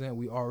 You know what I'm saying?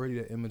 We already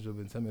that image of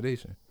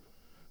intimidation.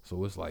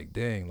 So it's like,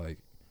 dang, like,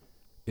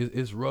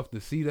 it's rough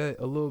to see that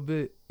a little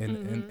bit.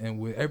 And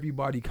with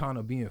everybody kind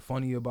of being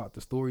funny about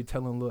the story,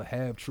 telling little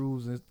half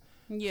truths. It's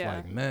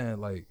like, man,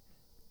 like,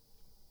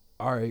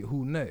 all right,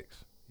 who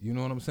next? You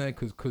know what I'm saying?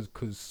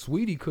 Cause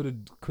Sweetie could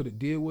have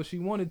did what she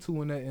wanted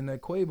to in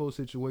that Quavo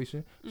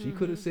situation. She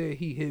could have said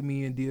he hit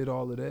me and did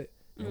all of that.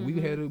 And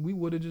we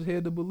would have just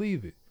had to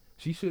believe it.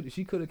 She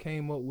could have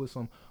came up with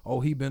some,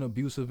 oh, he been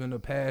abusive in the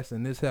past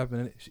and this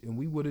happened, and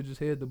we would have just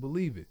had to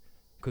believe it,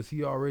 because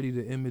he already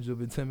the image of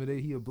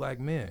intimidate. He a black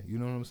man. You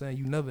know what I'm saying?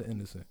 You never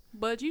innocent.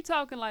 But you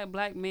talking like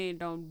black men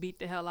don't beat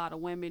the hell out of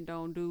women,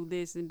 don't do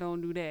this and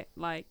don't do that.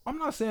 Like, I'm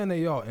not saying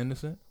they all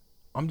innocent.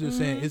 I'm just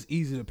saying it's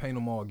easy to paint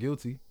them all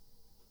guilty,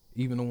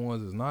 even the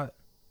ones that's not.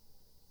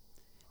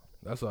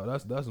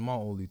 That's my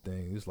only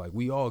thing. It's like,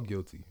 we all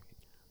guilty.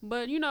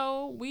 But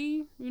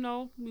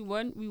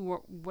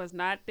was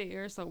not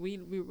there, so we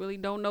really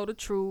don't know the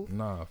truth.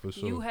 Nah, for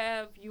sure. You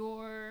have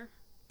your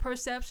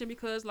perception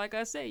because, like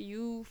I said,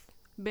 you've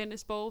been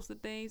exposed to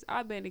things.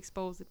 I've been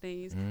exposed to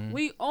things.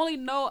 We only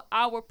know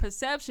our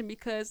perception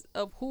because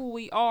of who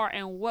we are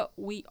and what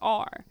we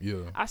are.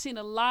 Yeah. I've seen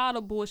a lot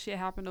of bullshit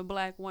happen to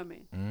black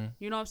women.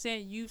 You know what I'm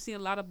saying? You've seen a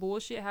lot of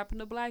bullshit happen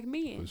to black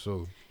men. For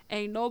sure.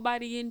 Ain't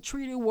nobody getting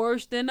treated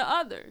worse than the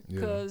other.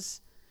 Because,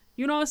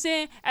 you know what I'm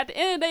saying? At the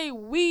end of the day,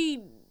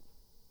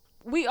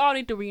 we all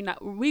need to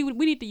reunite. We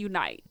need to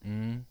unite.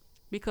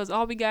 Because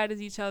all we got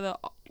is each other.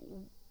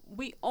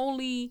 We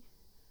only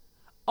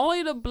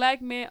the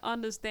black man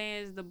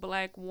understands the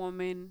black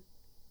woman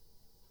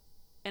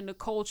and the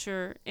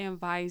culture and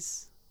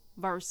vice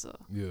versa.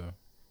 Yeah.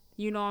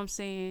 You know what I'm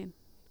saying?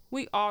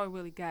 We all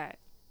really got.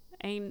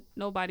 Ain't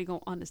nobody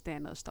gonna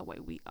understand us the way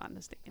we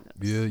understand us.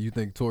 Yeah, you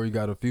think Tory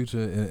got a future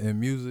in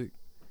music?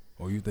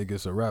 Or you think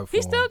it's a rap for He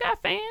him? still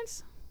got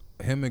fans.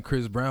 Him and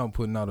Chris Brown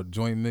putting out a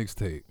joint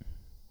mixtape.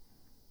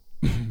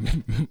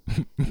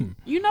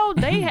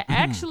 They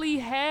actually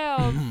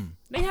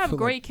have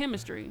great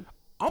chemistry.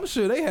 I'm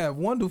sure they have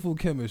wonderful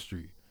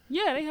chemistry.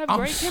 Yeah, they have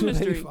great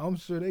chemistry. I'm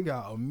sure they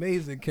got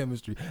amazing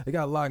chemistry. They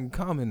got a lot in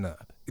common now.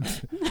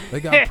 They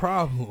got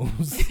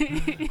problems.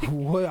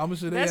 What? I'm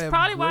sure That's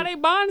probably why they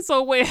bond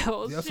so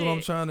well. That's what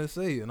I'm trying to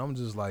say, and I'm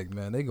just like,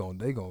 man, they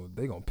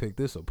gonna pick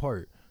this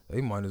apart.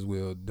 They might as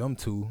well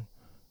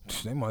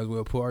They might as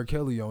well put R.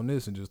 Kelly on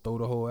this and just throw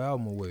the whole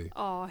album away.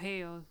 Oh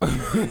hell,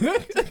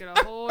 took it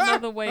a whole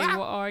other way with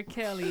R.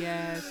 Kelly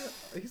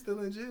ass. He's still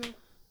in jail.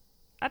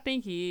 I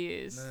think he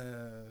is.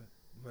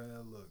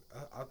 Man, look,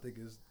 I think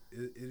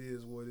it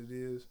is what it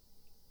is.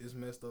 It's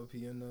messed up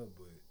he in there,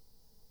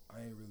 but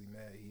I ain't really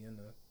mad he in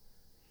there.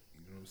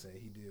 You know what I'm saying?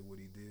 He did what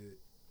he did.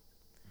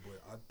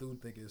 But I do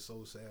think it's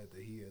so sad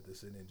that he had to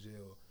sit in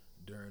jail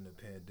during the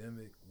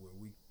pandemic where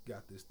we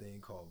got this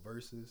thing called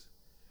Versus.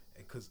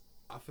 And because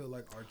I feel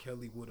like R.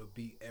 Kelly would have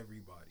beat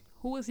everybody.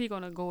 Who is he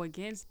going to go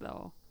against,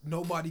 though?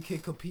 Nobody can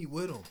compete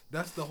with him.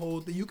 That's the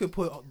whole thing. You can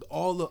put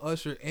all the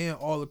Usher and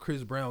all the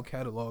Chris Brown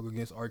catalog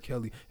against R.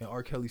 Kelly, and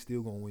R. Kelly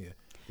still going to win.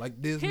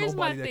 Like, there's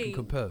nobody that can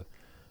compare.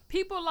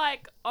 People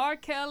like R.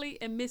 Kelly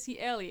and Missy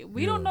Elliott.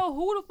 We don't know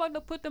who the fuck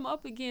to put them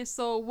up against.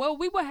 So what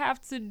we would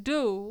have to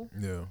do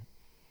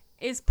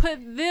is put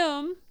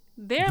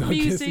their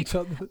music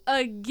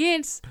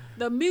against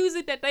the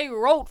music that they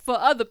wrote for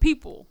other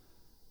people.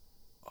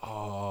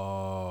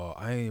 Oh,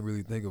 I ain't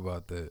really think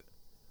about that.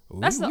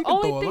 That's we the can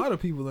only throw thing. A lot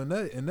of people in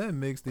that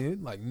mixed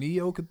in. Like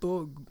Neo could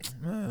throw,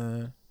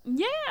 man.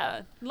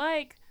 Yeah,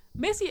 like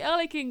Missy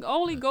Elliott can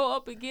only go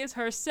up against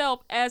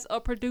herself as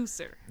a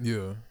producer.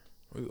 Yeah,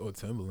 or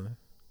Timbaland.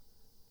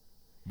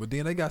 But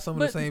then they got some of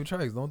the same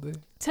tracks, don't they?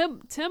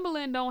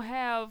 Timbaland don't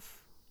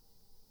have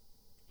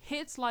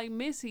hits like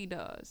Missy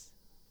does.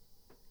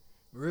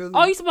 Really? Oh,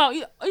 are you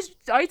talking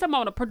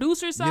about the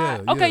producer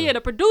side? Yeah, okay, the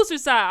producer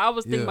side. I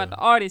was thinking about the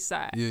artist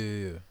side.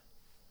 Yeah.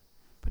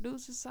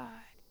 Producer side.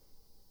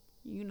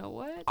 You know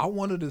what? I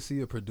wanted to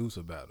see a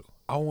producer battle.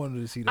 I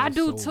wanted to see that. I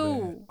do so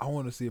too. Bad. I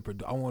wanted to see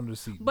I wanted to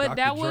see. But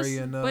Dr. Dre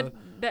and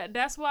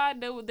that's why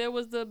there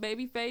was the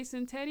Babyface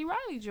and Teddy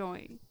Riley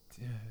joint.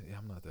 Yeah,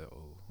 I'm not that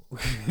old.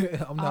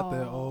 I'm not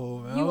that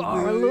old, man. You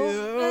are a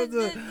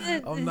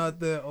little. I'm not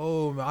that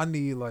old, man. I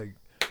need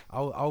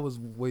I was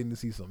waiting to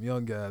see some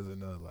young guys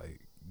in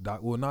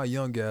not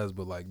young guys,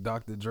 but like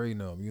Dr. Dre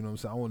and them. You know what I'm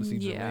saying? I want to see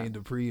Jermaine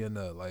Dupri and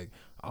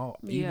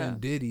even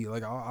Diddy.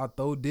 Like I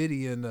throw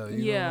Diddy in there.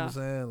 You know what I'm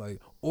saying?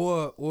 Like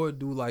or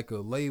do like a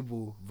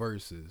label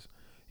versus.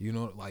 You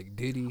know, like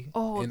Diddy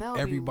and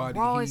everybody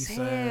he's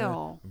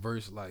saying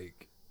versus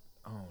like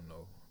I don't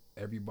know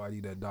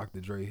everybody that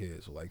Dr. Dre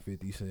had. So like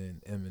 50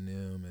 Cent,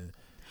 Eminem, and.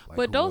 Like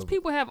but those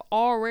people have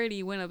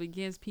already went up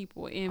against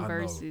people in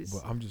verses.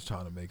 But I'm just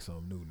trying to make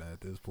something new now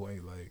at this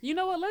point. Like, you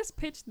know what? Let's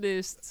pitch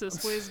this to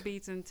Swizz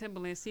Beatz and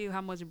Timbaland. See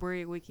how much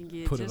bread we can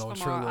get just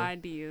from our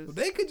ideas. But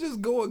they could just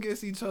go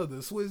against each other,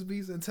 Swizz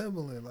Beatz and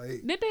Timbaland.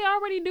 Like, did they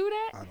already do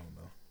that? I don't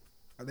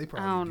know. They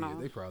probably did.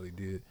 They probably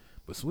did.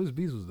 But Swizz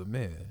Beatz was the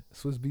man.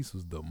 Swizz Beatz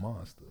was the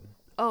monster.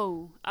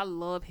 Oh, I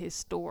love his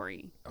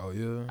story. Oh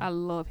yeah, I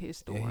love his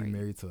story. And he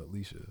married to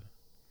Alicia,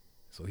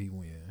 so he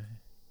win.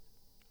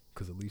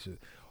 Cause Alicia.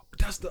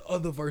 That's the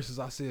other verses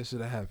I said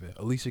should have happened.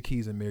 Alicia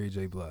Keys and Mary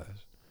J.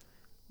 Blige.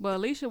 But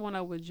Alicia went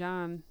up with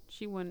John.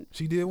 She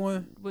did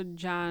one? With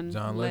John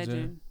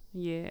Legend.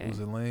 Yeah. Was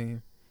it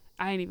lame?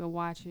 I ain't even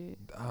watch it.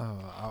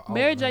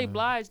 Mary J.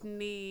 Blige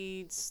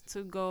needs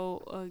to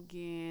go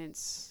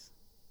against...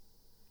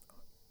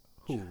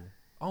 Who?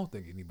 I don't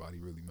think anybody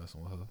really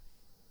messing with her.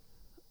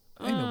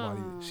 Ain't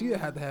nobody... She'd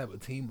have to have a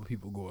team of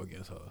people go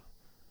against her.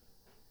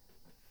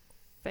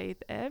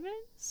 Faith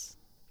Evans?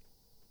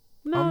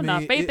 No,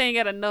 Faith ain't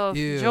got enough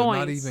joints.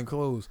 Not even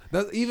close.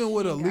 That's even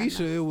with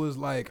Alicia. It was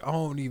like I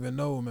don't even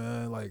know,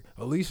 man. Like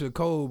Alicia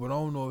Cole, but I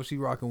don't know if she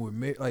rocking with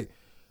Mary. Like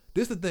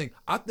this, the thing.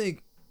 I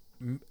think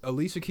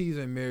Alicia Keys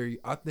and Mary.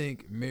 I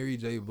think Mary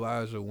J.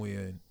 Blige will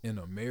win in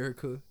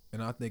America,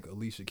 and I think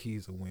Alicia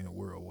Keys will win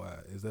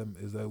worldwide. Is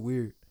that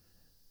weird?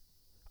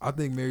 I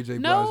think Mary J.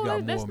 Blige No, got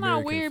more that's American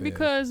not weird fans.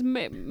 because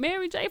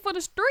Mary J for the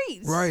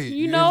streets, Right,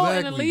 you know,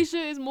 exactly. and Alicia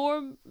is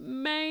more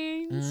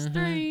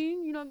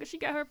mainstream. You know, she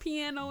got her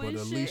piano but and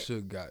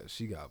Alicia shit.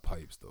 she got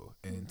pipes though,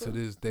 and But to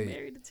this day,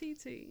 married to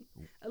TT.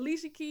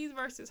 Alicia Keys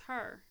versus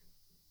her.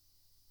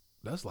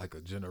 that's like a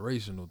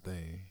generational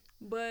thing.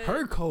 But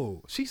Her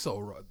cold, she's so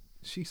raw.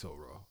 She's so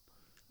raw.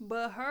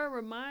 But her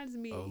reminds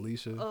me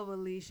Alicia. of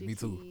Alicia Me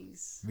too.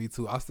 Keys. Me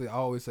too. I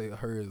always say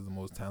her is the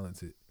most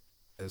talented,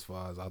 as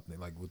far as I think,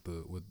 like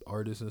with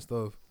artists and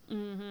stuff.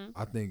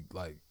 I think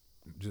like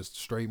just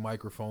straight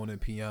microphone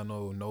and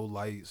piano, no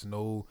lights,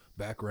 no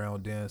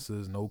background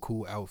dancers, no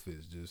cool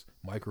outfits, just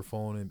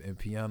microphone and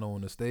piano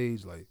on the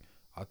stage. Like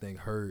I think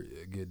her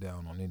get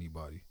down on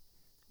anybody.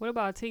 What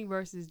about Tink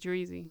versus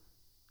Dreezy?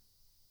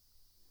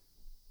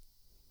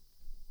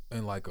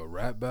 And like a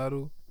rap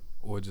battle,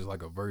 or just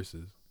like a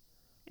versus.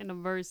 In the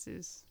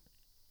verses.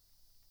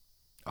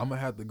 I'm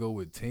gonna have to go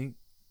with Tink.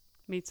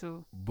 Me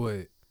too.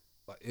 But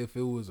like, if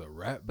it was a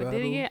rap battle, but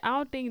then again, I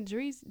don't think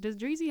does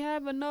Dreezy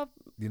have enough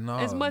nah,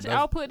 as much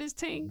output as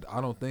Tink?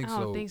 I don't think so. I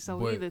don't think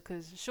so either,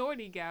 because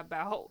Shorty got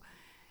about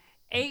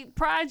 8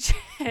 projects.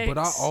 But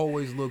I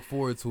always look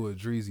forward to a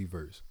Dreezy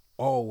verse.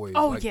 Always.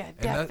 Oh like, yeah,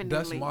 definitely.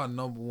 That's my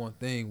number one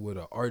thing with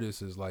an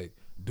artist is like,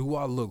 do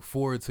I look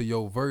forward to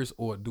your verse,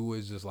 or do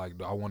it's just like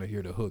I want to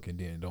hear the hook and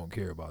then don't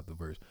care about the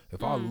verse?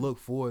 If I look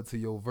forward to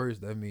your verse,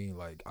 that means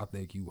like I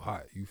think you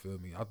hot. You feel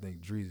me? I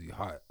think Dreezy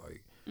hot.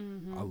 Like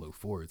I look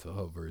forward to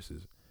her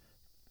verses.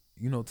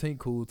 You know, Tink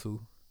cool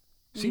too.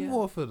 She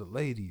more for the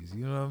ladies.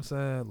 You know what I'm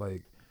saying?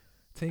 Like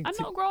Tink. I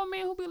know grown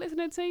men who be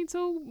listening to Tink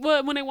too,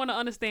 but when they want to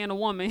understand a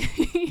woman.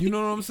 You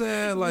know what I'm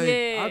saying?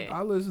 Like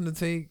I listen to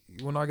Tink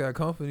when I got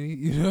company.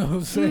 You know what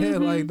I'm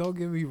saying? Like don't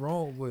get me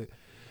wrong, but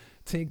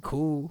Tink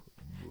cool.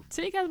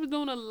 Tink has been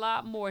doing a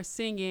lot more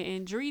singing,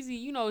 and Dreezy,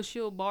 you know,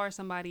 she'll bar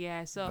somebody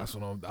ass up. That's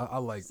what I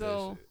like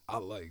that shit. I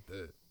like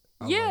that.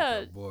 I like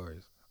that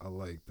bars. I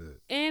like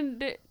that.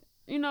 And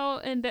you know,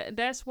 and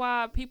that's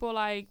why people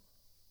like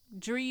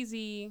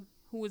Dreezy,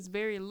 who is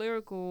very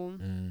lyrical.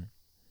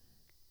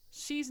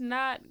 She's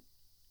not.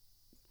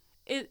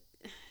 If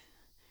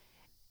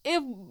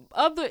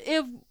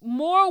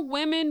more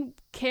women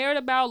cared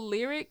about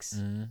lyrics,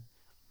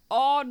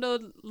 all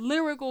the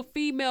lyrical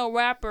female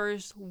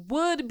rappers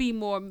would be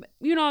more,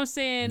 you know what I'm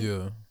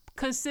saying?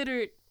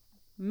 Considered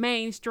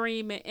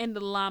mainstream and in the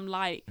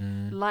limelight,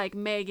 like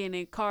Megan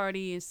and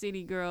Cardi and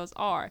City Girls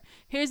are.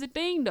 Here's the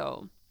thing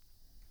though.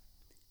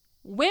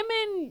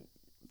 Women,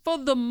 for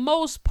the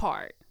most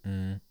part,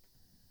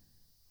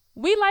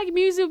 we like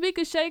music. We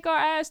can shake our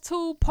ass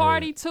to,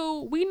 party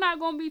to. We not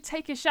gonna be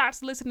taking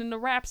shots listening to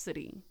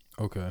Rhapsody.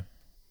 Okay.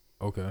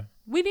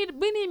 We need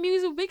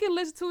music we can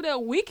listen to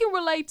that we can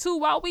relate to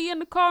while we in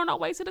the car on our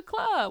way to the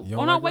club,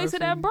 on our way to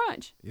that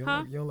brunch. You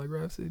don't like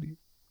Rhapsody?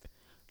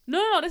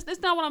 No,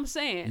 that's not what I'm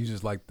saying. You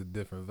just like the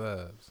different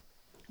vibes.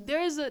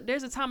 There's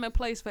a time and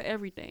place for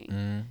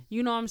everything.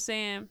 You know what I'm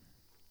saying?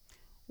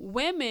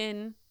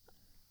 Women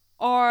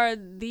are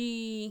at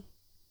the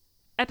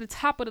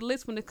top of the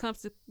list when it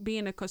comes to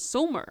being a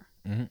consumer.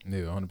 Yeah,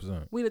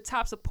 100%. We the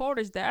top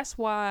supporters. That's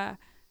why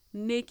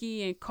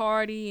Nicki and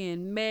Cardi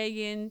and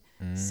Megan,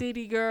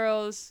 City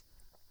Girls,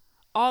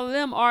 all of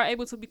them are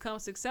able to become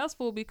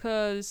successful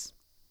because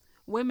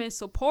women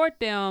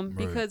support them,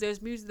 because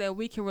there's music that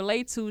we can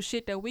relate to,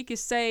 shit that we can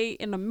say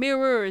in the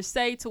mirror or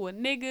say to a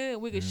nigga,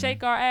 and we can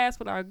shake our ass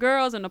with our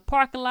girls in the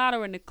parking lot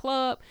or in the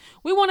club.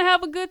 We want to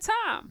have a good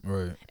time.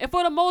 Right. And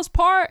for the most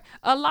part,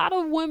 a lot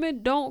of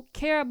women don't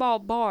care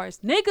about bars.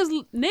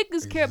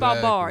 Niggas care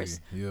about bars.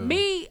 Yeah.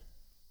 Me,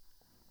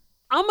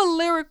 I'm a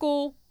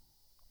lyrical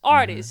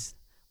artist.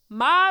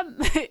 My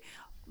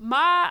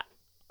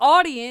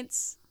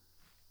audience,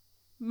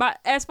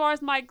 as far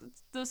as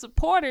the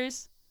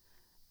supporters,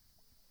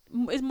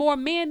 is more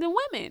men than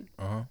women.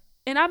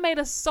 And I made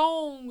a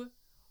song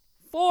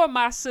for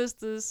my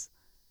sisters,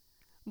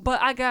 but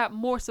I got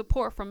more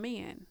support from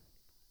men.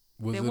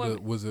 Was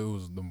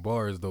the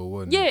bars though,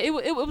 wasn't it? Yeah, it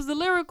was the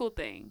lyrical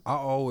thing. I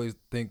always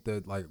think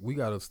that like we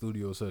got a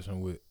studio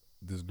session with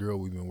this girl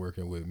we've been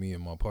working with, me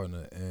and my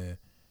partner, and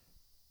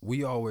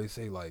we always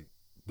say like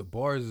the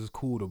bars is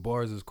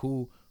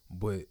cool,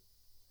 but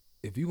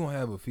if you gonna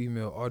have a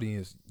female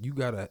audience, you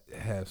gotta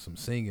have some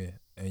singing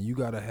and you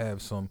gotta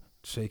have some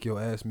shake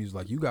your ass music.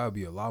 Like you gotta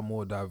be a lot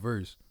more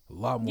diverse.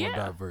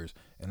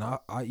 And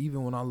I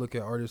even when I look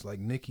at artists like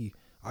Nicki,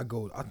 I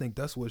think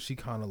that's what she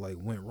kind of like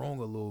went wrong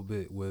a little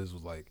bit, was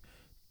like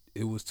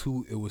it was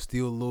still a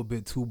little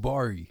bit too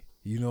bar-y.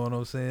 You know what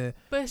I'm saying?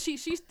 But she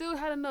still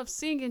had enough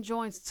singing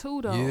joints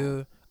too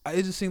though. Yeah.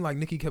 It just seemed like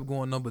Nicki kept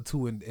going number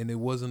 2 and it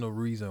wasn't a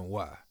reason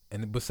why.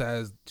 And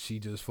besides, she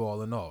just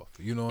falling off.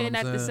 You know what I'm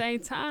saying? And at the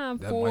same time,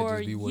 for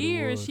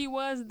years, she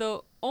was the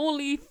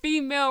only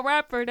female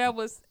rapper that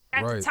was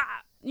at the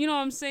top. You know what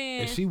I'm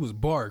saying? And she was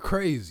bar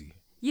crazy.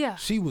 Yeah.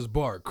 She was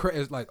bar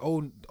crazy. Like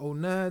 09,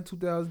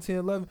 2010,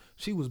 11,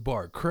 she was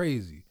bar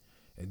crazy.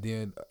 And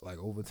then like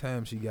over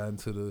time, she got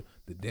into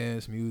the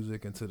dance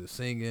music, into the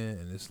singing.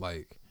 And it's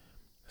like,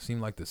 it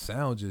seemed like the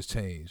sound just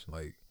changed.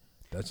 Like,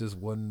 That just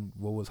wasn't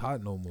what was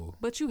hot no more.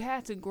 But you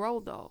had to grow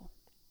though.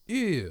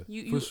 Yeah,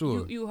 for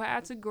sure. You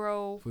had to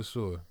grow. For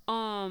sure.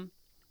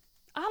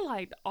 I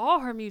liked all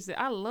her music.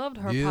 I loved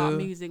her pop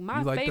music.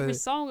 My favorite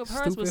song of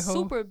hers was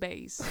Super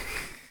Bass.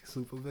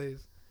 Super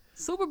Bass.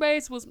 Super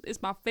Bass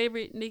is my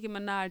favorite Nicki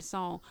Minaj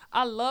song.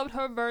 I loved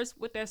her verse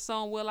with that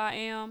song Will I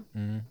Am.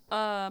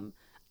 I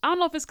don't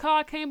know if it's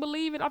called Can't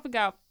Believe It. I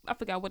forgot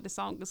what the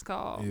song is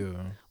called.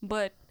 Yeah.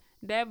 But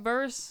that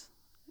verse,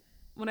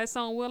 when that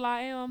song Will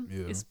I Am,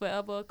 is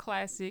forever a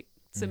classic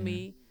to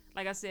me.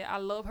 Like I said, I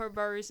love her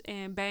verse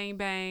and Bang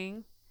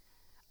Bang.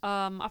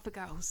 I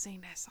forgot who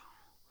sang that song.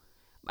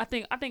 I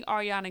think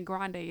Ariana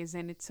Grande is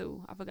in it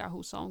too. I forgot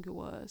whose song it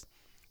was.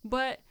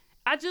 But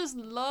I just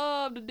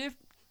love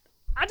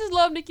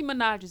Nicki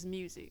Minaj's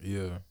music.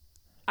 Yeah.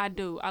 I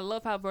do. I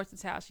love how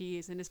versatile she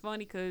is. And it's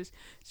funny because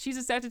she's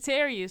a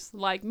Sagittarius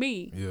like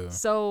me. Yeah.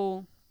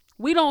 So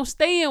we don't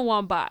stay in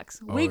one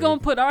box. We going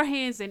to put our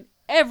hands in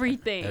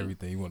everything.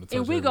 Everything. You want to touch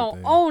and we everything.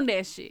 going to own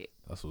that shit.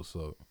 That's what's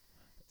up.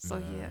 So,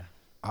 Man,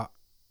 yeah.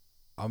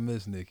 I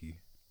miss Nicki.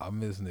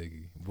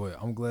 But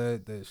I'm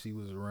glad that she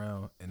was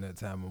around in that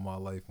time of my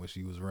life when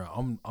she was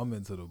around. I'm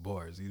into the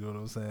bars, you know what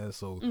I'm saying?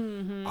 So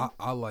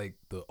I like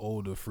the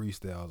older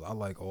freestyles. I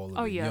like all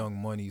of the Young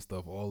Money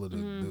stuff, all of the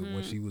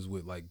when she was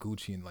with like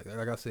Gucci and like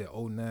I said,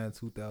 09,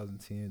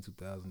 2010,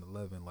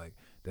 2011, like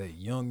that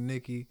young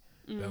Nicki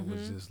that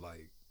was just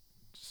like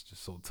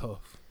just so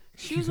tough.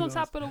 She was on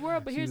top of the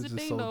world, but here's the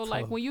thing though,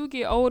 like when you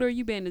get older,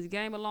 you been in this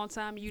game a long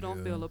time, you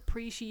don't feel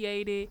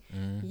appreciated.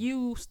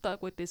 You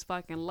stuck with this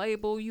fucking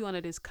label, you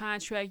under this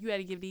contract, you had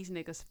to give these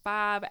niggas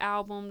 5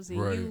 albums,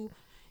 and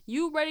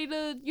you ready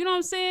to, you know what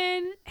I'm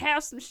saying,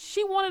 have some.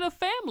 She wanted a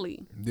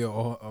family. Yeah,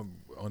 I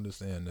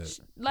understand that.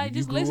 Like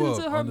just listen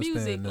to her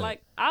music.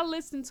 Like I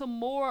listened to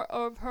more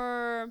of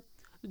her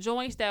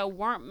joints that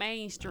weren't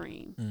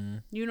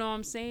mainstream. You know what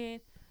I'm saying?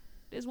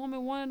 This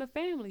woman wanted a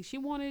family. She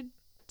wanted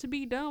to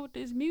be done with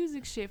this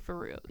music shit for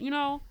real, you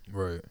know?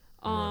 Right.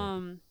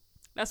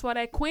 That's why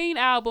that Queen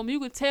album, you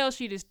could tell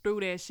she just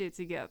threw that shit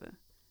together.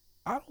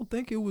 I don't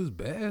think it was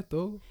bad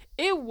though.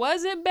 It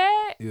wasn't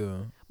bad. Yeah.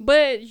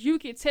 But you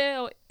could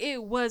tell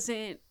it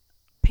wasn't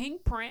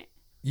Pink Print.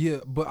 Yeah,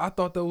 but I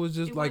thought that was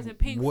just it like wasn't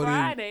Pink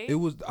Friday. It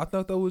was. I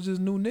thought that was just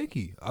new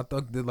Nicki. I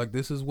thought that like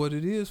this is what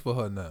it is for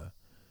her now.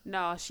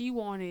 No, she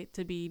wanted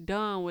to be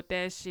done with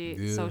that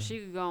shit so she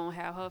could go and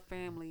have her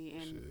family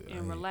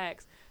and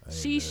relax.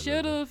 She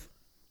should have.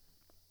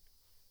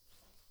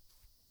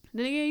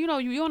 Then again, you know,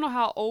 you don't know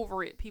how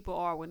over it people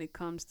are when it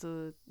comes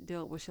to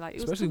dealing with shit. Like, it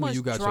especially was too when much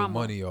you got drama. your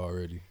money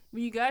already.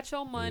 When you got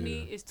your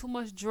money, it's too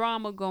much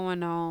drama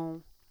going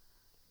on.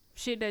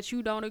 Shit that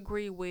you don't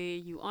agree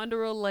with. You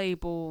under a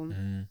label.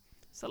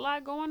 It's a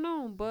lot going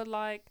on. But,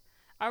 like,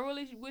 I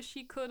really wish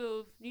she could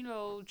have, you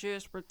know,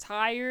 just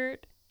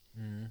retired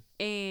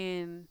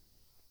and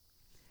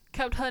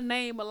kept her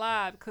name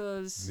alive.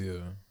 Because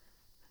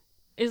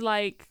it's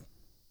like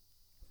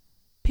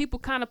people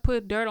kind of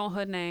put dirt on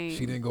her name.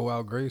 She didn't go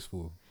out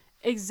graceful.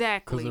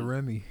 Exactly. Because of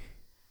Remy.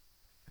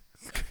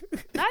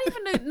 Not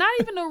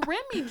even the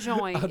Remy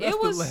joint. That's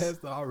it was the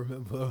last I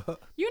remember.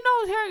 You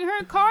know, her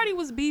and Cardi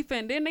was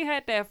beefing. Then they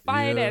had that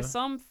fight at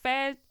some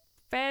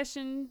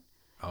fashion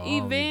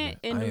event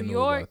in New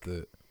York.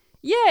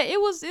 Yeah, it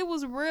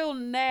was real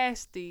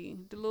nasty.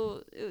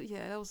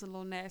 That was a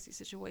little nasty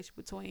situation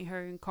between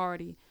her and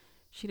Cardi.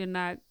 She did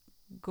not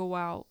go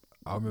out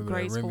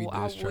graceful. Remy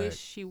I wish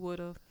she would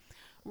have.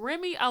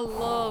 Remy, I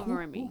love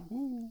Remy.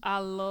 I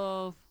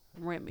love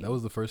Remy. That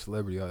was the first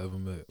celebrity I ever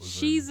met.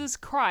 Jesus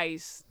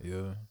Christ.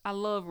 Yeah. I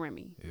love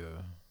Remy.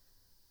 Yeah.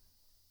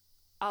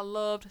 I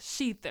loved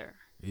Sheether.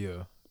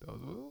 Yeah.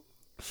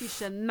 She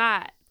should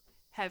not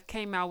have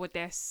came out with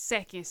that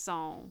second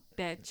song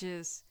that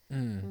just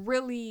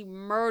really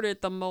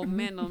murdered the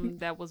momentum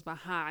that was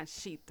behind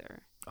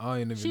Sheether. I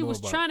ain't even She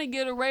was trying to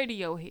get a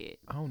radio hit.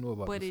 I don't know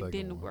about but the second it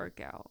didn't one. work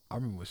out. I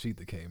remember when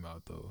Sheetha came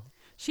out though.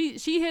 She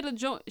hit a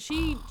joint.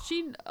 She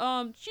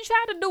tried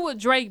to do a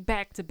Drake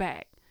back to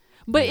back.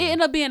 But it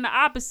ended up being the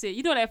opposite.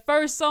 You know that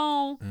first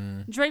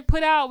song Drake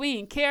put out, we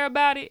didn't care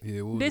about it.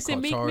 Yeah, what was this it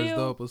and Meek Charged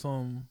Mill. Up or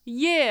something?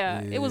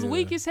 Yeah, it was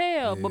weak as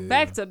hell. Yeah. But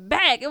back to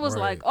back, it was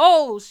Right. like,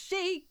 oh,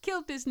 she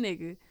killed this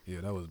nigga. Yeah,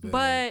 that was bad.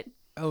 But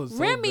that was so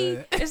Remy,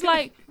 bad. it's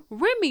like,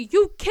 Remy,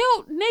 you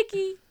killed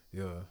Nicki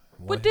Yeah.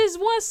 with this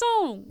one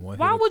song.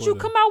 Why would you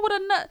come out with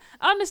a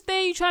I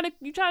understand you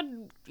try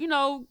to, you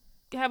know,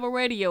 have a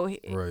radio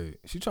hit. Right.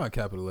 She trying to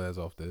capitalize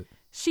off that.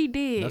 She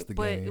did, That's the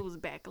but game. it was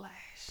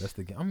backlash. That's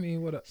the game. I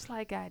mean, what? It's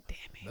like, God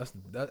damn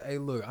it. Hey,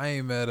 look, I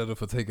ain't mad at her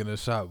for taking a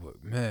shot,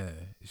 but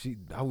man,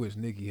 I wish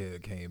Nicki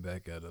had came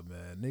back at her,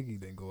 man. Nicki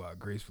didn't go out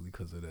gracefully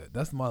because of that.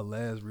 That's my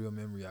last real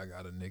memory I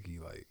got of Nicki.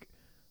 Like,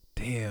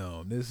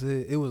 damn, this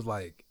is. It was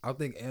like I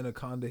think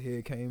Anaconda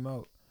Head came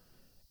out,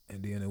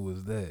 and then it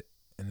was that,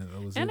 and then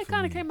it was.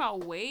 Anaconda came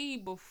out way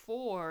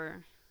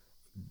before.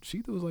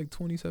 Sheetha was like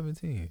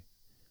 2017.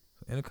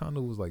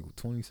 Anaconda was like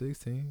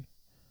 2016.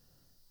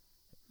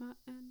 My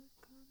anaconda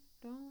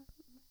don't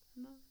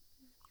know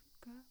you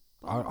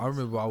got I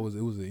remember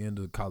it was the end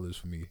of college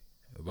for me.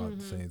 about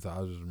the same time.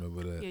 I just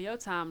remember that. Yeah, your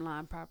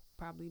timeline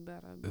probably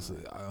better. It's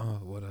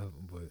whatever,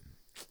 but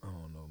I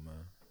don't know,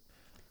 man.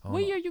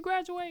 What year you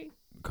graduate?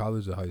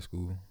 College or high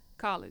school?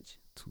 College.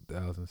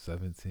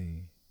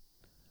 2017.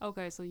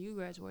 Okay, so you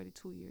graduated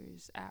 2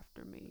 years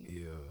after me.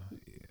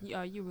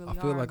 Yeah. You really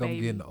I feel are like a I'm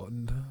baby. getting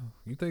old.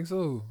 You think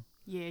so?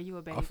 Yeah, you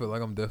a baby. I feel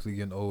like I'm definitely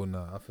getting old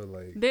now. I feel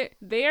like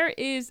there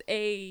is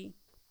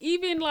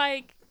even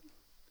like,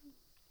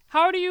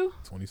 how old are you?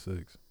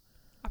 26.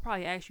 I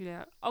probably asked you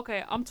that.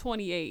 Okay, I'm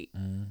 28.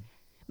 Mm-hmm.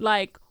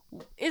 Like,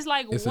 it's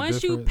like It's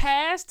once you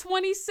pass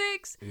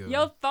 26,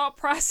 your thought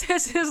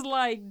process is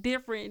like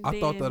different. I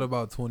thought that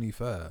about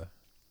 25.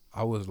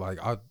 I was like,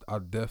 I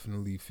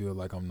definitely feel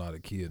like I'm not a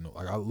kid.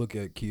 Like, I look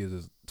at kids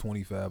as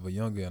 25 or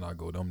younger, and I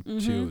go, them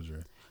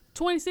children.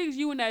 26,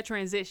 you in that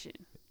transition.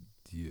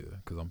 Yeah,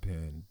 because I'm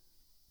paying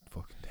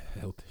fucking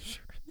health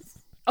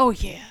insurance. Oh,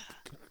 yeah.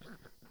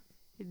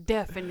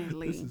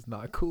 Definitely. This is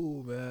not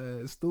cool,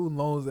 man. Student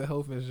loans and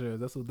health insurance.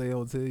 That's what they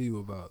don't tell you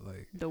about.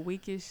 Like, the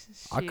weakest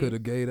shit I could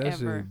have gave that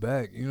ever. shit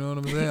back. You know what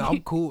I'm saying?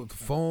 I'm cool with the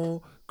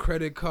phone,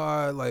 credit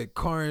card, like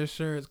car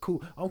insurance.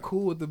 Cool. I'm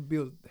cool with the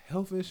bill,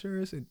 health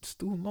insurance and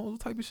student loans. What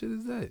type of shit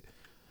is that?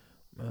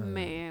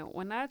 Man,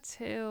 when I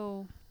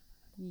tell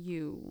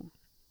you,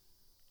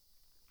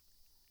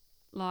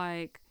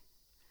 like,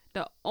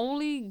 the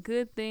only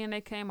good thing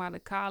that came out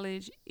of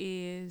college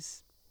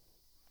is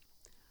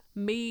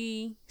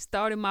me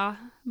starting my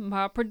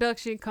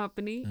production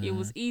company. It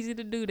was easy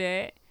to do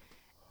that.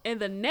 And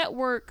the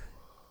network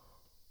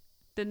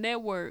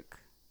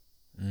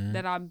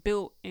that I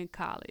built in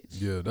college.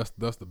 Yeah, that's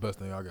the best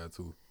thing I got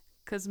too.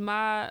 Cause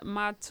my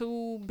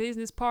two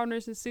business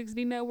partners in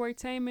 6D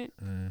Networktainment,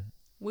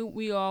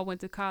 we all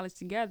went to college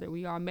together.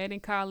 We all met in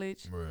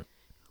college. Right.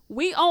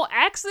 We on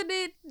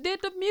accident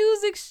did the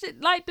music shit,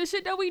 like the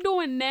shit that we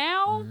doing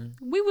now.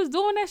 We was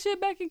doing that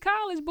shit back in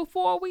college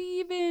before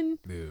we even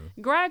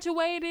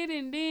graduated,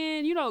 and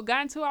then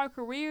got into our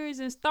careers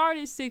and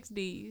started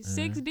 6D.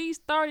 6D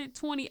started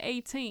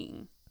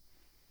 2018,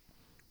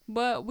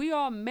 but we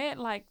all met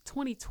like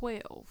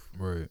 2012.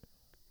 Right.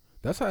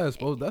 That's how it's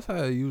supposed. That's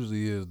how it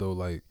usually is, though.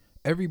 Like,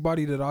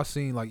 everybody that I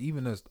seen, like,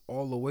 even that's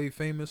all the way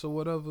famous or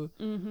whatever,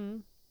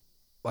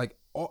 like,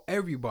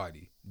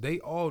 everybody, they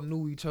all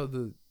knew each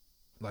other.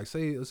 Like,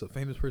 say it's a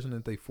famous person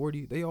that they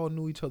 40, they all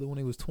knew each other when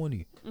they was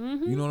 20. You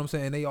know what I'm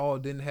saying? They all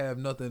didn't have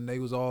nothing. They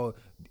was all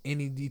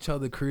in each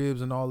other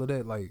cribs and all of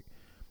that. Like,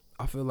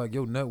 I feel like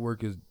your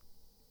network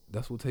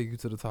that's what take you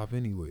to the top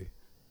anyway.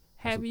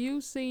 Have you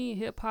seen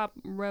Hip Hop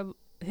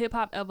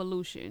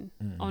Evolution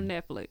on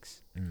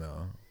Netflix?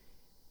 No.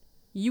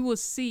 You will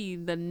see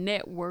the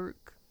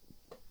network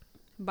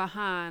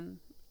behind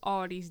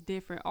all these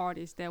different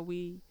artists that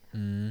we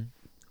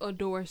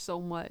adore so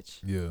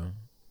much. Yeah.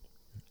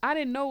 I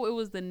didn't know it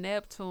was the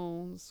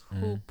Neptunes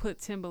who put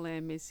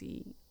Timbaland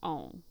Missy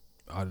on.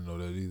 I didn't know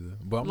that either.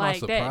 But I'm like not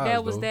surprised,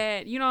 that was though.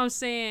 that, you know what I'm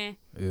saying?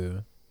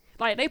 Yeah.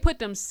 Like, they put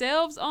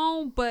themselves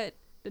on, but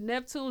the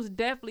Neptunes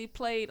definitely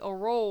played a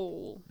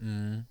role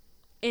in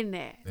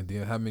that. And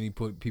then how many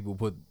people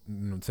put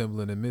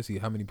Timbaland and Missy?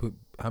 How many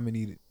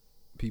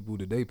people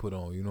did they put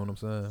on? You know what I'm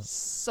saying?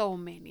 So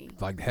many.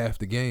 Like half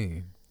the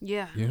game.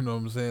 Yeah. You know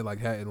what I'm saying?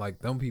 Like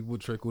them people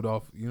trickled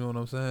off. You know what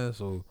I'm saying?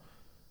 So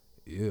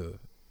yeah,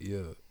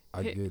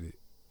 I get it.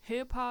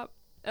 Hip Hop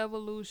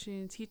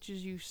Evolution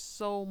teaches you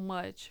so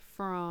much,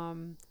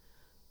 from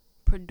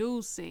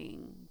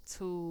producing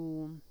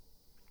to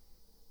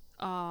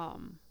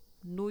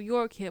New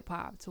York hip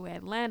hop to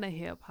Atlanta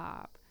hip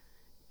hop,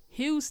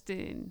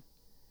 Houston,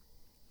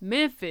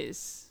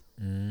 Memphis,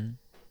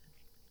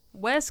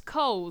 West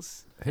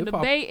Coast, and the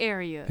Bay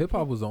Area. Hip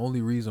hop was the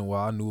only reason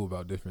why I knew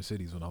about different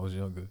cities when I was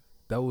younger.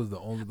 That was the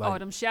only, like,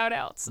 them shout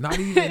outs. Not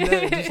even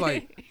that. Just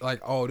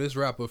like oh, this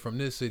rapper from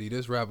this city,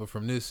 this rapper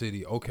from this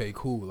city. Okay,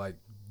 cool. Like,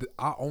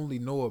 I only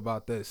know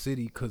about that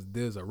city because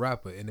there's a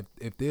rapper, and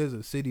if there's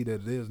a city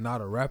that there's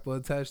not a rapper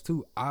attached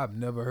to, I've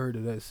never heard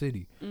of that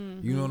city.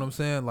 You know what I'm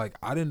saying? Like,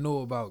 I didn't know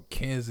about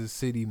Kansas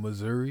City,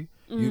 Missouri,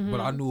 but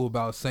I knew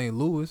about St.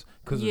 Louis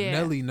because of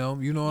Nelly. You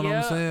know what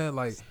I'm saying?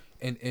 Like,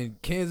 and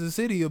Kansas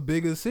City, a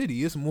bigger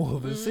city. It's more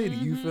of a city.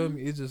 You feel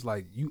me? It's just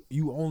like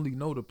you only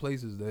know the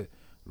places that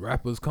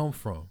rappers come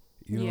from.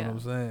 You know what I'm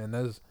saying? And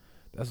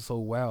that's so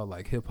wild.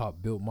 Like, hip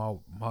hop built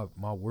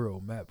my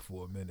world map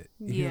for a minute.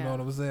 You know what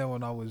I'm saying?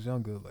 When I was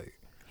younger, like,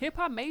 hip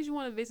hop made you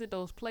want to visit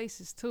those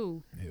places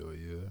too. Hell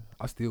yeah!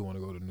 I still want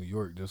to go to New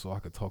York just so I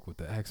could talk with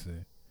the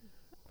accent.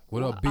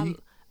 What up, B?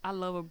 I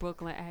love a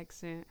Brooklyn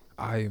accent.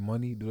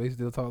 Money. Do they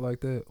still talk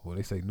like that? Well,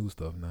 they say new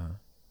stuff now.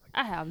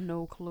 I have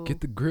no clue.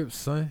 Get the grip,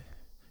 son.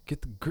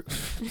 Get the grip.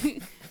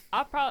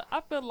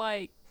 I feel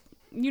like,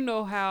 you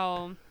know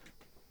how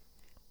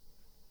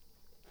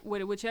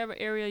whichever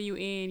area you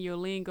in, your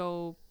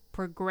lingo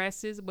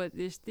progresses, but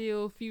there's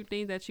still a few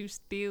things that you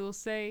still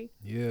say.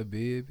 Yeah,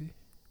 baby.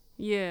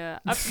 Yeah.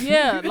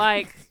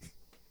 Like,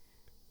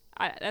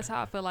 that's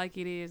how I feel like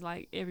it is,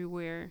 like,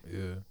 everywhere.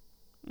 Yeah.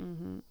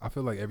 I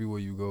feel like everywhere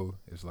you go,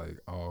 it's like,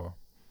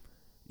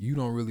 you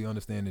don't really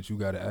understand that you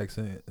got an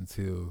accent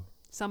until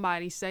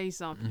somebody say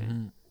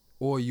something.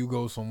 or you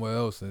go somewhere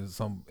else and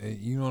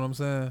you know what I'm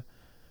saying?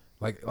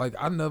 Like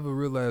I never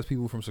realized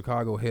people from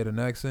Chicago had an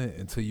accent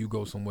until you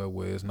go somewhere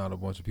where it's not a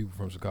bunch of people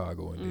from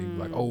Chicago, and then you're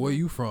like, oh, where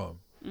you from?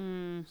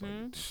 It's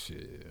like,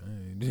 shit,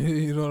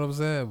 you know what I'm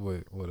saying?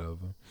 But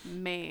whatever.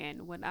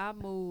 Man, when I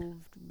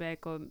moved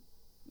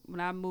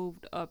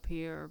up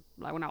here,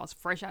 like when I was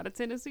fresh out of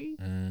Tennessee,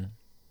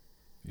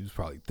 You was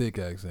probably thick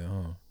accent,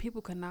 huh?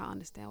 people could not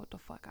understand what the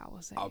fuck I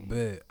was saying. I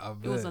bet.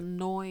 It was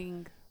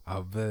annoying.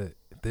 I bet.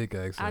 Thick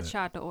accent. I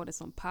tried to order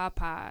some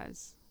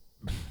Popeyes.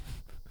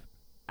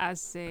 I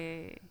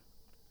said,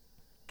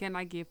 can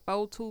I get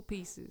 4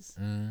 2-pieces?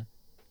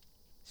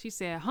 She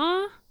said,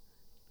 huh?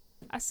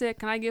 I said,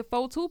 can I get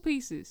 4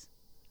 2-pieces?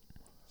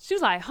 She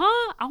was like,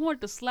 huh? I wanted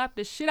to slap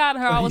the shit out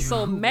of her. I was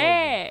so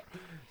mad.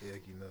 Yeah,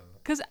 you know.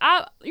 Cause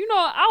I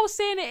was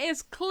saying it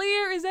as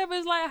clear as ever.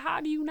 It's like,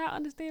 how do you not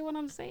understand what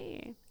I'm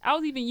saying? I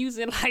was even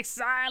using like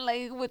sign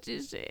language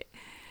and shit.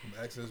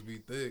 Accents be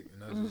thick,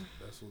 and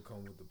that's what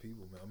come with the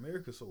people, man.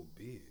 America's so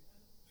big.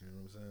 You know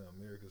what I'm saying?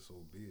 America's so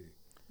big.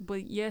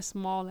 But yes,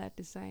 small at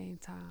the same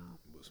time.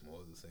 But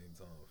small at the same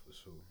time, for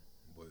sure.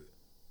 But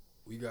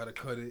we gotta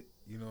cut it.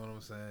 You know what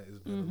I'm saying? It's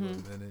been a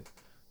little minute.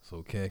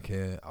 So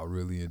Can, I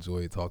really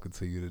enjoyed talking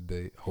to you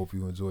today. Hope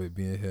you enjoyed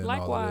being here.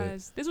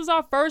 Likewise. This was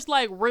our first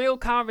like real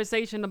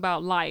conversation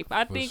about life.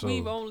 I think sure.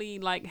 we've only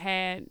like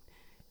had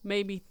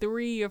maybe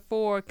 3 or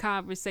 4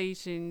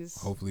 conversations.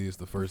 Hopefully it's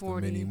the first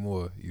of many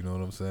more. You know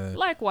what I'm saying?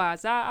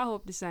 Likewise. I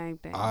hope the same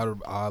thing.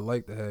 I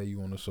like to have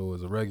you on the show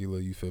as a regular.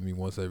 You feel me?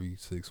 Once every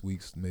 6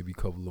 weeks, maybe a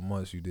couple of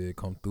months, you did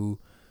come through.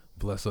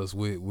 Bless us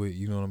with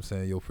you know what I'm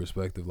saying, your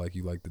perspective like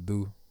you like to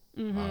do.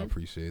 I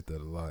appreciate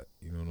that a lot.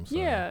 You know what I'm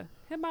saying? Yeah.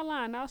 Hit my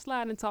line. I'll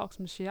slide and talk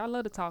some shit. I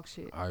love to talk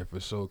shit. All right, for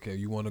sure. Okay,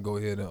 you want to go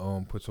ahead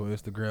and put your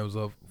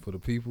Instagrams up for the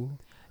people?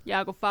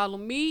 Y'all go follow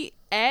me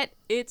at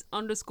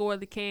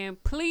its_the_can.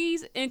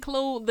 Please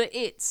include the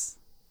its.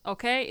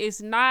 Okay?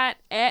 It's not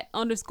at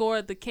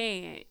 _the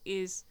can.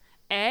 It's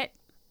at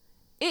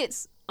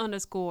its_the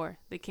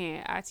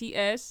can.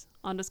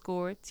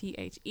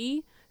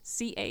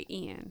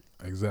 ITS_THECAN.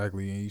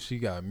 Exactly. And she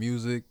got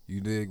music.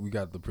 You dig? We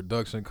got the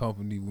production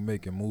company. We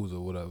making moves or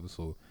whatever.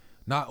 So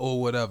not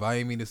or whatever. I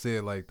ain't mean to say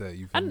it like that.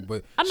 You feel me?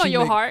 But I know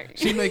your heart.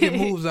 She making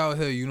moves out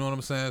here. You know what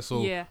I'm saying?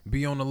 So yeah.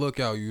 Be on the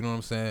lookout. You know what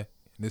I'm saying?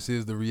 This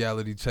is the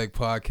Reality Check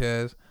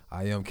Podcast.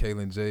 I am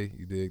Kalin J.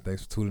 You dig?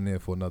 Thanks for tuning in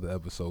for another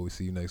episode. We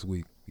see you next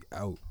week. We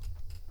out.